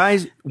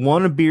 Guys,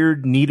 want a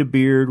beard, need a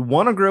beard,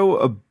 want to grow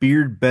a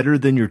beard better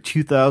than your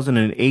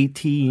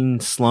 2018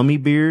 slummy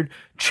beard?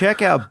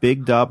 Check out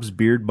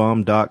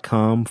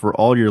BigDobsBeardBomb.com for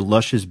all your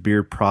luscious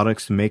beard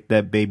products to make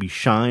that baby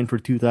shine for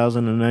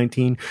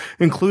 2019,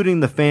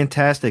 including the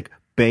fantastic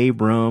Babe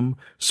Rum,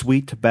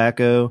 Sweet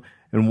Tobacco,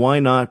 and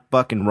why not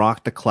fucking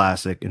rock the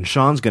classic? And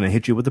Sean's going to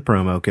hit you with the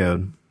promo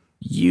code.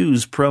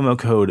 Use promo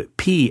code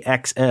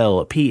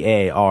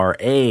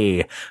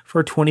PXLPARA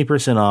for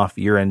 20% off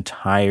your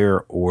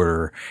entire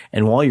order.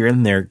 And while you're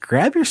in there,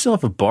 grab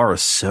yourself a bar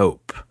of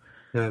soap.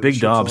 Yeah, Big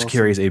Dobbs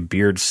carries a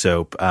beard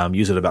soap.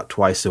 Use it about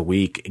twice a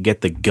week. Get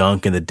the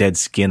gunk and the dead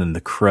skin and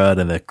the crud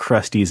and the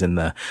crusties and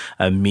the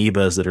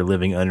amoebas that are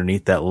living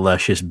underneath that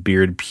luscious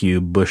beard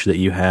pube bush that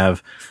you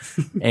have.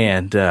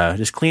 And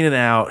just clean it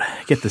out.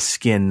 Get the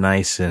skin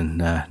nice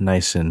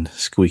and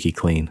squeaky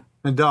clean.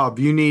 And Dob,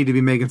 you need to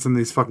be making some of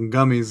these fucking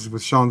gummies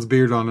with Sean's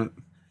beard on it.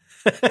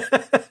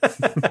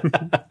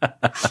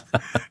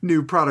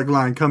 New product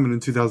line coming in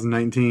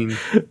 2019. You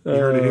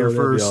heard it here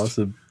first. Be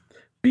awesome.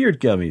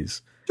 Beard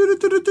gummies.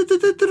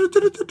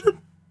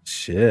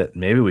 Shit,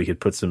 maybe we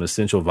could put some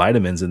essential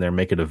vitamins in there,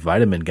 make it a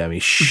vitamin gummy.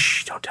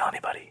 Shh, don't tell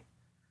anybody.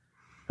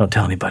 Don't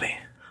tell anybody.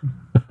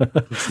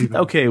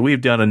 Okay,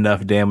 we've done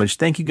enough damage.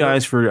 Thank you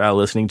guys for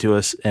listening to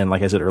us, and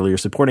like I said earlier,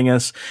 supporting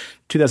us.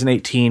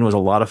 2018 was a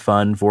lot of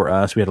fun for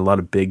us. We had a lot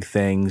of big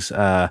things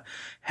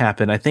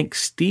happen. I think,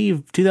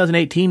 Steve,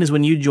 2018 is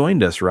when you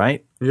joined us,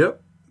 right?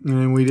 Yep.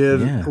 And we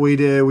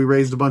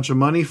raised a bunch of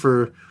money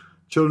for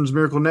Children's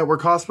Miracle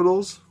Network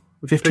hospitals.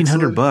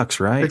 $1,500,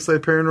 right? Pixelated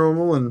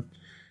Paranormal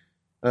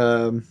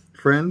and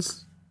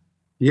friends.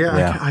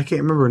 Yeah. I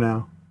can't remember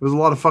now. It was a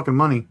lot of fucking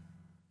money.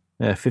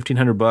 Yeah,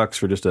 $1,500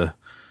 for just a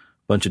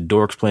bunch of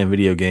dorks playing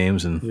video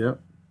games. And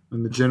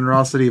the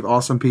generosity of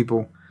awesome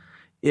people.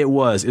 It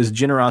was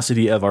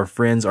generosity of our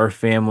friends, our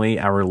family,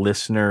 our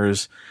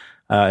listeners,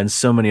 and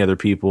so many other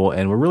people.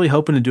 And we're really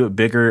hoping to do it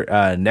bigger.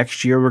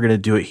 Next year, we're going to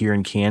do it here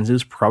in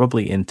Kansas,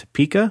 probably in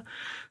Topeka.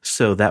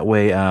 So that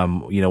way,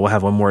 we'll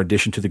have one more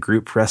addition to the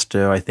group.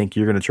 Presto, I think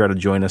you're going to try to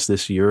join us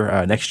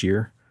next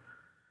year.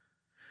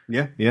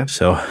 Yeah.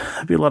 So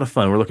it'll be a lot of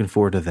fun. We're looking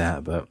forward to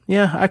that. But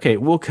yeah, okay,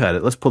 we'll cut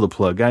it. Let's pull the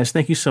plug, guys.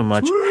 Thank you so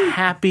much. Sweet.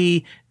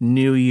 Happy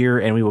New Year,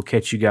 and we will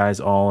catch you guys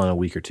all in a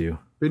week or two.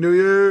 Happy New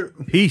Year.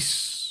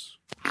 Peace.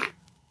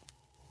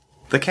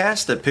 The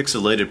cast at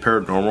Pixelated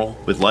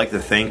Paranormal would like to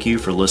thank you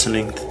for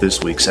listening to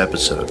this week's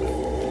episode.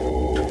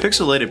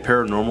 Pixelated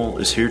Paranormal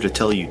is here to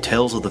tell you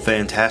tales of the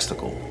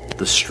fantastical,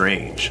 the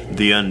strange,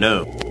 the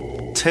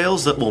unknown.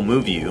 Tales that will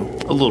move you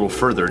a little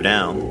further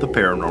down the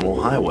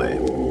paranormal highway.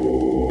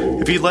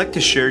 If you'd like to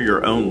share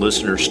your own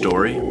listener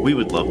story, we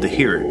would love to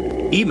hear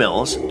it. Email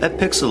us at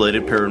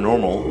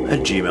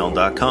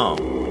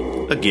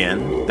pixelatedparanormal@gmail.com.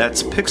 Again,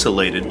 that's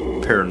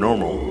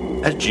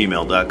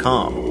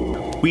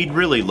pixelatedparanormal@gmail.com. We'd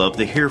really love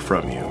to hear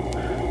from you.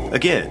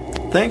 Again,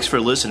 thanks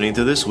for listening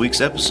to this week's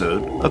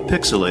episode of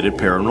Pixelated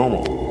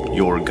Paranormal,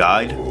 your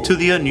guide to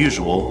the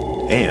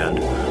unusual and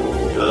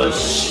the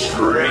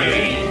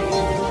strange.